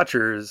Files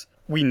watchers,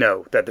 we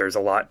know that there's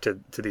a lot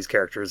to these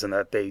characters and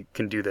that they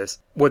can do this.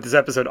 What this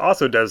episode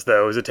also does,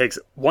 though, is it takes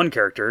one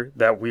character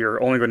that we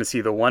are only going to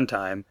see the one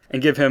time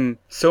and give him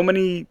so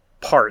many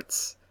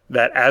parts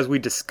that as we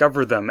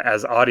discover them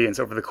as audience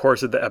over the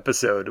course of the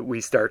episode,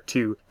 we start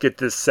to get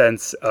this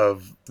sense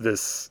of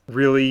this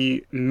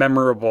really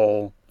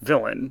memorable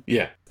villain.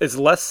 Yeah. It's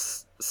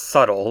less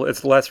subtle,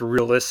 it's less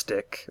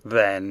realistic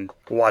than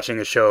watching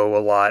a show a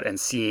lot and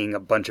seeing a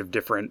bunch of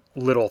different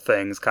little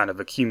things kind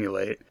of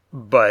accumulate.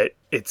 But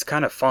it's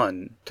kind of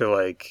fun to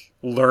like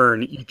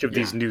learn each of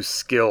these new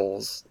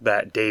skills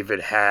that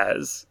David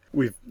has.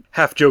 We've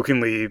half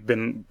jokingly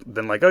been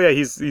like, oh yeah,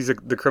 he's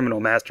the criminal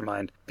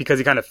mastermind because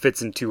he kind of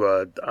fits into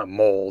a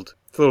mold.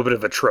 It's a little bit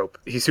of a trope.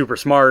 He's super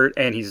smart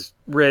and he's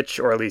rich,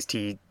 or at least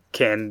he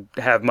can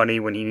have money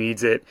when he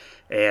needs it,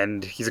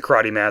 and he's a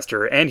karate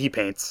master and he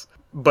paints.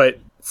 But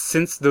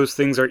since those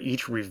things are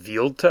each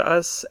revealed to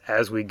us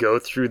as we go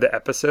through the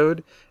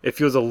episode, it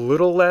feels a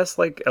little less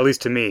like, at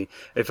least to me,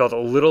 it felt a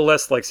little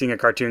less like seeing a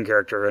cartoon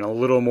character and a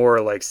little more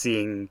like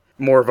seeing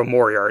more of a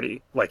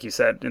Moriarty, like you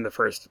said in the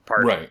first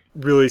part. Right.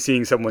 Really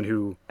seeing someone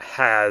who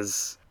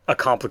has a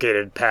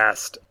complicated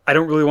past. I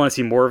don't really want to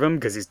see more of him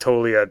because he's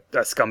totally a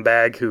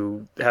scumbag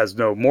who has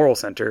no moral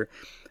center.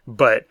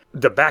 But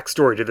the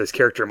backstory to this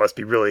character must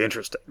be really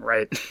interesting,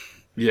 right?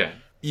 Yeah.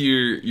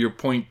 Your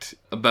point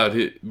about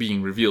it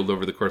being revealed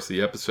over the course of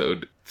the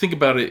episode, think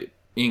about it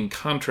in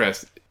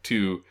contrast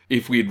to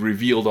if we had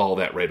revealed all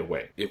that right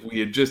away. If we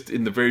had just,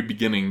 in the very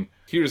beginning,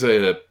 here's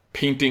a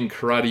painting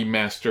karate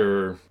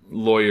master,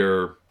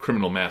 lawyer,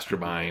 criminal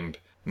mastermind.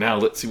 Now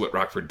let's see what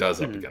Rockford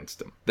does up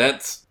against him.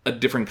 That's a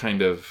different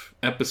kind of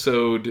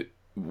episode.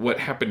 What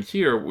happened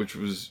here, which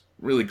was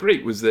really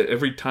great, was that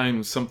every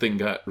time something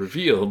got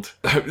revealed,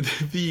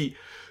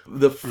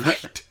 the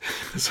fight.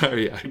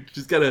 Sorry, I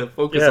just gotta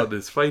focus on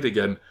this fight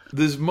again.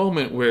 This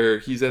moment where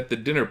he's at the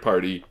dinner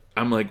party,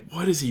 I'm like,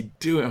 what is he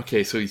doing?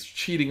 Okay, so he's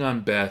cheating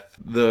on Beth.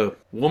 The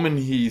woman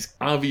he's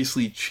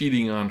obviously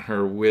cheating on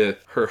her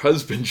with, her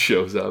husband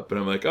shows up, and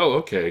I'm like, oh,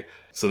 okay,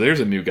 so there's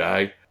a new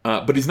guy.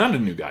 But he's not a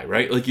new guy,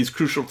 right? Like, he's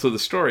crucial to the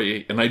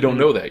story, and I don't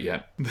know that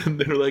yet. Then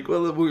they're like,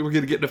 well, we're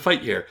going to get in a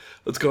fight here.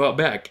 Let's go out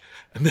back.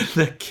 And then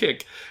that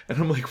kick, and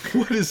I'm like,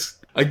 what is...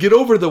 I get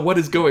over the what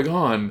is going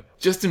on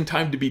just in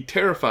time to be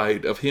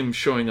terrified of him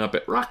showing up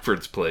at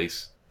Rockford's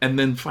place and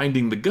then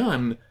finding the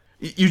gun.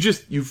 You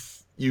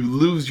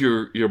lose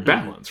your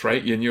balance,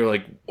 right? And you're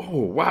like,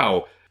 oh,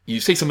 wow.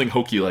 You say something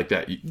hokey like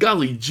that.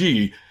 Golly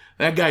gee,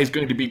 that guy's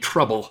going to be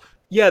trouble.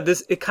 Yeah,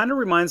 it kind of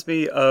reminds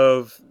me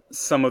of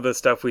some of the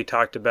stuff we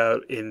talked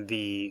about in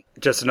the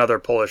Just Another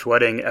Polish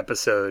Wedding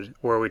episode,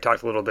 where we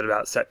talked a little bit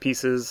about set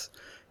pieces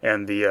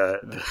and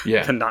the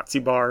Nazi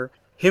bar.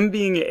 Him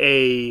being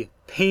a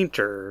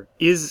painter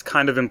is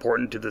kind of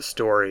important to the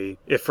story,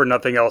 if for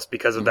nothing else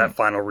because of that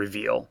final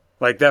reveal.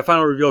 Like, that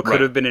final reveal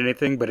could have been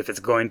anything, but if it's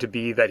going to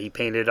be that he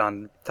painted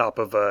on top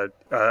of a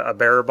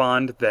bearer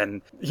bond,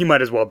 then he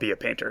might as well be a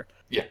painter.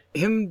 Yeah.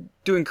 Him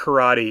doing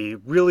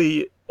karate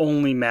really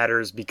only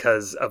matters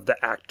because of the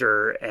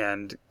actor,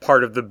 and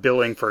part of the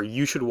billing for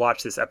you should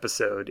watch this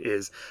episode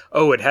is,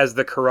 oh, it has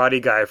the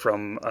karate guy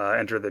from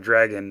Enter the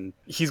Dragon.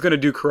 He's going to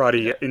do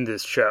karate in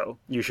this show.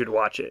 You should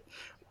watch it.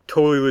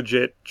 Totally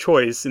legit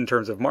choice in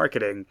terms of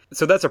marketing.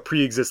 So that's a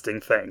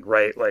pre-existing thing,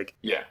 right? Like,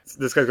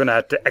 this guy's going to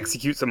have to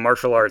execute some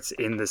martial arts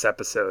in this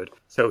episode.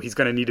 So he's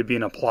going to need to be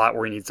in a plot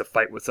where he needs to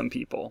fight with some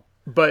people.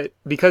 But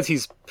because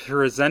he's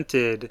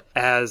presented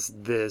as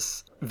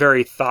this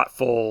very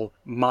thoughtful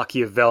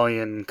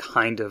Machiavellian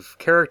kind of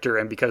character,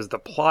 and because the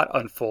plot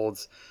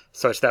unfolds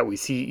such that we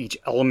see each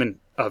element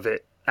of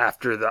it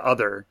after the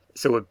other,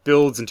 so it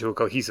builds into a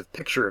cohesive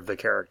picture of the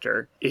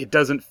character, it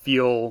doesn't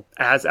feel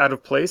as out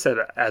of place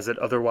as it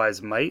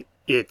otherwise might.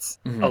 It's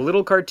a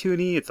little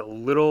cartoony, it's a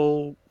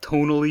little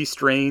tonally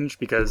strange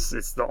because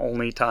it's the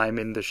only time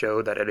in the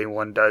show that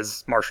anyone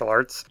does martial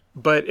arts,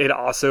 but it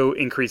also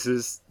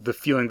increases the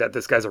feeling that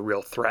this guy's a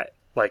real threat.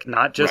 Like,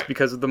 not just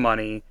because of the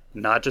money,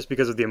 not just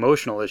because of the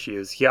emotional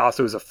issues, he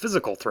also is a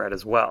physical threat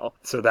as well.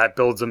 So that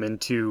builds him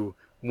into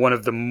one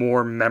of the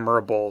more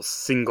memorable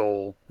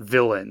single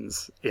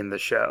villains in the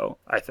show,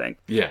 I think.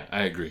 Yeah,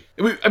 I agree.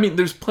 I mean,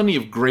 there's plenty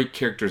of great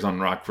characters on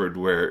Rockford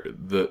where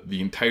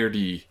the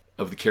entirety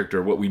of the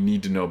character, what we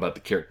need to know about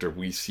the character,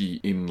 we see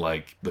in,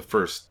 like, the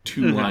first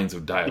two lines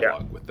of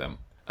dialogue with them.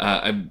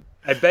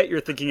 I bet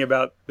you're thinking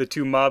about the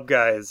two mob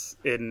guys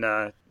in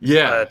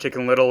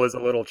Chicken Little is a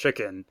Little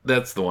Chicken.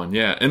 That's the one,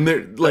 yeah. And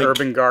they're like the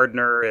urban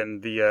gardener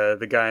and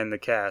the guy in the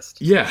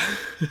cast. Yeah.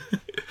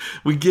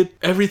 We get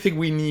everything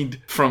we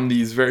need from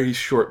these very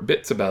short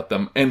bits about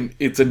them, and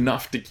it's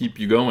enough to keep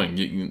you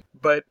going.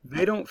 But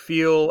they don't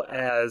feel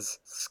as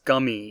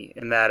scummy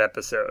in that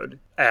episode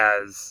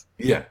as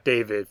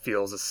David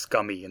feels as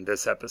scummy in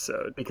this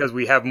episode, because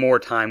we have more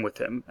time with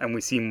him and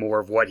we see more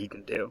of what he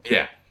can do.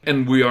 Yeah.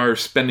 And we are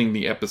spending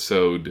the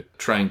episode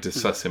trying to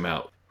suss him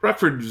out.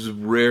 Rockford's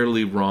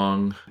rarely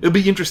wrong. It'll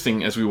be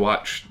interesting as we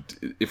watch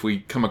if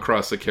we come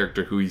across a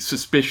character who he's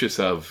suspicious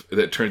of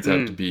that turns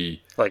out to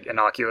be... like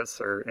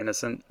innocuous or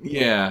innocent.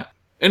 Yeah.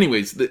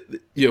 Anyways,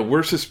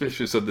 we're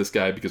suspicious of this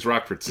guy because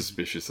Rockford's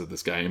suspicious of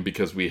this guy, and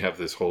because we have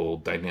this whole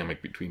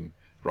dynamic between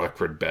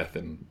Rockford, Beth,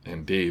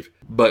 and Dave.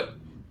 But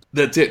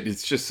that's it.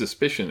 It's just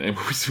suspicion. And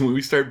when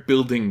we start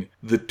building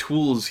the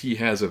tools he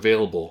has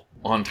available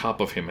on top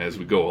of him as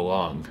we go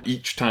along,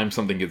 each time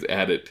something gets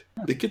added,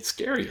 it gets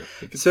scarier.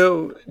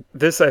 So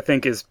this, I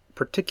think, is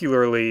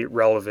particularly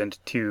relevant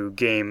to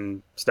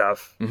game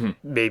stuff. Mm-hmm.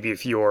 Maybe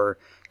if you're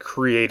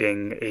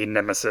creating a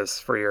nemesis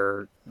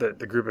for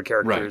the group of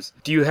characters.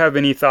 Right. Do you have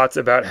any thoughts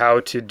about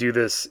how to do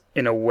this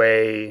in a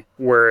way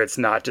where it's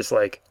not just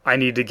like, I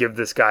need to give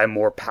this guy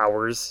more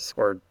powers,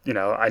 or,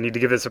 I need to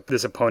give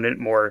this opponent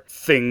more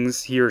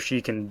things he or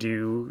she can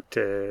do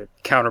to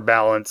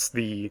counterbalance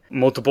the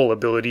multiple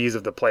abilities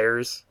of the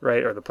players,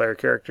 right? Or the player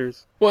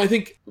characters? Well, I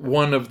think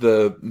one of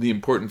the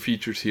important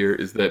features here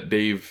is that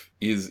Dave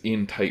is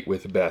in tight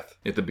with Beth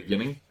at the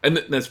beginning.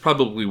 And that's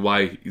probably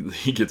why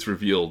he gets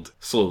revealed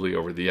slowly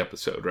over the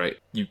episode, right?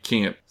 You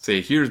can't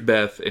say, here's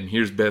Beth, and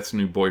here's Beth's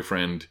new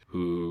boyfriend,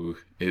 who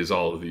is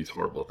all of these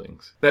horrible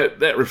things.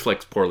 That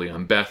reflects poorly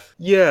on Beth.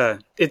 Yeah,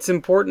 it's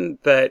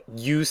important that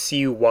you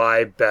see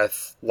why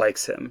Beth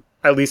likes him.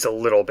 At least a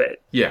little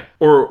bit. Yeah.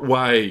 Or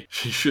why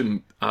she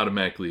shouldn't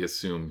automatically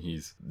assume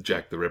he's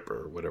Jack the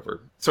Ripper or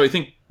whatever. So I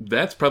think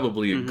that's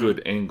probably a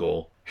good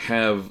angle.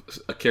 Have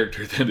a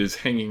character that is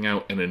hanging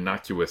out and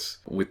innocuous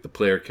with the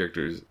player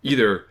characters,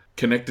 either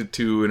connected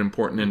to an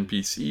important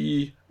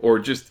NPC or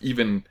just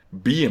even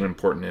be an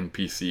important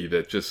NPC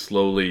that just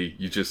slowly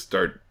you just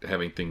start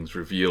having things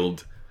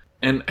revealed.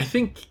 And I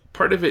think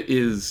part of it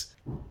is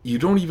you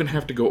don't even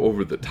have to go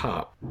over the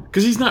top,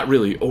 because he's not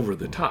really over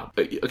the top.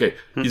 Okay,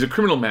 he's a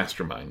criminal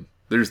mastermind.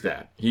 There's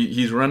that.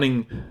 He's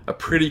running a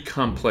pretty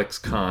complex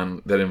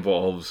con that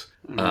involves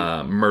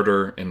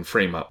murder and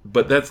frame up.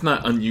 But that's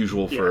not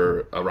unusual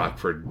for a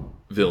Rockford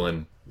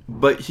villain.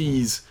 But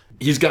he's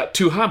got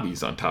two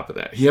hobbies on top of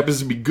that. He happens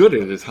to be good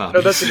at his hobbies.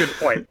 No, that's a good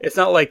point. It's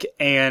not like,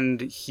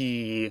 and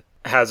he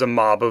has a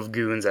mob of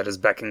goons at his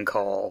beck and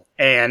call,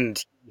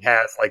 and he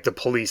has, like, the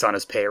police on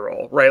his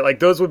payroll, right? Like,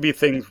 those would be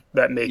things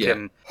that make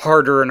him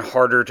harder and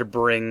harder to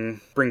bring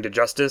to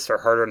justice, or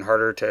harder and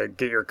harder to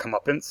get your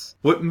comeuppance.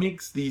 What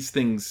makes these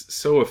things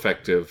so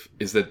effective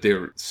is that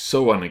they're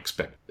so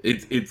unexpected.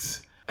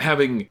 It's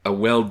having a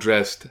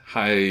well-dressed,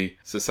 high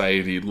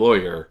society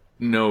lawyer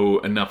know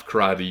enough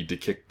karate to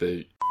kick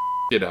the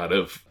shit out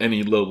of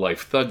any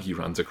low-life thug he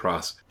runs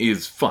across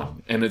is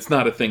fun. And it's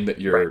not a thing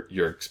that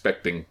you're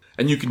expecting.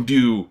 And you can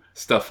do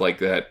stuff like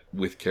that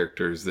with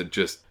characters that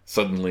just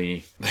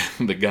suddenly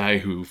the guy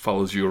who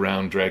follows you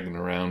around, dragging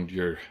around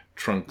your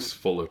trunks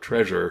full of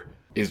treasure,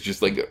 is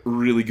just like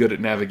really good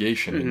at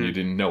navigation and you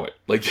didn't know it.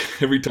 Like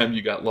every time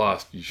you got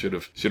lost, you should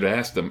have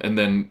asked him. And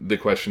then the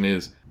question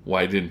is,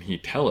 why didn't he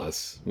tell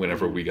us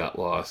whenever we got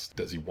lost?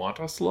 Does he want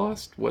us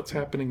lost? What's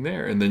happening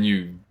there? And then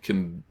you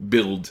can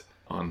build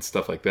on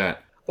stuff like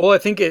that. Well, I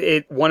think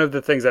it one of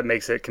the things that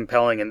makes it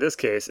compelling in this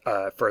case,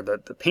 for the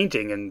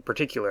painting in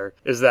particular,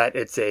 is that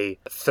it's a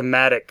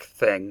thematic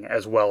thing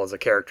as well as a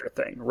character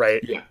thing,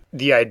 right? Yeah.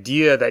 The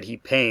idea that he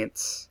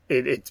paints,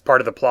 it's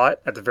part of the plot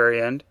at the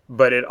very end,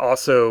 but it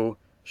also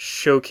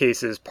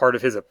showcases part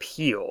of his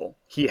appeal.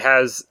 He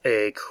has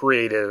a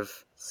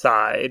creative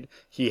side.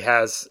 He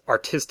has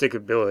artistic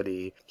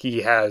ability.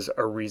 He has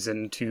a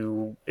reason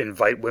to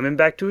invite women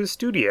back to his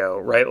studio,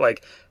 right?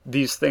 Like,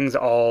 these things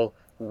all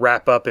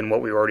wrap up in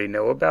what we already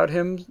know about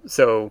him.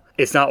 So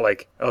it's not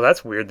like, oh,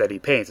 that's weird that he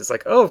paints. It's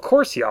like, oh, of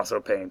course he also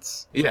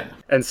paints. Yeah.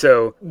 And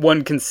so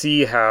one can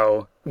see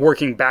how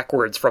working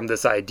backwards from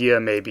this idea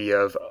maybe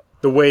of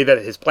the way that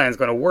his plan is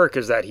going to work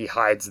is that he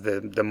hides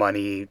the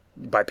money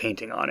by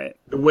painting on it.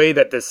 The way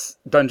that this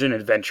dungeon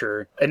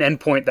adventure, an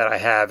endpoint that I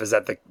have is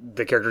that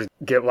the characters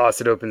get lost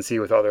at open sea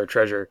with all their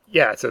treasure.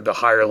 Yeah, so the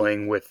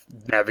hireling with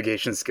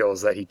navigation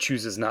skills that he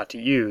chooses not to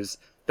use,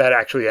 that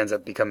actually ends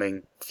up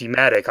becoming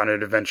thematic on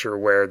an adventure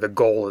where the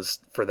goal is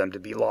for them to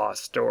be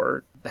lost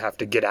or have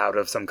to get out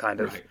of some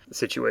kind of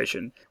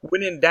situation.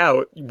 When in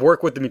doubt,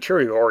 work with the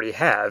material you already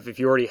have. If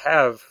you already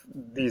have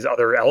these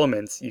other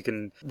elements, you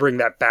can bring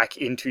that back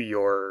into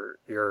your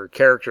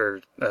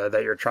character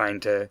that you're trying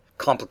to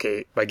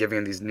complicate by giving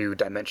them these new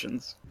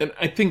dimensions. And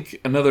I think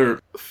another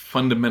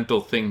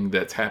fundamental thing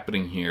that's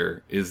happening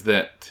here is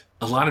that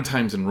a lot of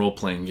times in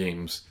role-playing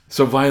games,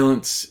 so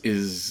violence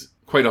is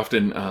quite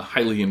often a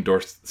highly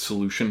endorsed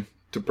solution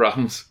to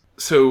problems.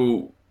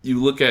 So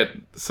you look at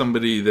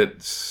somebody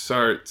that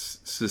starts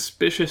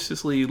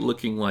suspiciously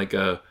looking like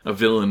a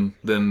villain,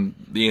 then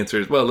the answer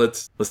is, well,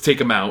 let's take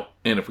them out.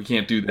 And if we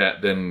can't do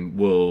that, then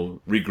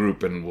we'll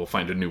regroup and we'll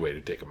find a new way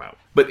to take them out.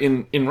 But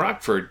in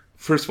Rockford,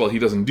 first of all, he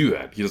doesn't do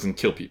that. He doesn't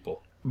kill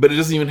people. But it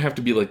doesn't even have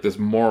to be like this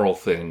moral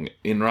thing.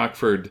 In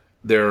Rockford,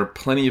 there are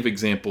plenty of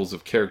examples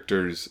of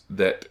characters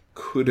that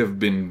could have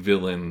been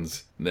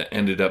villains that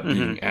ended up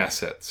being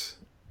assets.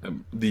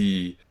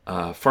 The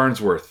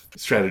Farnsworth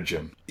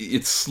stratagem,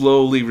 it's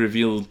slowly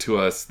revealed to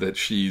us that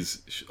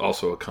she's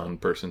also a con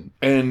person.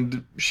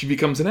 And she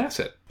becomes an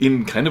asset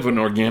in kind of an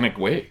organic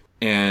way.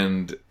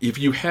 And if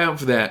you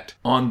have that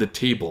on the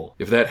table,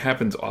 if that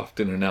happens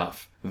often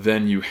enough,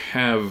 then you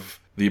have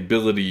the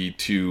ability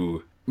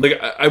to...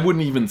 Like, I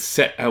wouldn't even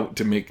set out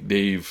to make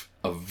Dave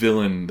a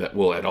villain that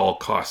will at all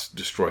costs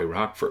destroy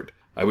Rockford.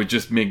 I would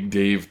just make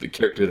Dave the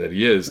character that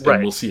he is,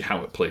 and we'll see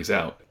how it plays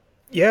out.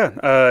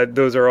 Yeah,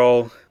 those are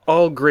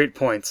all great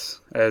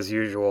points, as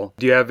usual.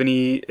 Do you have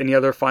any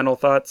other final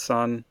thoughts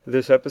on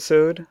this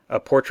episode, A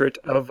Portrait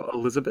of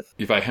Elizabeth?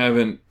 If I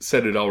haven't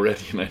said it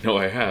already, and I know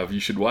I have, you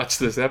should watch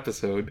this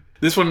episode.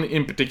 This one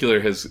in particular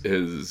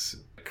has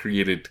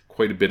created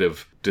quite a bit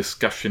of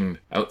discussion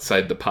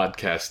outside the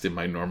podcast in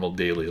my normal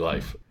daily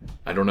life.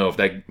 I don't know if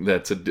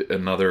that's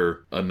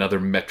another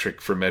metric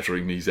for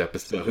measuring these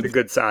episodes. It's a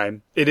good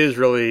sign. It is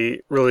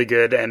really, really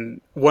good, and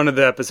one of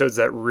the episodes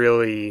that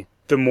really...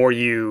 The more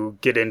you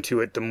get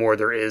into it, the more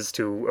there is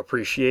to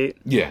appreciate.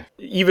 Yeah.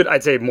 Even,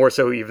 I'd say more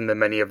so even than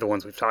many of the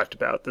ones we've talked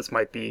about. This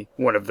might be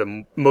one of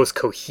the most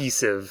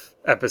cohesive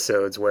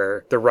episodes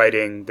where the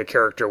writing, the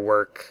character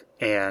work,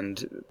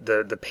 and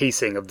the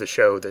pacing of the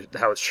show,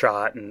 how it's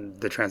shot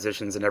and the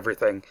transitions and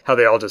everything, how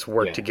they all just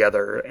work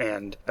together.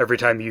 And every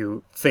time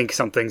you think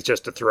something's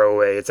just a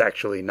throwaway, it's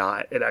actually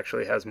not. It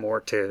actually has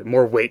more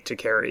weight to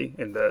carry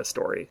in the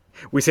story.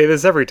 We say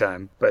this every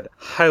time, but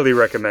highly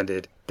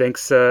recommended.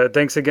 Thanks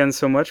again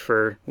so much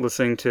for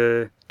listening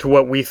to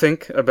what we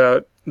think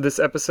about this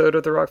episode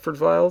of the Rockford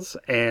Files,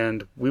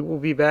 and we will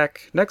be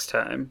back next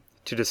time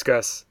to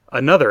discuss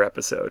another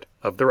episode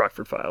of the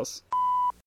Rockford Files.